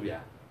လှမ်းမှုဗျာ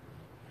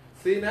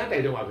စေနာတို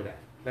က်တော့မှာပြတယ်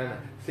လှ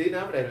မ်းစေနာ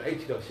မတိုက်တော့အဲ့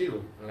ခြေတော်ရှေ့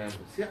ကိုလှမ်း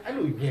ဆရာအဲ့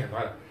လိုမြင်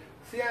သွားတာ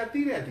ဆရာ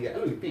တီးတဲ့အတီးက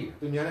အဲ့လိုတီး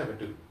သူများနဲ့မ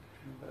တူ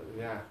သူ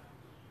များ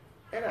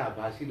အဲ့ဒါ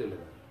ဘာရှိလို့လဲ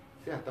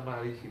ဆရာတမာ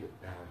ရီရှိလို့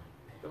ဒါ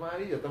တမာ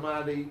ရီ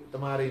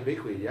ဘိတ်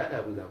ခွေရတာ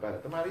ဘူးသာပါ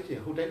တမာရီရှင်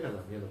ဟိုတိုင်းမှန်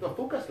လာမြင်တော့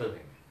focus လုပ်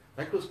နေ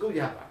microscope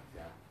ရပါ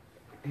ဗျာ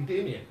ဒီ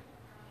တေးမြင်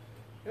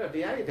အဲ့တော့တ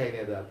ရားရည်ထိုင်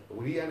နေတာ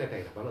ဝိရိယနဲ့ထို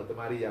င်တာဘာလို့တ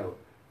မာရီရအောင်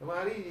တမာ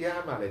ရီရ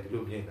မှလည်းဒီ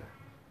လိုမြင်တာ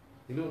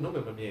ဒီလိုလုံး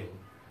မမြင်ဘူး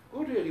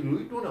ကိုတည်းကလူ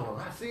ကြီးတွန်းတော့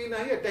ငါစေနာ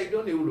ရဲ့တိုက်တွ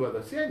န်းနေဘူးလို့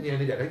ဆိုဆရာညံ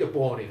နေကြဒါကြောင့်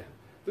ပေါ်နေတာ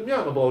သူ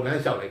များမပေါ်လမ်း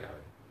လျှောက်လိုက်တာ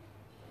ပဲ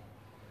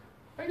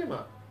အဲ့ဒီမှာ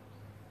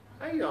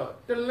အဲ့တော့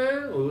တလ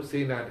န်းကိုစေ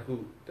နာတစ်ခု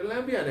တလ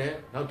န်းပြန်တယ်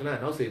နောက်တလန်း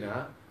နောက်စေနာ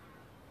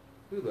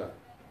သူက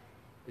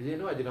အရင်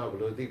တော့ကျွန်တော်ဘယ်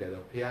လိုသိတယ်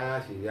ဆိုဘုရား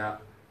ရှင်က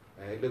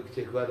လုတ်ချ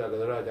စ်ခွာတော့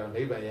ကြောင့်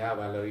နိဗ္ဗာန်ရ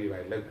ပါလို့ကြီးပဲ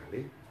လုတ်တာ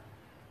လေ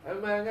အ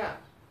မှန်က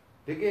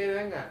တကယ်တ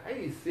မ်းကအဲ့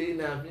ဒီစေ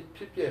နာဖြ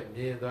စ်ပြမြ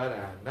င်သွား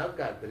တာနောက်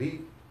ကသတိ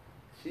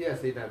ရှေ့က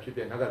စေနာဖြစ်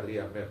ပြနောက်ကသတိ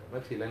ရမဲ့မ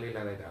ခြေလန်းလေးလ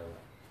န်းလိုက်တာဟုတ်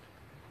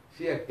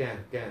ရှေ့က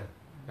ကံ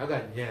နောက်က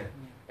ညံ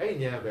အဲ့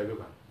ညံပဲပြော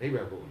မှာနိဗ္ဗာ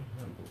န်ကို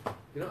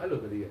ကျွန်တော်အဲ့လို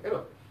မသိရအဲ့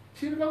တော့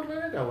ခြေလောက်လ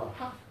န်းလိုက်တာက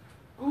ဟာ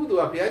ကုသို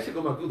လ်ကဘုရားရှိ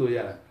ခိုးမှကုသိုလ်ရ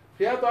တာ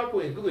ဘုရားသွားကို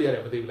ရင်ကုသိုလ်ရတ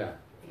ယ်မသိဘူးလား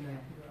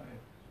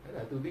အဲ့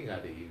ဒါသူသိငါ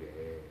တည်းကြီးပဲ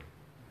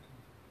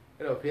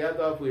အဲ့တော့ဘုရား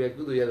သွားဖူးရ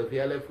ကုသိုလ်ရဆိုဘု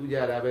ရားလည်းဖူးကြ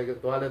တာပဲ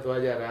သွားလည်းသွား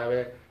ကြတာပဲ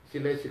ရှ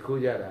င်းလည်းရှိ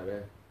ခိုးကြတာပဲ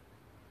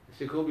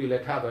ရှိခိုးပြီးလ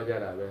ည်းထသွားကြ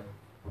တာပဲ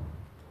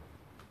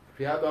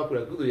ဘုရားသွားဖူး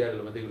ရကုသိုလ်ရတယ်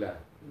လို့မသိဘူးလား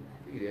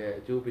သိတယ်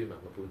အကျိုးပေးမှမ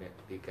ဖူးနဲ့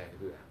ဒီကံ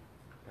တူတာ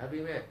ဒါပေ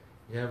မဲ့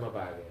ညံမ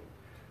ပါပဲ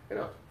အဲ့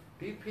တော့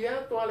ဒီ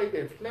ဖျားသွားလိုက်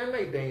တဲ့လှမ်း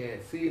လိုက်တဲ့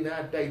စေနာ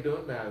တိုက်တွ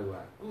န်းတာက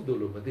ကုသိုလ်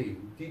လို့မသိ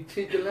ဘူးဒီ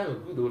ခြေတလန်းကို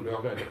ကုသိုလ်လော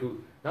ကတစ်ခု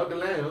နောက်တ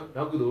လန်းရော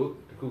နောက်ကုသိုလ်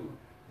တစ်ခု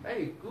အဲ့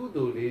ဒီကု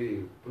သိုလ်လေး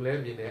တွေလဲ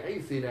မြင်တယ်အဲ့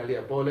ဒီစေနာလေး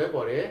ကပေါ်လဲ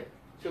ပေါ်တယ်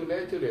ချုပ်လဲ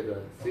ချုပ်တယ်ဆို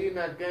တော့စေ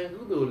နာကံကု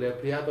သိုလ်လဲ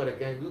ဖျားသွားတဲ့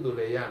ကံကုသိုလ်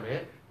လဲရမယ်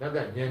နောက်က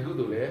ဉာဏ်ကု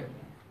သိုလ်လဲ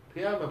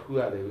ဖျားမဖူး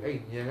ရတယ်ဘူးအဲ့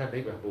ဉာဏ်ကနိ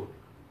ဗ္ဗာန်ပို့တယ်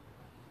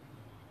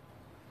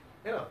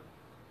အဲ့တော့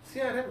ဆ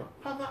ရာထဲမှာ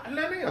ဟာအလ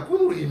န်းနဲ့ကကု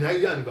သိုလ်ကြီးအများ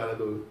ကြီးရနေပါလား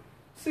လို့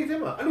စိတ်ထဲ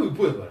မှာအဲ့လို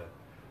ပွင့်သွားတယ်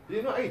ဒီ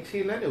တော့အဲ့ခြေ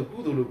လန်းတွေကိုကု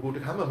သိုလ်လို့ကိုတ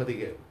ခါမှမသိ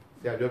ခဲ့ဘူး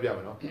ဆရာပြောပြမ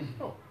ယ်နော်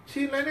ဟုတ်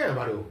ခြေလန်းတွေက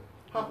ဘာလို့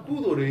ဟာကု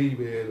သိုလ်တွေကြီး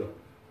ပဲဆို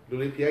လူ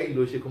လေးဖျားကြီး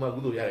လိုရှိခုမှကု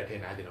သိုလ်ရတယ်ထင်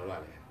တာကျွန်တော်တို့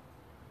ကလည်း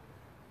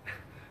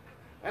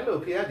အဲ့လို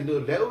ဖျားဒီလို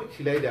လက်အုပ်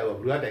ခြေလိုက်တာက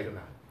ဘုရားတိုက်တွန်း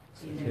တာ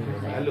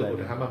အဲ့လိုကို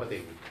တခါမှမသိ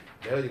ဘူး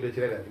လက်အုပ်ဒီလိုခြေ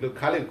လိုက်တာဒီလို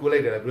ခါလေးကိုလို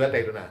က်တယ်ဘုရား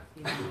တိုက်တွန်းတာ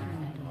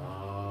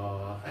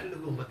အဲ့လို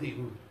ကိုမသိ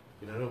ဘူး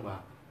ကျွန်တော်တို့မှာ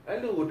အဲ့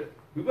လိုကို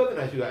ဝိပဿ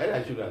နာရှုတာအဲ့ဒါ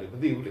ရှုတာလေမ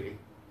သိဘူးလေ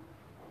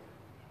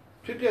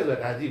ဖြစ်ပြဆိုတာ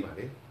ဒါကြည့်ပါ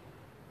လေ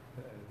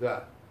သူက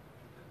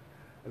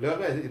လော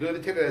ကဒီလိုတ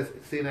စ်ချက်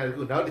စေနာတ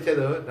ခုနောက်တစ်ချက်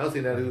တော့နောက်စေ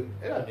နာတခု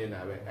အဲ့ဒါမြင်တာ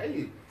ပဲအဲ့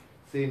ဒီ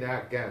စေနာ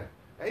ကံ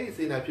အဲ့ဒီ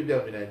စေနာဖြစ်ပြ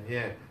နေတာ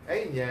ဉာဏ်အဲ့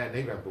ဒီဉာဏ်နိ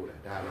ဗ္ဗာန်ပို့တာ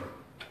ဒါပဲ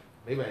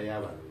နိဗ္ဗာန်ရ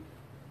ပါလို့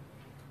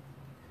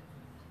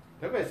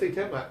ဒါပေမဲ့စိတ်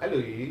ထဲမှာအဲ့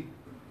လိုကြီး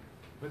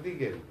မသိ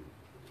ခဲ့ဘူး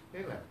ဟ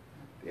င်လား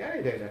တရား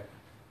နေတယ်တ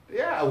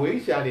ရားအဝိ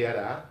ဇ္ဇာနေရ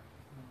တာ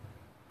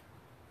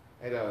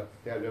အဲ့တော့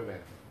ဆရာပြောမယ်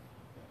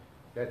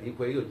ဒါဒီ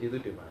ဖွေးကိုကျေး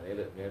ဇူးတင်ပါတယ်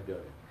လို့အများပြော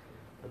တယ်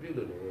မပြု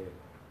လို့လေ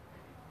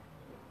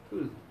သူ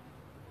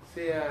ဆ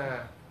ရာ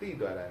တိ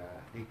သွားတာ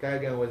ဒီကာ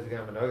ကံဝဇကံ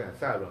မနောကံ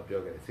စတော့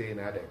ပြောခဲ့စေ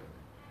နာတဲ့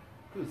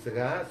ခုစ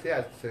ကားဆရာ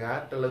စကား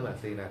တစ်လုံးက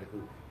စေနာတခု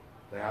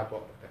စကား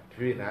ပေါ့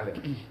ထွေးနားလေ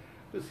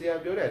သူဆရာ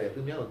ပြောတယ်သူ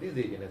များကိုသိ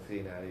စေခြင်းနဲ့စေ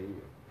နာလေး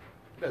အဲ့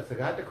တော့စ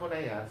ကားတစ်ခွန်း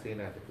တိုင်းဟာစေ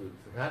နာတခု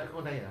စကားတစ်ခွ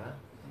န်းတိုင်းဟာ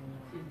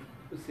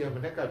သူဆရာမ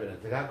နဲ့ကပြောတယ်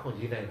စကားခွန်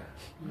ကြီးနိုင်တာ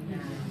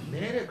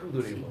နဲတဲ့ကု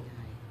သိုလ်တွေပေါ့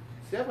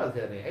ဆရာပါဆ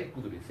ရာနဲ့အဲ့ကု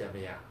သိုလ်တွေဆရာမ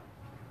ရ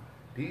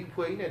ဒီ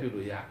ဖွေးနဲ့တူ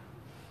လို့ရ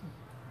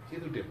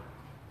ကျေးဇူးတင်ပါ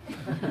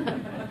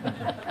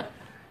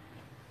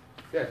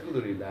ဆရာကု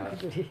သိုလ်တွေလားအဲ့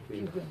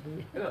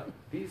တော့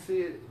ဒီ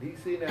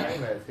စေနာအဲ့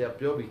မှာဆရာ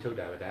ပြောပြီးထုတ်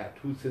တာပဲဒါအ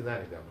ထူးစဉ်းစား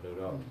နေတာမလို့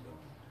တော့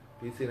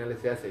ဒီစေနာလ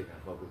ည်းဆရာစိတ်တာမ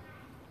ဟုတ်ဘူး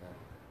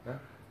နော်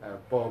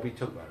ပေါ်ပြီး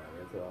ထုတ်သွားတာ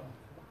ပဲဆိုတော့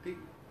ဒီ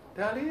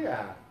ဒါလေးက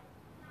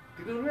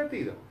ဒီလိုနဲ့တ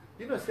ည်တော့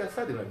ဒီတော့ဆရာစ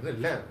တယ်လို့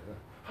လန့်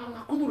ဟာ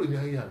ငါကုသိုလ်တွေအ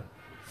များကြီးရလား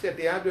ဆရာတ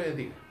ရားပြောရင်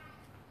တည်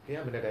တ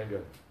ရားမနေ့တိုင်း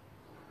ပြော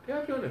တ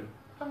ရားပြောနေ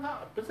ဟာငါ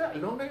ပါဇက်အ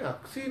လုံးတိုင်းက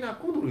စေနာ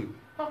ကုသိုလ်တွေ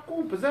ဟာကို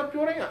ပါဇက်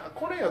ပြောတိုင်းကအ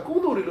ခေါ်တိုင်းကကု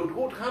သိုလ်တွေလို့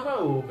ကိုတစ်ခါမှ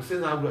မစင်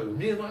စားဘူးလို့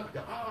မြင်သွားကြ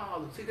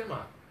စိတ်ထဲမှာ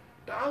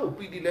တအားကို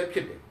ပီတိလည်းဖြ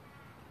စ်တယ်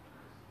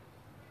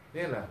န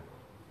င်းလား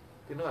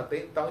ဒီတော့တိ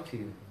တ်တောင်းချီ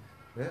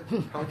နော်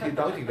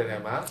တောင်းချီလ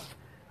ည်းမှာ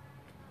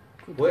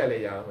ဘွဲလ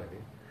ည်းရအောင်မယ်လေ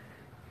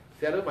ဆ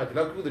ရာတို့မှဒီ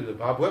လောက်ကုသိုလ်တွေ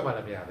ဘာဘွဲမှလ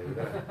ည်းမရသေးဘူး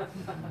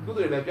ကု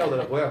သိုလ်တွေလည်းပျောက်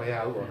တော့ဘွဲကမရ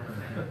ဘူးပေါ့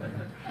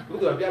ကု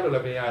သိုလ်ကပျောက်လို့လ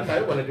ည်းမရစာ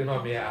ရုပ်ကလည်းတင်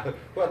တော့မရ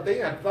ဟိုတိတ်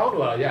ကတောင်း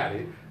တော့ရလေ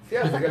ဆ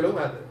ရာစကလုံး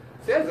က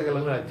ဆရာစက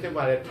လုံးကချင်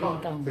ပါတယ်ထောင်း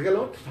စက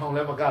လုံးထောင်းလ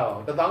ည်းမကောက်အော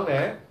င်1000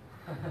နဲ့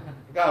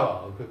မကောက်အော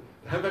င်ဒါ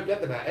ပေမဲ့ပြ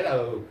ဿနာအဲ့ဒါ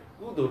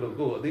ကုသိုလ်လို့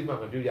ကိုယ်အသိမှမ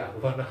ပြုရ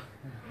ဘူးဘာနော်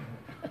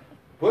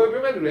ဘယ်ပြ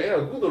မဲ့လူလဲအဲ့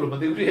ဒါကုသိုလ်လို့မ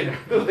သိဘူးပြနေတာ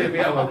သူသိမ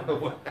ရပါဘူး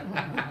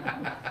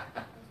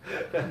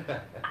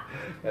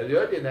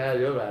ပြောတင်တယ်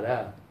ပြောပါ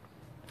လား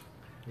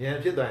ဉာဏ်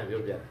ဖြစ်သွားရင်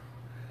ပြောပြ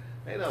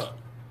အဲ့တော့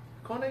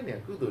ခေါင်းနိုင်တဲ့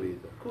ကုသိုလ်တွေ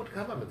ဆိုကိုယ်တစ်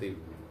ခါမှမသိ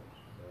ဘူး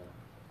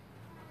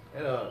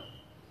အဲ့တော့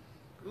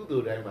ကုသို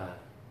လ်တိုင်းမှာ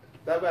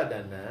သဗ္ဗတ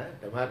ဏ္ဍ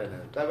ဓမ္မတဏ္ဍ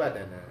သဗ္ဗတ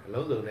ဏ္ဍအ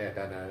လုံးစုံတဲ့တ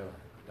ဏ္ဍတော့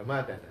ဓမ္မ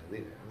တဏ္ဍသိ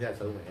တယ်အမြတ်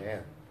ဆုံးပဲ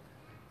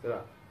ဆို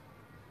တော့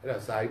အဲ့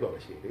တော့စာကြီး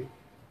ပေါ့ရှိလေ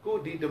ကို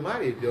ဒီဓမ္မ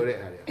တွေပြောတဲ့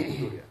အားတွေကု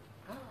သိုလ်တွေ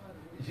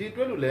ရေ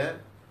တွက်လို့လည်း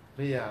မ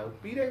ရဘူး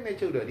ပြီးတိုင်းနဲ့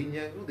ချုပ်တော့ဒီ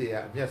ဉာဏ်ကုသိုလ်က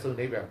အမြတ်ဆုံး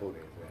နိဗ္ဗာန်ပို့တ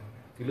ယ်ဆိုတာ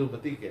ဒီလိုမ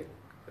သိခဲ့ဘူး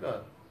အဲ့တော့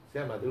ဆ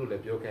ရာမတို့လ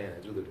ည်းပြောခိုင်းရတ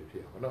ယ်ကုသိုလ်တွေဖြ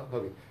စ်အောင်နော်ဟု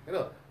တ်ပြီအဲ့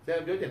တော့ဆရာ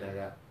ပြောချင်တာ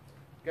က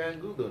ကံ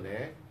ကုသိုလ်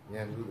နဲ့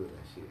ဉာဏ်ကုသိုလ်လ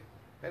ည်းရှိတယ်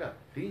အဲ့တော့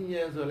ဒီဉာ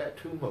ဏ်ဆိုလည်းအ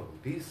ထူးမဟုတ်ဘူး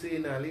ဒီစေ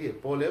နာလေး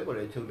ပေါ်လဲပေါ်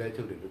လဲချုပ်လဲ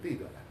ချုပ်တယ်လို့သိ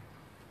သွားတာ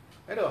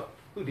အဲ့တော့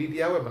ခုဒီတ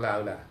ရားဝဲမလာ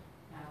ဘူးလား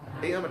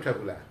အိမ်ကမထွက်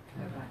ဘူးလား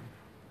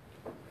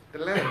တ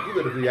လန်းကု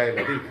သိုလ်တွေရရင်မ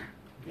သိဘူး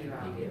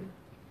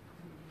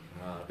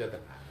ပြတ်တာ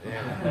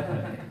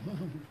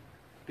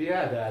တ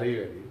ရားဒါလေး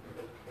ပဲလေ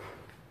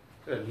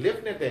lift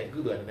နဲ့တဲ့ကု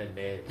သိုလ်နဲ့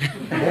နဲ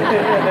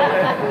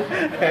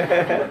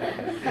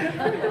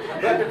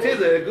ဘာတစ်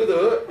သေးကု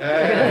သိုလ်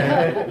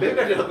lift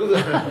နဲ့ကုသို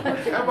လ်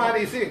အမှန်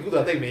ဒီစိကု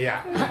သိုလ်သိမရ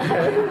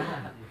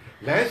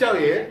လမ်းလျှောက်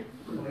ရဲ့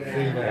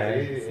စိတ်ပါ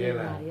လေဟဲ့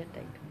လား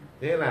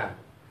ဟဲ့လား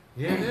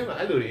ညနေမှာ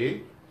အဲ့လိုကြီး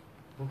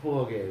မ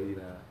ပေါ်ခဲ့ဘူး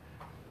လား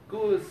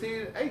ကိုစီ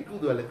အဲ့ကု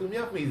သိုလ်လည်းသူ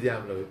များမှီစရာ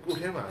မလိုကို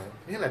ထဲမှာ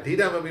ဟဲ့လား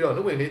data မပြီးတော့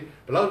နှုတ်ဝင်လေး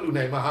ဘယ်လောက်လူ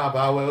နိုင်မှာဟာ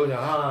ဘာဝယ်ဟုတ်ညာ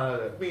ဟာ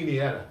မှီနေ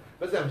ရတာ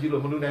ပတ်စံမရှိ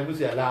လို့မလူနိုင်ဘူး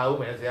ဆရာလာအောင်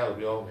မယ်ဆရာကို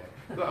ပြောအောင်မယ်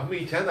သူအမိ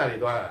ချမ်းသာတွေ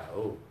သွားတာ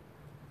ဟုတ်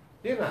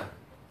ဒီမှာ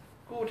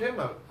ကိုထဲ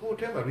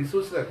မှာ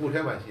resource ကို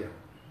ထဲမှာရှိရ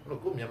လို့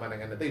ကိုမြန်မာနို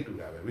င်ငံနဲ့တိတ်တူ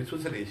တာပဲ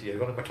resource တွေရှိရ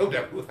ကောမထုတ်တ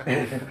တ်ဘူး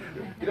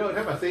ဒီတော့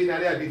ထဲမှာစိန်နာ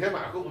တွေကဒီထဲ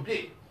မှာအခုအပြ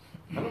ည့်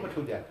ဘာလို့မထု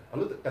တ်ကြဘာ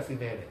လို့တက်စီ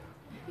နေလဲ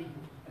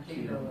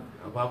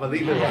ဘာမသိ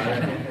လို့ပါလဲ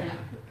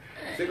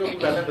စေကု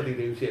လာလည်းမသိ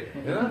သေးဘူးဖြစ်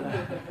နော်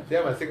ဆရာ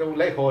မစေကု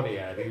လိုက်ခေါ်နေ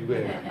ရတယ်ဒီပဲ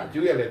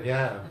ကျူးရလည်း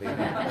များ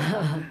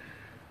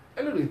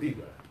အဲ့လိုတွေသိ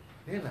ပါ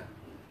ဟဲ့လား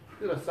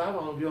ဒီတော့စား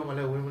အောင်ပြောမှလ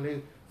ည်းဝင်မလဲ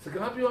စ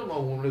ကားပြောမှ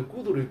ဝင်မလဲကု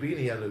သိုလ်တွေပေး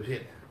နေရလို့ဖြ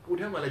စ်တယ်ကို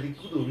ထဲမှာလည်းဒီ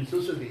ကုသိုလ်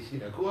resource တွေရှိ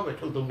တယ်ကိုကပဲ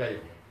ထုတ်သုံးတတ်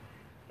ရုံ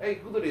အဲ့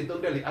ကုသိုလ်တွေ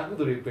သုံးတတ်လေအကု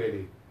သိုလ်တွေပယ်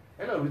လေ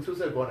အဲ့တော့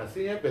resource ပေါ်တာစ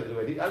င်းရဲပယ်တယ်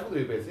ပဲဒီအကုသို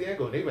လ်တွေပယ်စင်းရဲ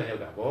ကိုနိဗ္ဗာန်ရော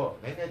က်တာပေါ့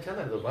နိုင်ငံချမ်း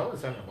သာလို့ဘာမှ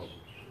ဆန်းမှာမဟုတ်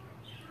ဘူး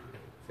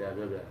ဆရာ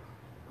ပြောပြ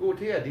ကို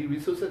ထဲကဒီ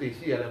resource တွေ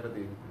ရှိရလည်းမ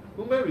သိဘူး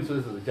human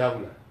resource ဆိုကြား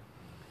ဘူးလား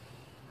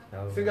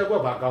စင်ကာပူ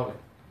ဘာကောင်းလဲ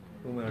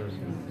human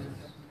resource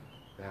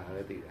ဒါ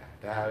ပဲ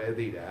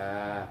သိတာ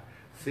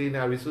စေ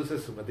နာ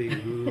resources မသိ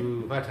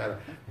ဘူးမှတ်ထားတာ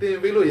တင်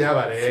ပေးလို့ရ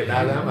ပါတယ်လာ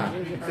လမ်းမှာ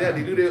ဆရာ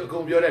ဒီလူတွေအကု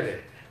န်ပြောတတ်တယ်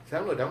ဆရာ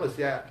တို့တောင်းလို့ဆ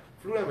ရာ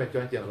fluent ပဲကျွ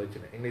မ်းကျင်လို့ချ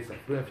င်တယ်အင်္ဂလိပ်စာ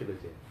fluent ဖြစ်လို့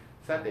ချင်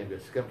စတင်ပြီး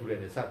scam ပူရ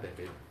နေစတင်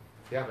ပြီး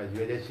ဆရာမှ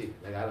ရွေးချက်ရှိ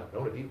လကား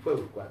တော့ဒီအဖွဲ့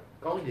ကိုကွာ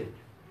ကောင်းကျင်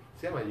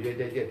ဆရာမှရွေး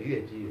ချက်ကြီးဒီ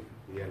ရဲ့ကြီး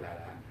ဒီရလာ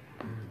တာ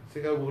စ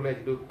င်ကာပူလည်း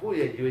ဒီလိုကိုယ့်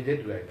ရဲ့ရွေးချက်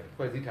တူလိုက်တယ်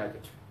ဖွဲ့စည်းထားကြ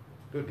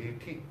တို့ဒီ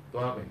ထိ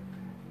သွားမယ်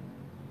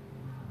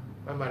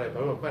မှတ်တယ်ဘာ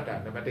လို့မှတ်တာ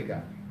နံပါတ်1က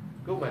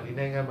ကိုမှဒီ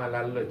နိုင်ငံမှာလာ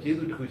လို့ကျေး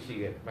ဇူးတစ်ခုရှိ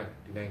ခဲ့မှတ်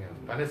ဒီနိုင်ငံ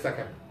ဘာနဲ့စက္က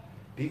န့်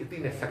ဒီအတိ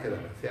နဲ့စက္ကန့်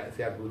ဆ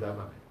ရာဘူသား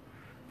မှာ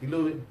ဒီ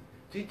လို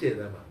ကြီးကျယ်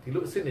သမ်းမှာဒီ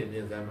လိုအစ်စ်နေမြ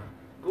င်သမ်းမှာ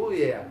ကို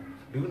ယ့်ရဲ့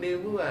လူနေ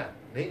မှုက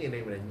နေနေ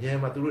မလဲညံ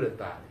မှာသူတို့ရဲ့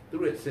တာသူ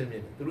တို့ရဲ့အစင်းမြ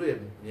င်သူတို့ရဲ့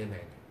မြင်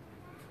နိုင်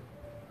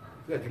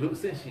တယ်ဒီလိုအ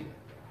စ်စ်ရှိတယ်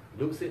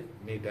လူအစ်စ်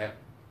နေတဲ့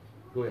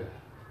ကိုယ့်ရဲ့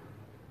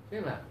ဟ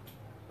င်လား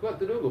ကိုက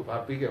သူတို့ကိုဘာ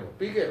ပေးခဲ့မလဲ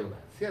ပေးခဲ့ဦး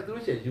လားဆရာသူ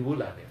တို့ရှယ်ယူဖို့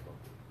လာတယ်ပေါ့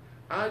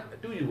အာအ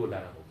တူယူဖို့လာ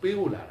တာပေါ့ပေး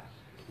ဖို့လာ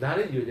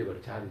တဲ့ယူချက်ကိုတ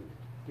ခြားလူ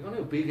ဒီကောင်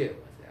လေးကိုပေးခဲ့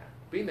ပါဆရာ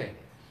ပေးနိုင်တ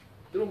ယ်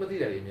သူတို့မသိ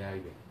တာတွေအများ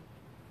ကြီးပဲ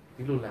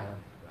ဒီလိုလာ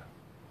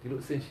ဒီလို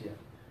အဆင့်ရှိရ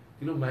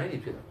ဒီလိုမိုင်းနေ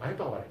ဖြစ်တာမိုင်း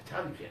ပေါက်ရတယ်တ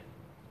ခြားလူဖြစ်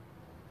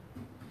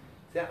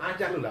ဆရာအား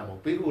ကြလို့လာမဟု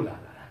တ်ပေးဖို့လာ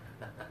တာ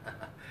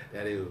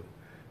ဒါလေးကို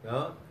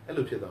နော်အဲ့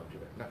လိုဖြစ်တော့ဖြစ်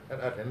ပဲအဲ့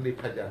ဒါလည်း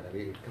ဖတ်ကြတယ်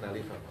လေးခဏ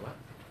လေးဖတ်ပါလား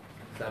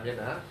စာမျက်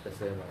နှာ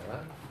30ပါ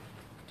လား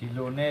ဒီ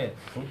လိုနဲ့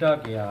ဗုဒ္ဓ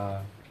ဂယာ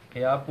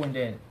ဖျားပွင့်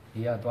တဲ့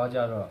နေရာသွားကြ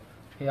တော့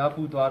ဖျား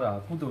ပူးသွားတာ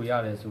ကုသိုလ်ရ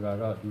တယ်ဆိုတာ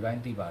တော့လူတို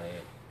င်းသိပါတ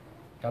ယ်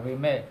ဒါပေ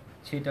မဲ့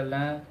ခြေတလ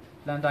န်း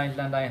လှမ်းတိုင်း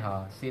ဟာ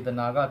စေတ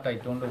နာကတို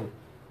က်တွန်းလို့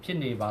ဖြစ်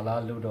နေပါ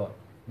လားလို့တော့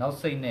နောက်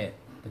စိတ်နဲ့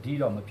တတိ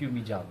တော့မပြုတ်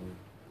မိကြဘူး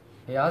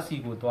ဖျားစီ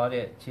ကိုသွား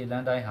တဲ့ခြေလ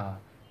န်းတိုင်းဟာ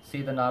စေ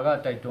တနာက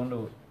တိုက်တွန်း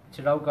လို့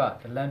ခြေထောက်က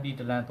တလန်းပြီး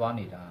တလန်းသွား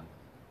နေတာ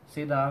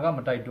စေတနာကမ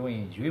တိုက်တွန်းရ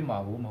င်ရွေးမှာ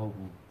ဘူးမဟုတ်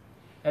ဘူး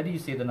အဲ့ဒီ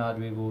စေတနာ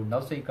တွေကိုနော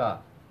က်စိတ်ကတ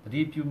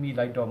တိပြုတ်မိ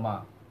လိုက်တော့မှ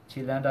ခြေ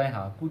လန်းတိုင်း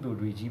ဟာကုသိုလ်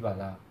တွေကြီးပါ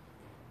လား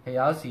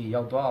ဖျားစီ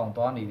ရောက်သွားအောင်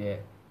သွားနေတဲ့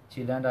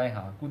ခြေလန်းတိုင်း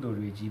ဟာကုသိုလ်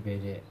တွေကြီးပဲ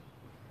တဲ့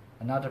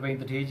အနာတပိန်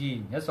တထေးကြီး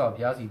မြတ်စွာဘု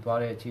ရားစီသွား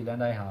တဲ့ခြေလ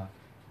န်းတိုင်းဟာ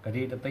ဂ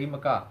ရေတသိမ့်မ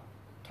က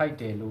ထိုက်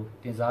တယ်လို့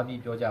တင်စား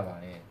ပြီးပြောကြပါ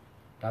တယ်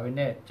ဒါပေ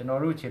မဲ့ကျွန်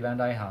တော်တို့ခြေလန်း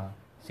တိုင်းဟာ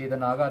စေတ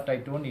နာကတို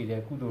က်တွန်းနေ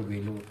တဲ့ကုသိုလ်တွေ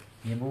လို့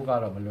မြင်ဖို့က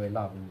တော့မလွယ်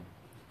လှဘူး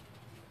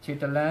ခြေ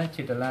တလ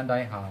န်းတို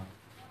င်းဟာ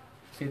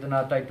စေတနာ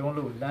တိုက်တွန်း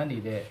လို့လမ်းနေ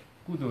တဲ့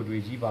ကုသိုလ်တွေ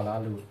ကြီးပါ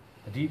လားလို့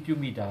တတိပြု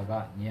မိတာကဉာ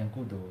ဏ်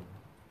ကုသိုလ်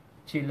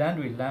ခြေလန်း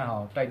တွေလမ်းအော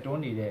င်တိုက်တွ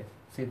န်းနေတဲ့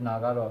စေတနာ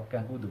ကတော့ကံ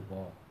ကုသိုလ်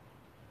ပေါ့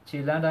ခြေ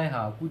လန်းတိုင်း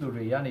ဟာကုသိုလ်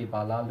တွေရနေ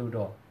ပါလားလို့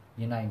တော့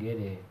မြင်နိုင်ခဲ့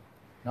တယ်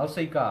နောက်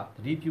စိတ်ကတ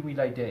တိပြုမိ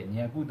လိုက်တဲ့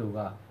ဉာဏ်ကုသိုလ်က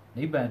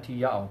နိဗ္ဗာန်ထိ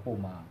ရအောင်ပို့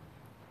မှာ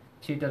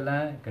ခြေတလ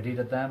န်းဂရေ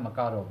တသန်းမက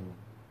တော့ဘူး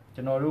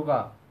ကျွန်တော်တို့က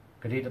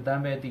ဂရေတသ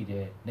န်းပဲသိတ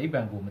ယ်နိဗ္ဗာ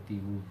န်ကိုမသိ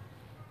ဘူး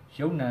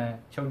ယုံနံ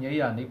ချုပ်ငြိ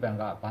ရနိဗ္ဗာန်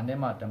ကဘာနဲ့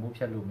မှတန်ဖိုး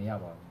ဖြတ်လို့မရ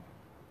ပါဘူး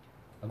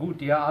အခု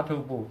တရားအားထု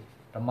တ်ဖို့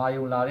ဓမ္မ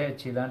ယုံလာတဲ့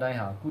ခြေလန်းတိုင်း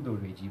ဟာကုသိုလ်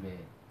တွေကြီးပဲ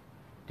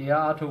တ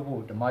ရားအားထုတ်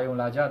ဖို့ဓမ္မယုံ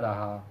လာကြတာ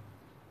ဟာ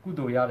ကု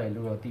သိုလ်ရတယ်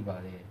လို့တော့သိပါ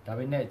တယ်ဒါ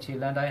ပေမဲ့ခြေ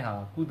လန်းတိုင်းဟာ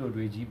ကုသိုလ်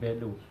တွေကြီးပဲ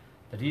လို့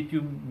တတိပြု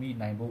မိ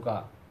နိုင်ဖို့က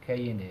ခဲ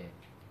ရင်တယ်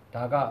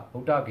ဒါကဗု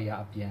ဒ္ဓဂယာ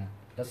အပြန်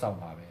လက်ဆောင်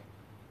ပါပဲ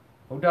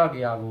ဗုဒ္ဓဂ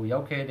ယာကိုရော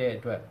က်ခဲ့တဲ့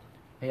အတွက်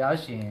ဘုရား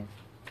ရှင်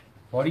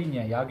ဘောဓိ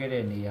ဉာဏ်ရခဲ့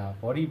တဲ့နေရာ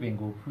ဘောဓိပင်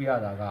ကိုဖူးရ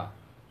တာက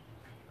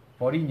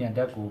ဘောဓိဉာဏ်တ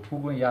က်ကို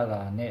ဖူးခွင့်ရ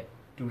တာနဲ့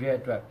တူတဲ့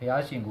အတွက်ဘု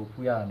ရားရှင်ကို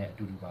ဖူးရတာနဲ့အ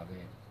တူတူပါပဲ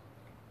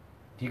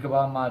ဒီက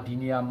ဘာမှာဒီ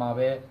နေရာမှာ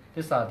ပဲသ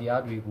စ္စာတ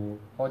ရားတွေကို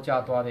ဟော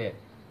ကြားသွားတဲ့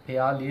ဘု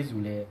ရားလေးစု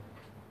လဲ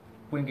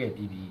ပွင့်ခဲ့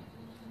ပြီးပြီ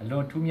အလွ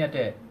န်ထူးမြတ်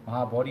တဲ့မ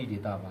ဟာဘောဓိဒေ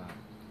သပါ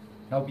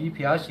နောက်ပြီး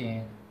ဘုရားရှင်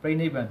ပြိဋိ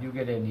နိဗ္ဗာန်ပြု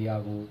ခဲ့တဲ့နေရာ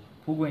ကို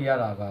ဖူးခွင့်ရ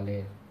တာကလ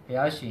ည်းဘု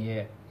ရားရှင်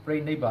ရဲ့ပြိ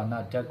ဋိနိဗ္ဗာန်ဓာ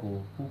တ်ကို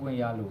ဖူးခွင့်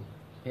ရလို့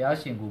ဘုရား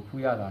ရှင်ကို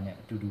ဖူးရတာနဲ့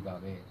အတူတူပါ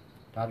ပဲ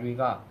ဒါတွေ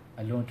က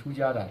အလွန်ထူး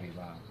ခြားတာတွေ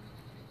ပါ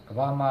က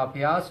ဘာမှာဘု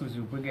ရားဆူ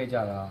ဆူပွင့်ခဲ့ကြ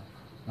တာ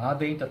 5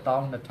သိန်း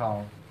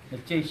1,200နှ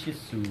စ်ကျိတ်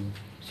8စု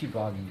ရှိ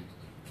သွားပြီ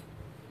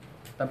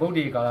တပုတ်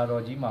ဒီကာလာ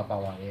တော်ကြီးမှာပါ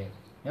ပါတယ်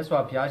မြတ်စွာ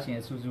ဘုရားရှင်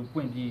အစူစူပွ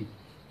င့်ပြီး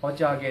ဟော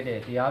ကြားခဲ့တဲ့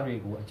တရားတွေ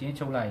ကိုအကျဉ်း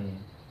ချုပ်လိုက်ရင်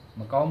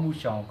မကောင်းမှု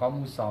ရှောင်ကောင်း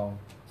မှုဆောင်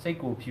စိတ်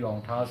ကိုဖြူအော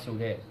င်ထားဆို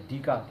တဲ့အဓိ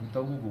ကဒီ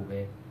3ခုကိုပဲ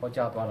ဟော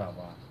ကြားသွားတာ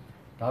ပါ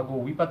ဒါကို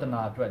ဝိပဿ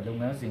နာအတွက်လုပ်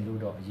ငန်းစဉ်လို့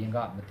တော့အရင်က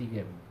မသိ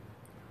ခဲ့ဘူး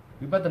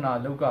ဝိပဿနာ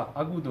အလုပ်က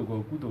အကုသိုလ်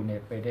ကိုကုသိုလ်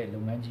နဲ့ပယ်တဲ့လု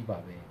ပ်ငန်းကြီးပါ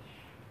ပဲ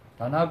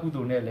ဒါနကု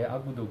သိုလ်နဲ့လည်းအ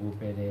ကုသိုလ်ကို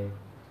ပယ်တယ်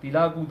သီလ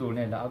ကုသိုလ်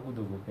နဲ့လည်းအကု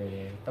သိုလ်ကိုပယ်တ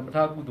ယ်သမထ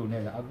ကုသိုလ်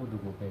နဲ့လည်းအကုသို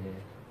လ်ကိုပယ်တယ်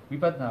ဝိ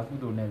ပဿနာကု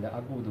သိုလ်နဲ့လည်း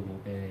အကုသိုလ်ကို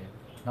ပယ်တယ်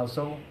နောက်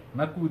ဆုံးမ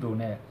တ်ကုသိုလ်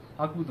နဲ့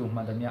အကုသိုလ်မှ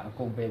န်သမျှအ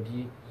ကုန်ပယ်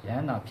ပြီးယဟ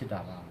န္တာဖြစ်တာ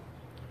ပါ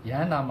ယ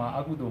ဟန္တာမှာ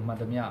အကုသိုလ်မှန်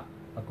သမျှ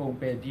အကုန်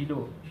ပယ်ပြီး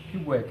လို့ပြု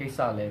ပွဲကိစ္စ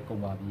လည်းကု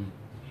န်ပါပြီ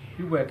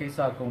ပြုပွဲကိစ္စ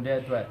ကုန်တဲ့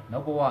အတွက်နော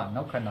က်ဘဝ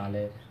နောက်ခန္ဓာလ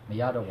ည်းမ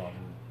ရတော့ပါ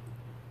ဘူး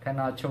ခန္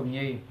ဓာချုပ်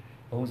ငိမ့်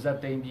ဘုံဇက်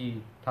သိမ့်ပြီး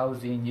ထောက်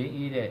စဉ်ငိမ့်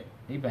အေးတဲ့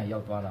နိဗ္ဗာန်ရော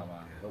က်သွားတာပါ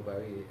ဟုတ်ပါ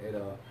ပြီအဲ့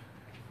တော့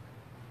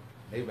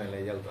နိဗ္ဗာန်လ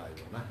ည်းရောက်သွား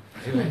ပြီပေါ့နော်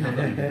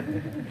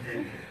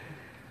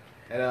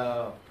အဲ့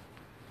တော့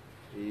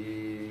ဒီ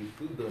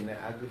ကုသိုလ်နဲ့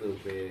အကုသိုလ်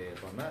ပဲ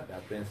ပေါ့နော်ဒါ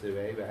principle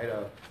ပဲအဲ့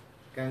တော့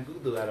ကံကု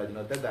သိုလ်ကတော့ကျွန်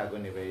တော်တက်တာခွ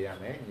င့်နေပဲရ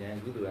မယ်ဉာဏ်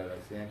ကုသိုလ်က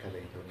တော့ဆင်းရဲခက်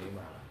တဲ့ထုံနေ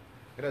မှာ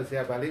အဲ့တော့ဆ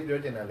ရာဗာလေးပြော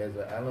ချင်တာလဲ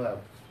ဆိုအားလုံးက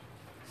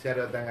ဆရာ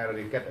တော်တန်ခါတော်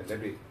တွေကတ်တယ်လက်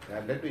တွေ့ဒါ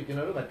လက်တွေ့ကျွန်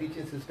တော်တို့က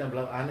teaching system ဘယ်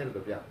လောက်အားနေ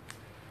လို့ပြ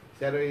ဆ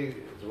ရာတော်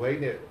ဇဝိ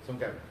နဲ့ဆုံး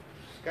ကတ်မယ်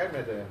ကတ်မ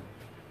ယ်ဆိုရင်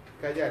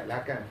ကကြလာ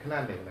ကန်ခဏ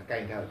နေက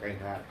င်ထား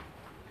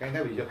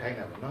ပြီးရုပ်ခိုင်း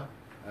တာပေါ့နော်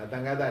တ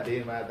န်ခါသဒေ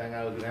မှာတန်ခါ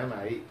တော်သူတန်းမှာ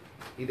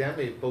ဤတန်း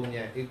မေပုံ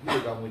ညာဤကုသို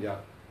လ်ကောင်းမှုကြော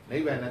င့်နိ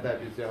ဗ္ဗာန်တတ်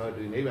ပြည့်စုံဟော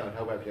ဒီနိဗ္ဗာန်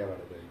ထောက်ပံ့ပြရပါ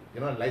လို့ဆိုကျွ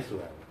န်တော်လိုက်ဆို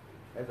တာ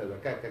အဲ့ဆို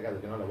ကတ်ဆို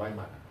ကျွန်တော်လည်းဝိုင်း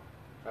မှာ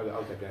အဲ့ဒါ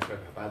အောက်ဆက်ပြန်ထွက်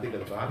တာဘာသိလဲ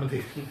ဘာမှမသိ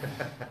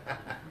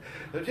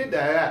ဘူးဖြစ်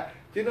တာက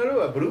ကျွန်တော်တို့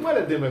ကဘယ်သူမှလ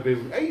ည်းသင်မပေး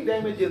ဘူးအဲ့ဒီတို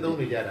င်းပဲကျင့်သုံး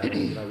နေကြတာကျွ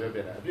န်တော်ပြောပြ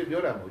တာအပြစ်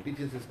ပြောတာမဟုတ်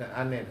teaching system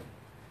အားနဲ့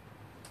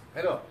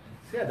အဲ့တော့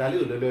ဆရာဒါလေး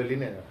ကိုလွယ်လွယ်လေး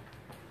နဲ့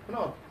ခုန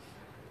က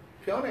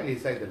ဖြောင်းနေလေး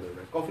စိုက်တယ်လို့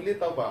ပဲ coffee လေး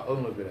တောက်ပါအော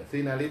င်လို့ပြောတာစေ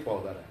နာလေး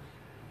ပေါ်သွားတာ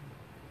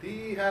ဒီ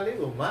ဟာလေး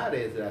ကိုမရတ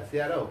ယ်ဆိုတာဆ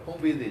ရာတော်ဖုံး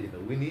ပေးသေးတယ်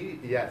လို့ဝီနီ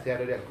ရဆရာ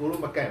တော်ကကိုလို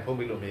မကန့်ဖုံး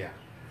ပေးလို့မရ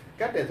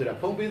ကတ်တယ်ဆိုတာ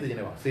ဖုံးပေးသေးတ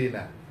ယ်ပါစေ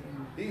နာ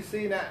ဒီ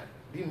စေနာ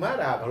ဒီမ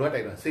တာဘာလို့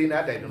တိုက်တော့စေနာ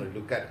တိုက်တော့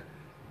လူကတ်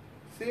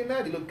စေနာ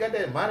ဒီလိုကတ်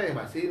တဲ့မတယ်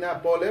မှာစေနာ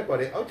ပေါ်လဲပေါ်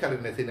တယ်အောက်ချ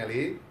လို့နေစေနာ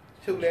လေး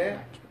ချုပ်တ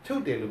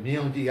ယ်လို့မြင်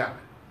အောင်ကြည့်ရ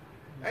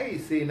အဲ့ဒီ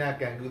စေနာ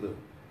ကံကုသိုလ်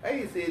အဲ့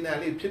ဒီစေနာ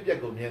လေးဖြစ်ပျက်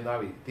ကိုမြင်သွား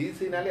ပြီဒီ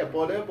စေနာလေး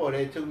ပေါ်လဲပေါ်တ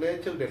ယ်ချုပ်တယ်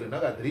လို့နော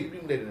က်ကသတိပြု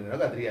နေတယ်နော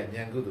က်ကသတိကဉာ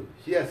ဏ်ကုသိုလ်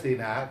ရှေ့ကစေ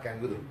နာကံ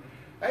ကုသိုလ်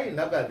အဲ့ဒီ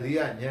နောက်ကသတိက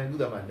ဉာဏ်ကု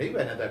သိုလ်မှာနိဗ္ဗာ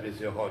န်တတ်ပြည့်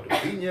စုံဟောတူ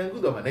ဒီဉာဏ်ကု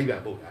သိုလ်မှာနိဗ္ဗာ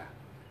န်ပို့တာ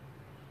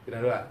ကျွန်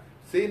တော်တို့က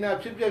စေနာ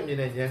ဖြစ်ပျက်မြင်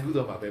တဲ့ဉာဏ်ကု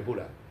သိုလ်မှာပဲပို့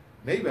တာ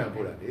နိဗ္ဗာန်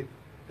ပို့တာလေဒါ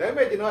ပေ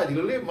မဲ့ကျွန်တော်ကဒီ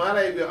လိုလေးမား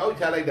လိုက်ပြီးအောက်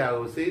ချလိုက်တာ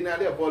ကိုစေနာ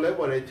လေးပေါ်လဲ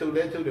ပေါ်တယ်ချုပ်တ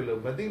ယ်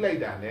လို့မသိလိုက်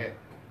တာနဲ့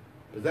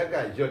ပါဇက်က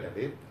ရွတ်တယ်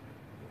လေ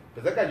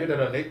ပါဇက်ကရွတ်တယ်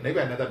တော့နိဗ္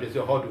ဗာန်တတ်ပြည့်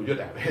စုံဟောတူရွတ်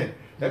တာပဲ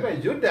ဒါပေမဲ့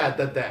ရွတ်တာ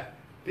တတ်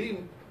ဒီ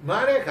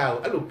မားတဲ့ခါကို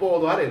အဲ့လိုပေါ်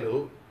သွားတယ်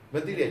လို့မ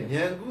သိတဲ့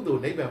ဉာဏ်ကုသို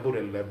လ်နိဗ္ဗာန်ပို့တ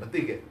ယ်လို့လည်းမသိ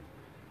ခဲ့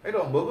အဲ့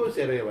တော့မိုးကုတ်ဆ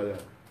ရာရဲ့ပါဆို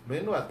မ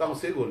င်းတို့ကတောက်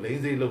ဆေးကိုလိ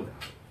မ့်စေးလုံးတာ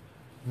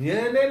ဉာ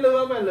ဏ်နဲ့လုံးဝ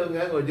မဲ့လုပ်င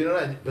န်းကိုကျွန်တော်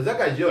ကပါဇက်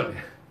ကရွတ်တ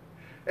ယ်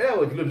အဲ့ဒါ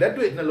ကိုဒီလိုလက်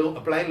တွေ့နှလုံး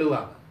apply လုပ်ရ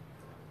မှာ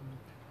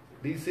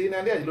ဒီစေနာ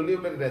လေးကဒီလိုလေး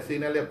မဲ့တဲ့စေ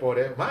နာလေးပေါ်တ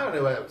ယ်မားတ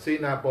ယ်ကစေ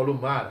နာပေါ်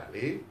လို့မားတာ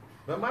လေ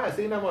မမ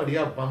စေနာမဒီက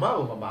ဗမာ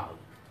ကိုမမဘူး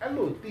အဲ့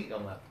လိုတိအော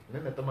င်ကန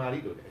ည်းနည်းတမာရီ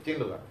လို့အကျင့်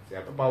လို့ကဆရာ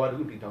ပါဝါတ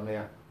ခုတီထောင်နေရ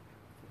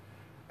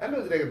အဲ့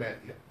လိုစတဲ့ကနေ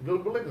လို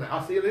လိုနဲ့အ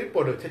စီလေး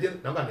ပေါ်တော့ချက်ချင်း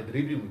နောက်ကနေသ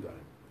တိပြုမိသွားတ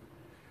ယ်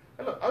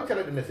အဲ့လိုအောက်ချက်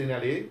လိုက်တဲ့စေနာ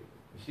လေး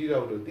ရှိ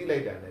တော့လို့တိလို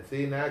က်တာနဲ့စေ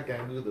နာကံ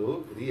ကုသိုလ်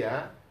ပရိယာ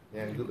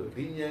ဉာဏ်ကုသိုလ်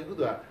ဒီဉာဏ်ကု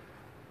သိုလ်က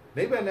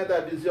နိဗ္ဗာန်တ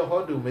တ်ပြည့်စုံဟော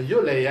တူမရွ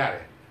တ်လည်းရတ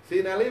ယ်စေ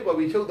နာလေးပေါ်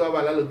ပြီးချုပ်သွားပါ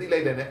လားလို့တိလို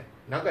က်တဲ့နဲ့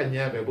နောက်က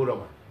ဉာဏ်ပဲပို့တော့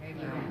မှာ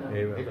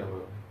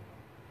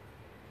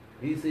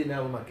ဒီစေနာ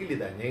မှာကိလေ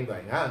သာငြိမ်း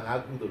သွားငါ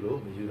ကုသိုလ်လို့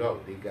မယူတော့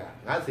ဒီက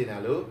ငါစေနာ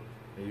လို့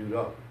မယူ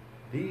တော့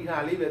ဒီဟာ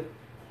လေးပဲ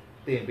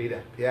တင်ပေးတာ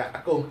ဘုရားအ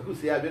ကုန်အခု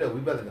ဆရာပြောတဲ့ဝိ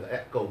ပဿနာအ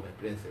ကုန်ပဲ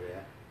principle ရ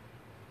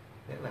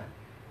ဟုတ်လား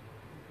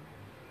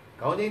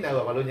ကောင်းခြင်းတာက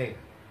ဘာလို့ငြိမ်း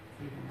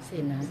စေ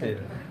နာ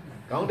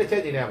ကောင်းတစ်ချ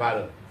က်ခြင်းတာဘာ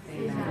လို့စေ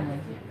နာ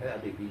အဲ့ဒါ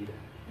သိပြီးတာ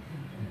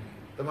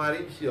တမာရီ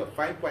ရှိတော့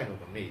5 point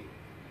လို့မမေ့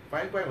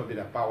5 point လို့ပြ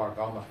တာ power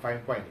ကောင်းမှာ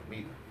5 point လို့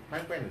မေ့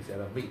5 point လို့ဆရာ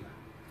တော့မေ့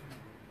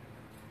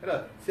အဲ့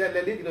တော့ဆရာလ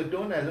က်လေးဒီလိုတွ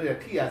န်းတယ်ဆိုရ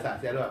ထိရဆ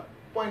ဆရာတော့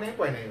point 9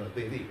 point 9တော့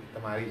သိသိတ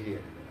မာရီရှိရတ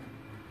ယ်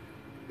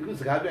ဒီခု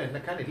စကားပြောရင်နှ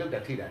ခမ်းနေလောက်တာ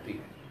ထိတာထိ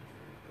တယ်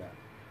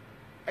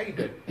အဲ့ဒီ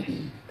တော့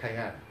ထိုင်ရ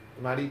တ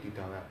မာရီတီ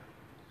ထောင်ရဒါ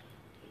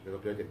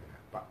ကိုပြောချင်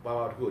တာပါ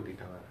ဝါတစ်ခုတီ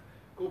ထောင်ရ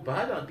ကိုဘာ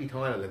ကြောင့်တီထော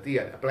င်ရလဲသိရ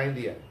တယ် apply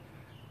သိရတယ်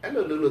အဲ့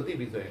လိုလို့သိ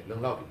ပြီဆိုရင်လုံ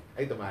လောက်ပြီ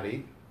အဲ့တမာရီ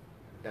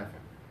တတ်တ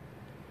ယ်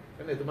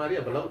အဲ့ဒီတမာရီ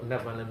ကဘလောက်န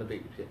တ်မှန်းလည်းမသိ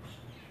ဘူးဖြစ်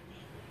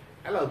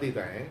အဲ့လောက်သိ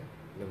သွားရင်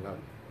လုံလောက်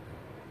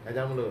ဒါ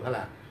ကြောင့်မလို့ဟုတ်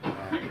လား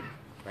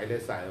ဘိုင်လ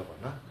က်စာရောပေါ့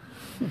နော်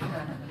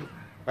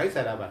ဘိုက်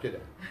စာတာဘာဖြစ်တ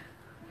ယ်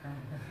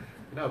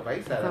နော်ဘို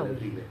က်စာတာလို့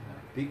သိတယ်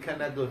ဒီခန္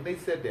ဓာကိုနှိ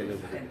မ့်ဆက်တယ်လို့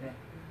မသိ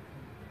ဘူး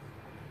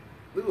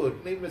သူ့ကို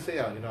နှိမ့်မဆက်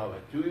အောင်ကျွန်တော်က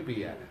ကျွေးပေး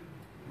ရတယ်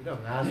ဒီ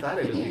တော့ငါစားတ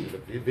ယ်လို့သိတ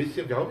ယ်ဒီ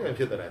vision ကြောင်းပြန်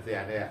ဖြစ်သွားတာဆ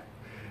ရာနဲ့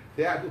ဆ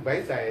ရာအခုဘို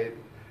က်စာရဲ့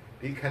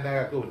ဒီခန္ဓာက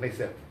ကိုနှိမ့်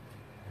ဆက်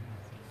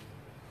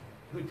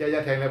သူကြာ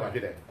ကြာထိုင်လဲပါဖြ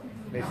စ်တယ်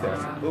နှိမ့်ဆက်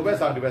ဘိုးဘက်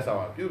ဆောင်ဒီဘက်ဆောင်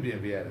ပြုတ်ပြင်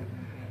ပေးရတယ်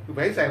သူ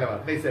ဘိုက်ဆိုင်လာပါ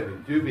နှိမ့်ဆက်ပြီး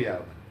ကျွေးပေးရအော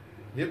င်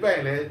ညစ်ပို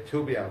င်လဲ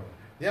ချိုးပေးရအောင်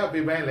ည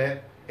ပေးပိုင်းလဲ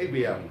အိပ်ပြ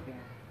ရမှာ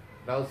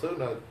နောက်ဆုံး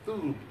တော့သူ့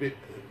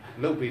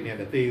လုတ်ပြီးနေ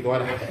တဲ့တေသွား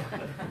တယ်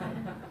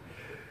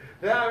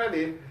ဒါပဲ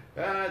လေ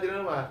ကျွန်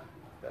တော်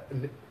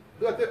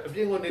တို့ကသူကအပြ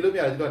င်ကနေလို့မ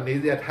ရတယ်သူကနေ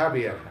စရာထား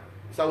ပေးရတာ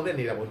စောင်းနေ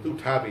နေတာမို့သူ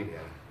ထားပေးနေ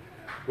ရ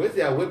ဝစ်စ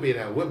ရာဝစ်ပေး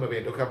တာဝစ်မ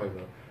ပေးဒုက္ခမပေး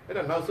ဘူးအဲ့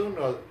တော့နောက်ဆုံး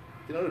တော့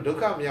ကျွန်တော်တို့ဒုက္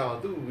ခမရအောင်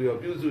သူ့ပြီးတော့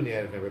ပြုစုနေရ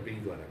တယ်ပဲ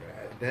ပြီးသွားတာပဲ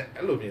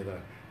အဲ့လိုမြင်သွား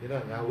တယ်ကျွန်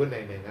တော်ငါဝစ်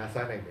နိုင်တယ်ငါ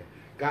စားနိုင်တယ်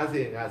ကားစီ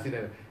ငါစီတ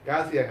ယ်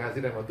ကားစီငါစီ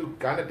တယ်မှာသူ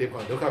ကားနဲ့တင်ခွ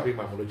န်ဒုက္ခပေး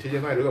မှာမလို့ချင်းချ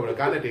င်းကဒုက္ခမလို့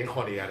ကားနဲ့တင်ခွ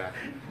န်နေရတာ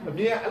အ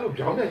မြင်အဲ့လို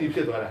ကြောင်းပြန်ကြီးဖြ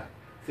စ်သွားတာ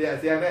ဆ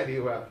ရာနဲ့ဒီ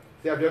ဟို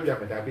ဆရာပြောပြ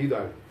မယ်ဒါပြီး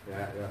သွားပြီဒါ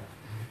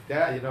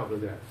အရင်တော့ပြော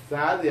တာ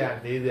စားစရာ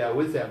နေစရာဝ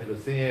စ်စရာမရှိ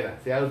လို့ဆင်းရဲတာ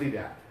ဆရာတို့သိ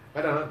တာ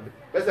အဲ့တော့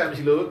ပတ်စံမ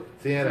ရှိလို့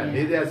ဆင်းရဲတာ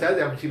နေစရာစားစ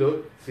ရာမရှိလို့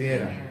ဆင်းရဲ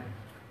တာ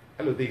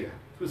အဲ့လိုသိတာ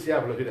သူဆရာ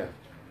ဘယ်လိုဖြစ်တာ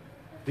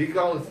ဒီ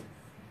ကောင်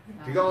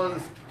က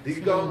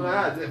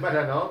မှတ်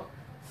တာနော်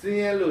ဆင်း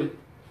ရဲလို့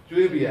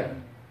ကျွေးပြရတာ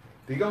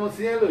ဒီကောင်ဆ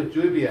င်းရဲလို့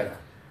ကျွေးပြရတာ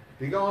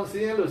ဒီကောင်ဆ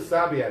င်းရဲလို့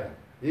စားပြရတာ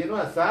ရင်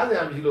တော့စားစ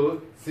ရာမရှိလို့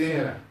ဆင်း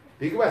ရဲတာ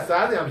ဒီက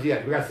စားစရာမရှိရ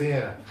ဒီကဆင်းရဲ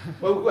တာ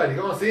မဟုတ်ဘူးကဒီ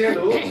ကောင်ဆင်းရဲ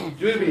လို့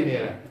ကျွေးပြနေရ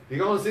တာဒီ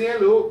ကောင်ဆင်းရဲ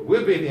လို့ဝ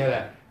စ်ပြနေရ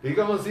တာဒီ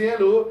ကောင်ဆင်းရဲ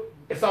လို့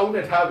အစောင်း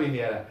နဲ့ထားပြနေ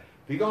ရတာ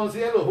ဒီကောင်ဆ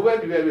င်းရဲလို့ဟိုဘက်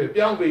ဒီဘက်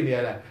ပြောင်းပြနေရ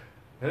တာ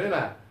ဟုတ်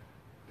လား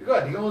ဒီ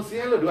ကောင်ဆင်း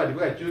ရဲလို့ဒီ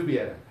ကကျွေးပြ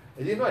ရတာ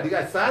အရင်တော့ဒီက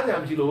စားစရာ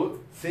မရှိလို့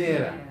ဆင်းရဲ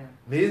တာ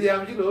နေစရာ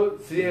မရှိလို့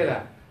ဆင်းရဲတာ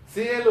ဆ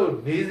င်းရဲလို့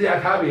နေစရာ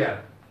ထားပြရတာ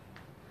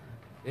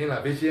ဟင်း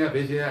လားဘေးရှင်က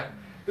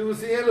သူ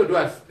ဆင်းရဲလို့တို့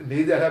ကနေ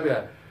စရာထားပြရ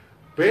တာ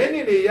ဘဲနေ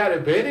နေရတ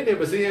ယ်ဘဲနေနေ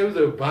မဆင်းရဲဘူး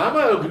ဆိုဘာမှ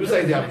တော့ဘူးဆို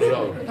င်ကြမလို့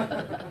တော့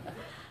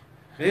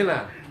ဟင်း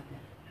လား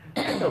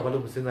အဲ့တော့ဘာ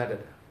လို့မစဉ်းစားတတ်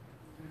တာ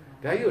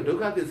ဒါကြီးကိုဒုက္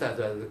ခသစ္စာ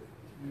ဆိုတာ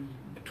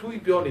အ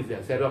ထူးပြောနေစရာ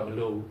ဆရာတော့မ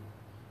လို့ဘူး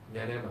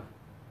ဉာဏ်ထဲမှာ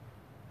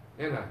ဟ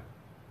င်းလား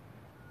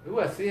သူက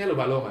ဆင်းရဲလို့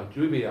ဘာလို့မှ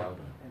ကျွေးပေးရအောင်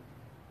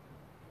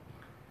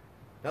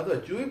နောက်တော့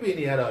ကျွေးပေး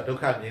နေရတော့ဒုက္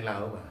ခမြင်လာ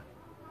အောင်ပါ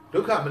ဒု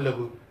က္ခမလုပ်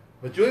ဘူး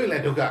မကျွေးရင်လ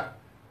ည်းဒုက္ခ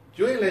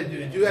ကျွေးရင်လည်း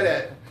ကျွေးရတဲ့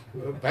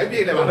ဘိုက်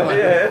ပြေးလည်းပါ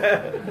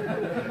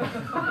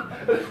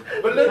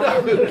ဘလို့တော့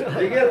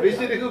ဒီကဘေး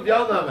ရှိတခုပြော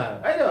င်းသွားမှာ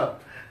အဲ့တော့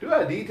သူက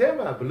ဒီထဲ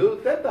မှာဘလို့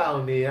သက်တောင်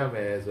နေရမ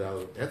ယ်ဆိုတော့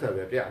မြတ်စွာ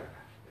ဘုရားပြတာ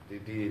ဒီ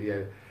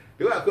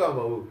သူကအခုမ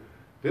ဟုတ်ဘူး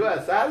သူက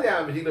စားစရာ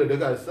မရှိလို့ဒု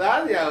က္ခစား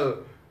စရာ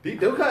ဒီ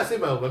ဒုက္ခအစစ်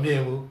မှမမြင်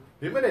ဘူး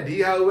ဒီမဲ့ဒီ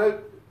ဟာကိုပဲ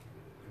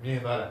မြင်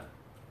သွားတာ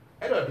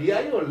အဲ့တော့ဒီဟာ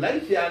ကြီးကိုလို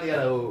က်ရှာနေရ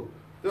တာကို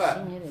သူ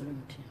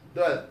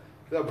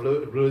ကဘ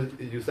လို့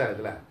ယူဆတ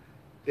ယ်လား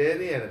တဲ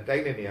နေရတို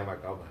က်နေနေရမှာ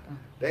ကောင်းပါ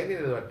တိုက်နေ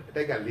တော့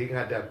တိုက်က၄-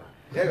၅တက်ပါ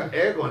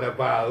အဲကွန်လည်း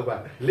ပါဟုတ်ပါ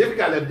lift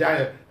ကလည်းကြားရ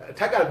ထ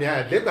က်ကလည်းများ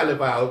lift ကလ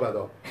ည်းပါဟုတ်ပါ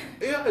တော့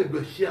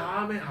အဲ့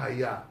ရှားမဲ့ဟာ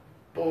ကြီးက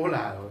ပေါ်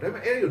လာတော့ဒါပေ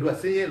မဲ့အဲ့ဒီတို့က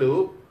ဆင်းရဲ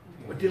လို့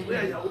မတင်မရ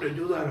ရအောင်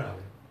ကြိုးစားတာ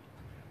ပဲ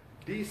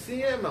ဒီဆ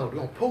င်းရဲမှောင်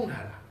တော့ဖုံး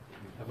ထားတာ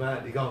အမှန်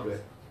ဒီကောင်တွေ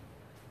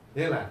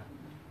နေလား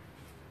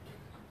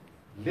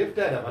lift တ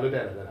က်တာဘာလို့တ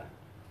က်လဲလား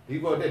ဒီ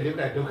ပေါ်တက် lift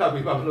တက်ဒုက္ခ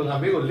ပြီးပါမလို့ငါ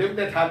မင်းကို lift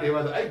တက်ထားတယ်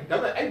ပါဆိုအဲ့ဒါ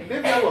ပေမဲ့အဲ့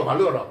lift ရောက်ဘာ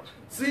လို့တော့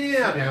ဆင်းရဲ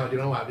ရပြန်တော့ကျွ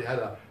န်တော်ကပြရ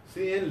တော့ဆ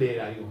င်းရဲလေ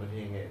တာကြီးကိုမမြ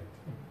င်ခဲ့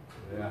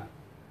ဘူးဒါ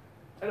က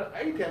အဲ့တော့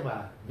အဲ့ဒီထဲမှာ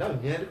နောက်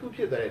ဉာဏ်တစ်ခုဖြ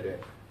စ်သွားတဲ့အတွက်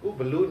ကို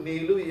ဘလို့နေ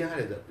လို့ရ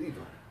တယ်ဆိုသိ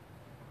သွားတာ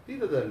သိ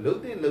တော့လုံး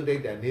သိလုံးတိ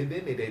တ်တာနေသိ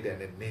နေတိတ်တာ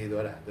နဲ့နေ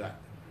သွားတာသူက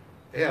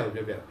အဲ့ဒါကို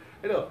ပြောပြ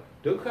အဲ့တော့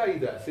ဒုက္ခကြီး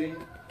ကအစင်း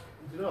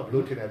ကျွန်တော်ဘ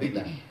လို့ထင်တယ်သိ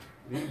လား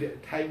ဒီ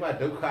ထိုင်မှာ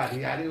ဒုက္ခဒီ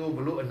အရာတွေကိုဘ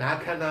လို့အနာ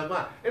ခန္ဓာမှာ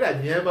အဲ့ဒါ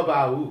ဉာဏ်မပါ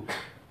ဘူး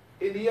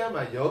အိန္ဒိယ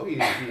မှာယောဂီ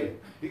တွေရှိတယ်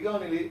ဒီကောင်း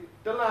နေလေ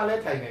တလားလဲ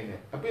ထိုင်နိုင်တယ်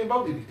အပင်ပေါ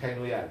က်တွေထိုင်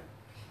လို့ရတယ်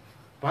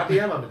ဘာတ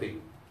ရားမှမသိ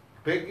ဘူး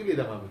ဘယ်ကိလေ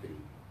သာမှမသိ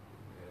ဘူး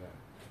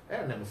အဲ့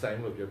ဒါနဲ့မဆိုင်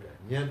ဘူးလို့ပြောပြ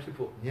ဉာဏ်ဖြစ်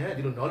ဖို့ဉာဏ်က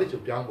ဒီလို knowledge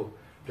ကိုပြောင်းဖို့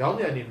ပြောင်း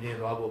ပြန်နေမြင်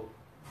သွားဖို့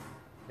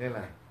ဟဲ့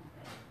လား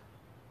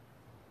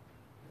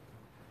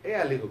အဲ့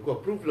အလေးကိုကို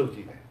proof လုပ်ကြ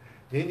ည့်တ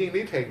ယ်ငြိမ်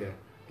လေးထိုင်တယ်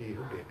ဒီ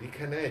ဟုတ်တယ်ဒီခ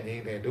န္ဓာရဲ့ငြိ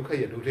မ်တယ်ဒုက္ခ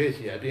ရဲ့ဒုထဲ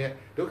ရှိတယ်အပြင်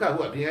ဒုက္ခက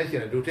အပြင်ရှိ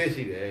တယ်ဒုထဲ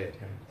ရှိတယ်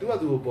သူက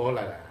သူ့ကိုပေါ်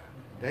လာတာဒါ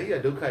ကြီးက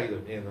ဒုက္ခကြီး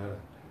လို့မြင်သွားတာ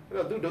အဲ့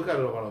တော့သူဒုက္ခ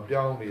တော့ဘာလို့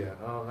ပြောင်းပြီးရ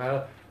အောင်ငါ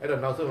တော့အဲ့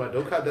တော့နောက်ဆုံးမှာ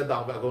ဒုက္ခသက်တော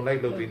င်ပဲအကုန်လို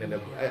က်လုပ်ပြီးနေတ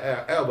ယ်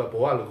အဲ့တော့ဘ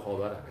ဝလို့ခေါ်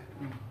သွားတာပဲ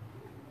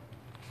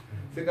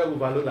စင်ကာပူ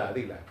ဘာလို့လာ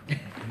သိလား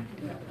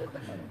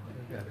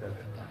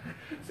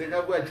စင်ကာ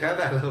ပူကချမ်း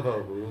သာလို့မဟု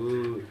တ်ဘူး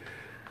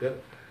ဟ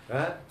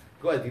မ်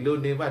ကိုကဒီလို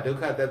နေမှဒုက္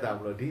ခသက်တာမ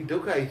လို့ဒီဒု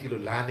က္ခကြီးရှိ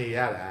လို့လာနေရ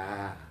တာ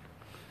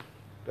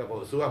တော့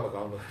ဘို့ဆိုးရမ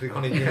ကောင်းလို့ဒီကော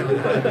င်းနေကျန်လို့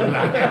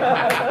လာ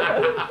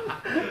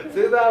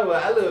စေသားက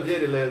အဲ့လိုဖြစ်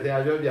တယ်လေဆရာ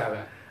ပြောပြ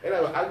ပါအဲ့ဒါ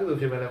ကအကုသိုလ်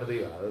ဖြစ်မှလည်းမသိ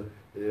ပါဘူး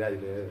ဒီလိုက်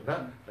လေ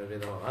နော်မ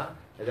င်းတော့ဟာ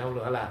အကြောင်း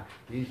လို့ဟလာ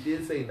ဒီရှ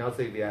င်းစိတ်နောက်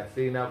စိတ်တွေက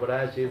စေနာပရာ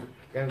ရှင်း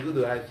ကံကု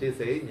သိုလ်အားရှင်း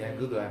စိတ်ဉာဏ်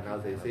ကုသိုလ်အားနော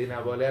က်စိတ်စေနာ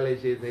ပေါ်လဲလေ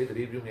ရှင်းစိတ်သ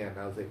တိပြုမြတ်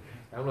နောက်စိတ်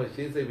ဒါမှမဟုတ်ရှ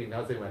င်းစိတ်ပြီး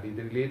နောက်စိတ်မှာဒီသ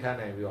တိလေးထား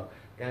နိုင်ပြီးတော့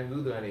ကံကု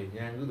သိုလ်နဲ့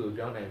ဉာဏ်ကုသိုလ်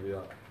ကြောင်းနိုင်ပြီး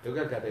တော့ဒုက္ခ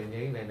ကတည်းက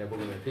ငြိမ်းနိုင်တဲ့ပုဂ္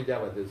ဂိုလ်တွေဖြစ်ကြ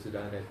ပါစေဆု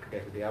တောင်းတဲ့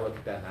တရားဝတ္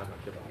တနာမှာ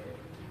ဖြစ်ပါတယ်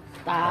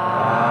သာ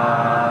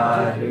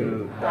ဓု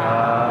သာ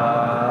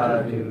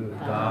ဓု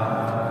သာ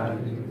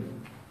ဓု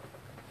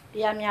တ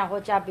ရားများ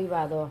ဟောကြားပေး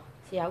ပါတော့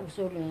ဆရာဦး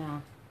စိုးလွင်ဟာ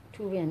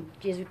ထူးပင်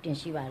ကျေးဇူးတင်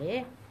ရှိပါတ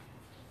ယ်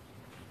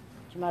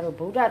ကျမတို့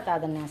ဗုဒ္ဓသာ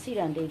သနာစိ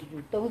ရန်တေတူ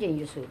၃ချိန်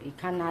ရွတ်ဆိုပြီး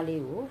ခန္ဓာ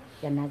လေးကို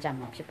ရဏကြ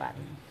မှာဖြစ်ပါတ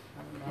ယ်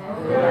ဗု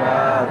ဒ္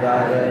ဓသာ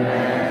သ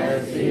နာ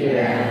စိရ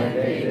န်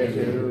တေ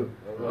တူ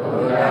ဗု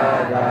ဒ္ဓ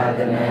သာသ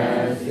နာ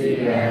စိ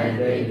ရန်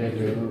တေ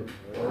တူ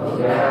ဗုဒ္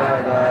ဓ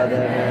သာသ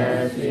နာ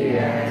စိရ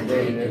န်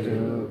တေတူ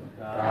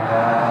သာ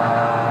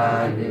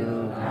ဓု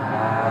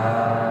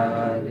သာ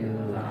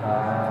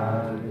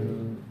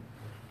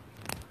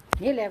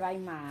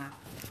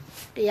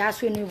ရား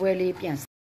ဆွေးနွေးပွဲလေးပြန်